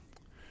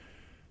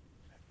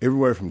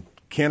everywhere from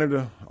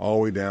Canada all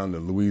the way down to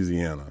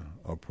Louisiana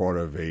are part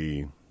of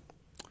a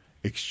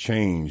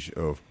exchange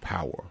of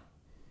power.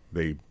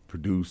 They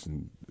produce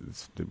and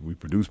we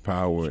produce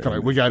power. It's kind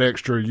of like, we got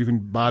extra, you can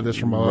buy this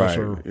from us.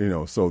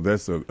 Right. So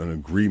that's an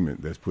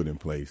agreement that's put in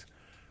place.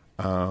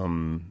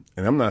 And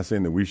I'm not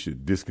saying that we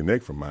should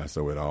disconnect from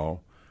MISO at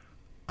all.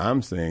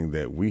 I'm saying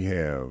that we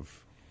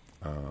have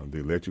the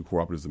Electric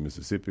Cooperatives of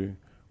Mississippi.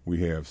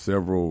 We have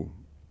several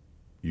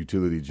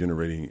utility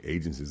generating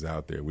agencies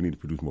out there. We need to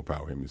produce more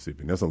power here in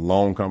Mississippi. And that's a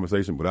long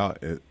conversation,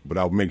 but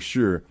I'll make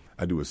sure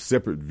I do a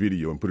separate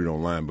video and put it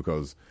online,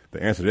 because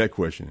the answer to that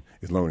question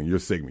is longer than your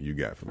segment you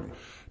got for me.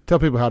 Tell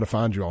people how to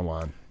find you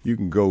online. You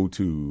can go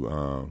to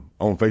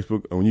on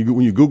Facebook. When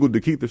you Google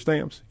DeKeither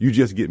Stamps, you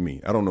just get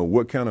me. I don't know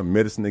what kind of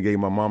medicine they gave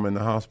my mama in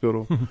the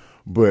hospital,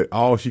 but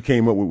all she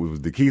came up with was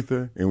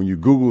DeKeither. And when you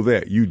Google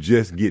that, you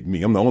just get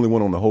me. I'm the only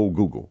one on the whole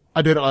Google.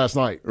 I did it last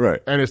night.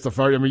 Right. And it's the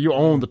first. I mean, you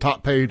own the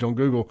top page on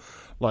Google.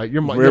 Like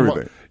your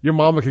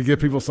mama could give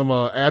people some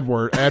ad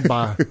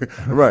buy.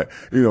 Right.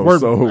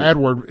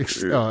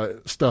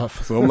 AdWord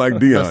stuff. So I'm like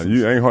Dion.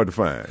 You ain't hard to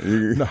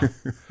find. No.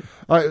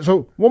 All right.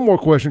 So one more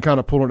question, kind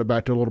of pulling it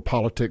back to a little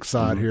politics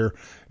side here.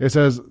 It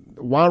says,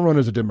 why run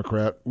as a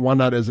Democrat? Why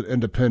not as an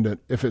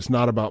independent if it's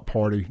not about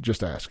party?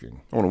 Just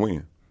asking. I want to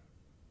win.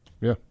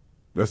 Yeah.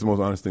 That's the most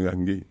honest thing I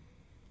can get you.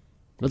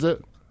 That's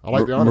it. I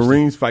like the honesty.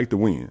 Marines fight to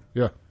win.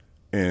 Yeah.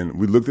 And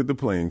we looked at the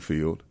playing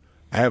field.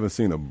 I haven't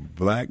seen a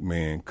black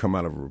man come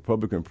out of a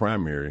Republican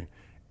primary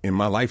in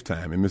my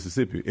lifetime in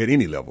Mississippi at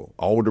any level,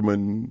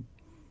 alderman,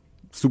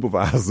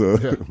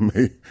 supervisor,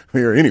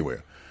 mayor,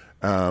 anywhere.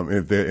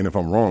 If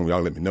I'm wrong,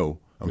 y'all let me know.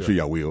 I'm sure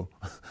y'all will.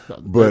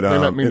 But they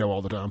let me know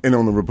all the time. And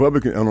on the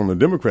Republican and on the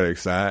Democratic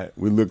side,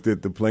 we looked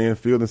at the playing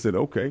field and said,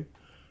 okay,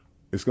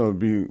 we're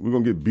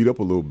gonna get beat up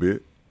a little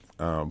bit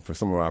for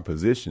some of our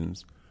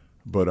positions,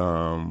 but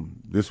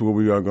this is where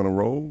we are gonna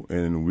roll,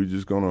 and we're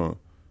just gonna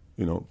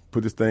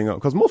put this thing up,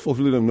 because most folks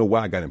really don't know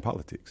why I got in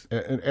politics.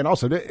 And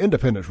also, the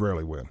independents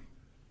rarely win.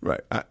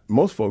 Right.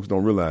 Most folks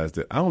don't realize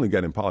that I only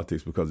got in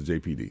politics because of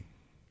JPD.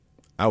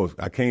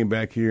 I came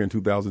back here in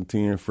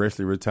 2010,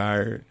 freshly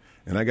retired,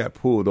 and I got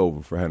pulled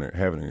over for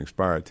having an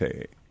expired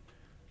tag.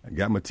 I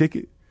got my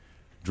ticket,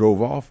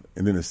 drove off,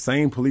 and then the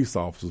same police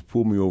officers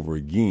pulled me over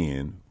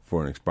again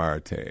for an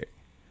expired tag.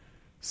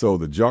 So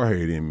the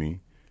jarhead in me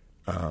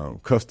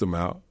cussed them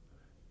out.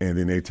 And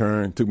then they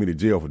took me to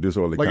jail for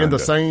disorderly conduct. Like in the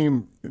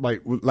same,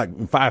 like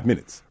in 5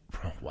 minutes.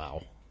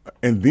 Wow.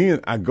 And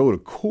then I go to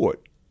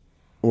court.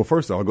 Well,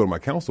 first of all, I go to my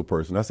counsel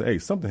person. I say, hey,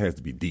 something has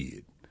to be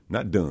did.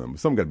 Not done, but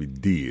something got to be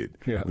did.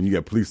 Yeah. When you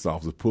got police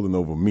officers pulling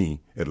over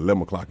me at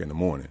 11 o'clock in the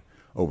morning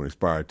over an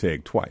expired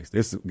tag twice.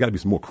 There's got to be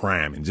some more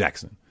crime in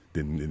Jackson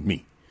than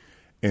me.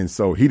 And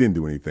so he didn't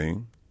do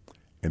anything.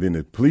 And then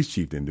the police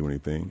chief didn't do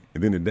anything.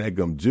 And then the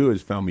dadgum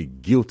judge found me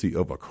guilty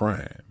of a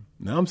crime.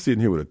 Now I'm sitting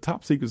here with a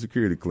top secret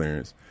security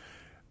clearance,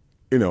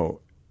 and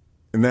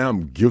now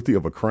I'm guilty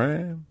of a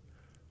crime.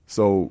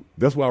 So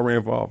that's why I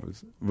ran for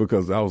office,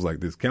 because I was like,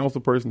 this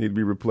council person need to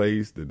be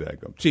replaced, the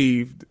daggum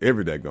chief,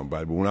 every daggum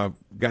body. But when I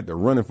got to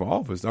running for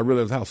office, I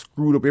realized how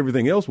screwed up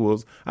everything else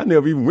was. I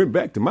never even went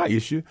back to my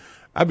issue.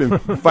 I've been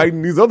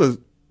fighting these other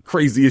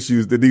crazy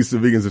issues that these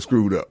civilians have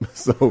screwed up.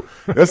 So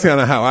that's kind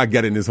of how I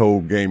got in this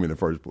whole game in the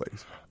first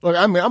place. Look,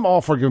 I mean, I'm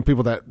all for giving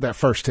people that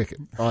first ticket.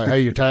 All right,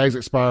 hey, your tag's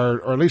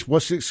expired, or at least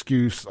what's the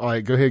excuse? All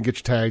right, go ahead and get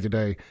your tag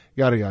today,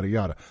 yada, yada,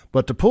 yada.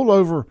 But to pull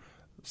over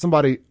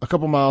somebody a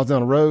couple miles down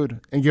the road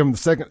and give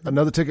them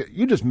another ticket,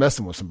 you're just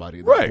messing with somebody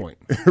at that point.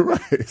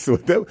 Right. So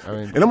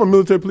and I'm a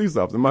military police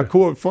officer. My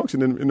core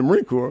function in the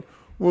Marine Corps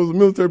was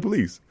military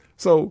police.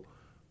 So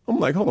I'm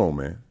like, hold on,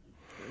 man.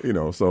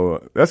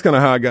 So that's kind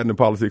of how I got into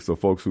politics. So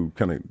folks who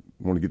kind of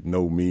want to get to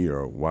know me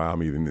or why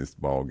I'm even in this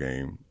ball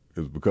game, it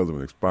was because of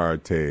an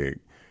expired tag.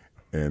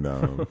 And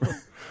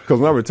because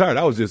when I retired,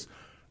 I was just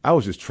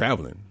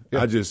traveling.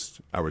 Yeah.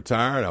 I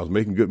retired. I was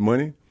making good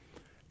money,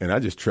 and I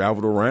just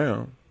traveled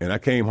around. And I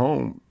came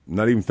home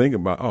not even thinking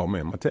about, oh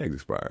man, my tag's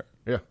expired.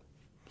 Yeah.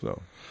 So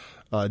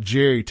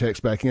Jerry texts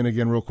back in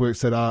again real quick.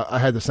 Said I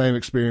had the same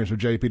experience with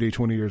JPD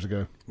 20 years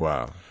ago.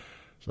 Wow.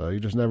 So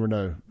you just never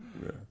know.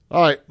 Yeah.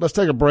 All right, let's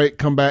take a break,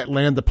 come back,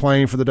 land the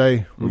plane for the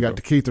day. We got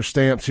DeKeither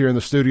Stamps here in the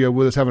studio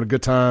with us, having a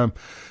good time.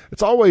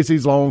 It's always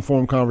these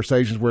long-form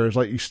conversations where it's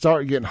like you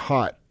start getting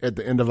hot at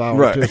the end of hours.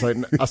 Right. It's like,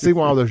 I see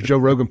one of those Joe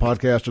Rogan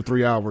podcasts for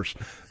 3 hours.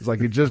 It's like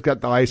you just got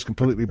the ice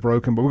completely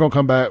broken. But we're going to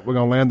come back, we're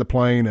going to land the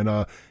plane,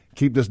 and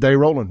keep this day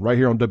rolling right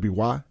here on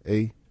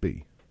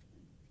WYAB.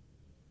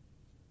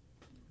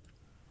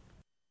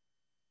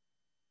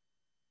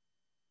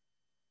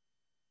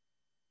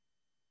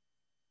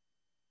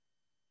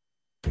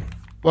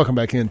 Welcome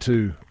back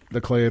into the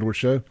Clay Edwards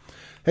Show.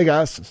 Hey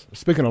guys,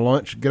 speaking of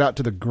lunch, get out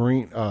to the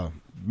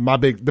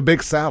the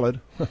big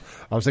salad.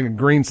 I was thinking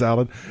green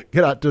salad.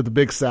 Get out to the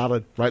big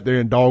salad right there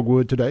in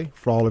Dogwood today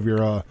for all of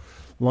your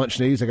lunch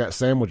needs. They got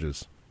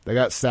sandwiches. They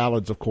got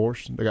salads, of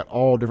course. They got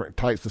all different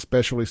types of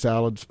specialty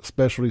salads,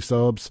 specialty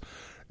subs,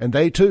 and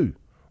they too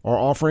are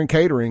offering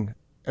catering,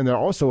 and they're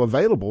also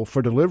available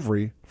for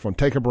delivery from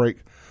Take a Break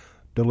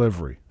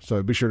Delivery.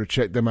 So be sure to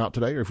check them out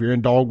today. Or if you're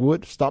in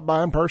Dogwood, stop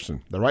by in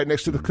person. They're right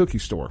next to the cookie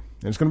store.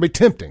 And it's going to be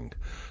tempting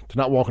to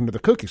not walk into the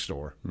cookie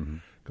store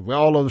because we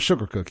all love the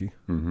sugar cookie.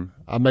 Mm-hmm.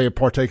 I may have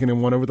partaken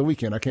in one over the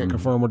weekend. I can't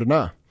confirm or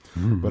deny.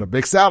 Mm-hmm. But a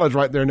big salad's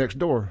right there next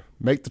door.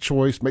 Make the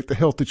choice. Make the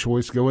healthy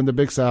choice. Go in the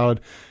big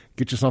salad.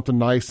 Get you something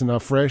nice and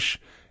fresh.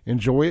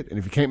 Enjoy it. And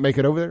if you can't make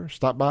it over there,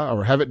 stop by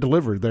or have it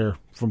delivered there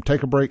from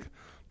Take a Break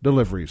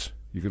Deliveries.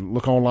 You can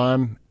look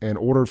online and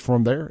order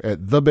from there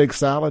at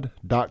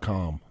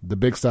thebigsalad.com.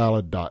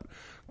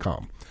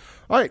 Thebigsalad.com.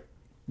 All right.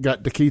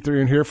 Got DeKeither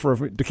in here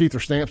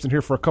DeKeither Stamps in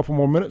here for a couple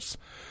more minutes.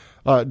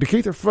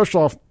 DeKeither, first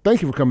off,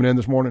 thank you for coming in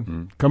this morning.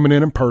 Mm-hmm. Coming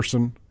in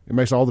person. It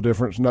makes all the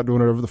difference. Not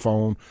doing it over the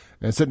phone.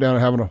 And sitting down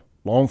and having a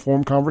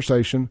long-form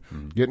conversation,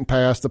 getting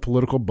past the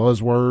political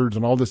buzzwords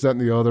and all this, that,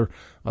 and the other.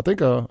 I think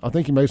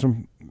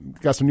you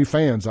got some new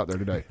fans out there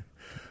today.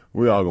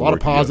 We all a lot of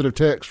positive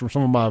texts from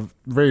some of my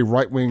very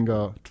right-wing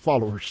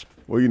followers.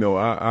 Well,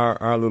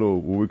 our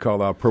little, what we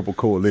call our Purple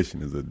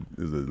Coalition is a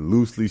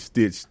loosely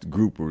stitched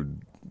group of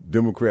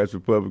Democrats,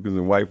 Republicans,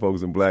 and white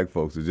folks and black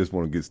folks that just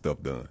want to get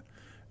stuff done.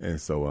 And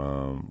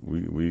so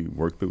we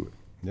work through it.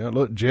 Yeah,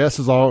 look, Jess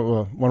is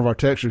one of our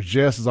texters.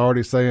 Jess is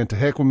already saying, "To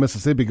heck with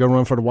Mississippi, go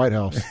run for the White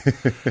House."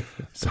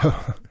 So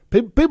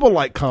people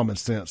like common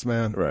sense,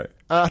 man. Right.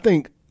 I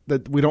think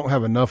that we don't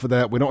have enough of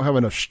that. We don't have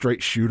enough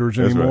straight shooters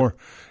anymore. Right.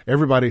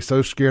 Everybody's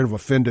so scared of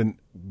offending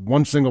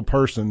one single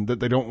person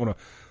that they don't want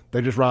to.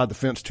 They just ride the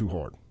fence too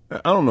hard.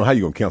 I don't know how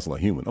you're gonna cancel a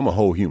human. I'm a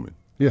whole human.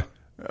 Yeah.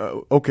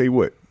 Okay,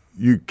 what?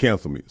 You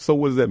cancel me. So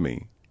what does that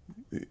mean?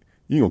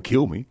 You gonna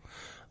kill me?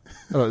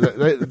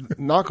 They've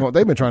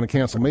been trying to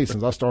cancel me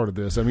since I started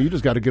this. I mean, you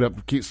just got to get up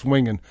and keep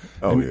swinging.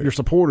 Your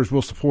supporters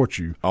will support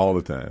you all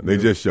the time. They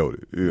just showed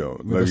it.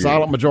 The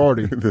silent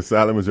majority. The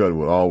silent majority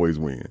will always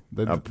win.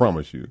 I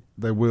promise you.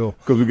 They will,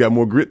 because we got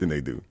more grit than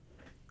they do.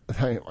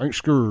 Hey, I ain't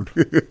scared.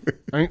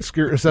 I ain't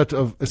scared except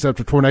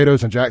of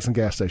tornadoes and Jackson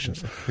gas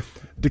stations.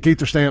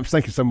 DeKeither Stamps,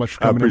 thank you so much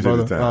for coming in,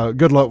 brother.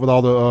 Good luck with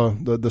all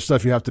the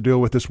stuff you have to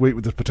deal with this week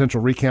with this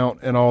potential recount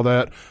and all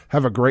that.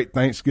 Have a great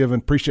Thanksgiving.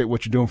 Appreciate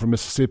what you're doing for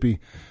Mississippi,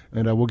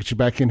 and we'll get you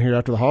back in here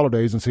after the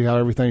holidays and see how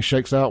everything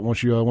shakes out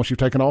once you've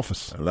taken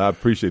office. I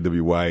appreciate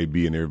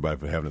WYAB and everybody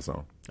for having us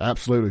on.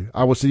 Absolutely.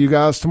 I will see you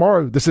guys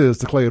tomorrow. This is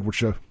the Clay Edwards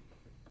Show.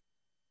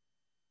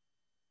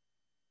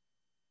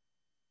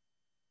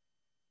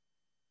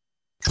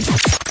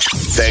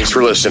 Thanks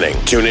for listening.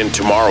 Tune in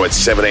tomorrow at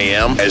 7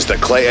 a.m. as the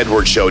Clay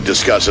Edwards Show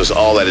discusses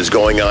all that is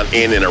going on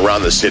in and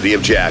around the city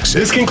of Jackson.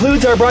 This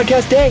concludes our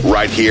broadcast day.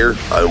 Right here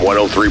on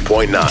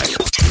 103.9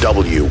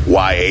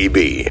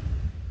 WYAB.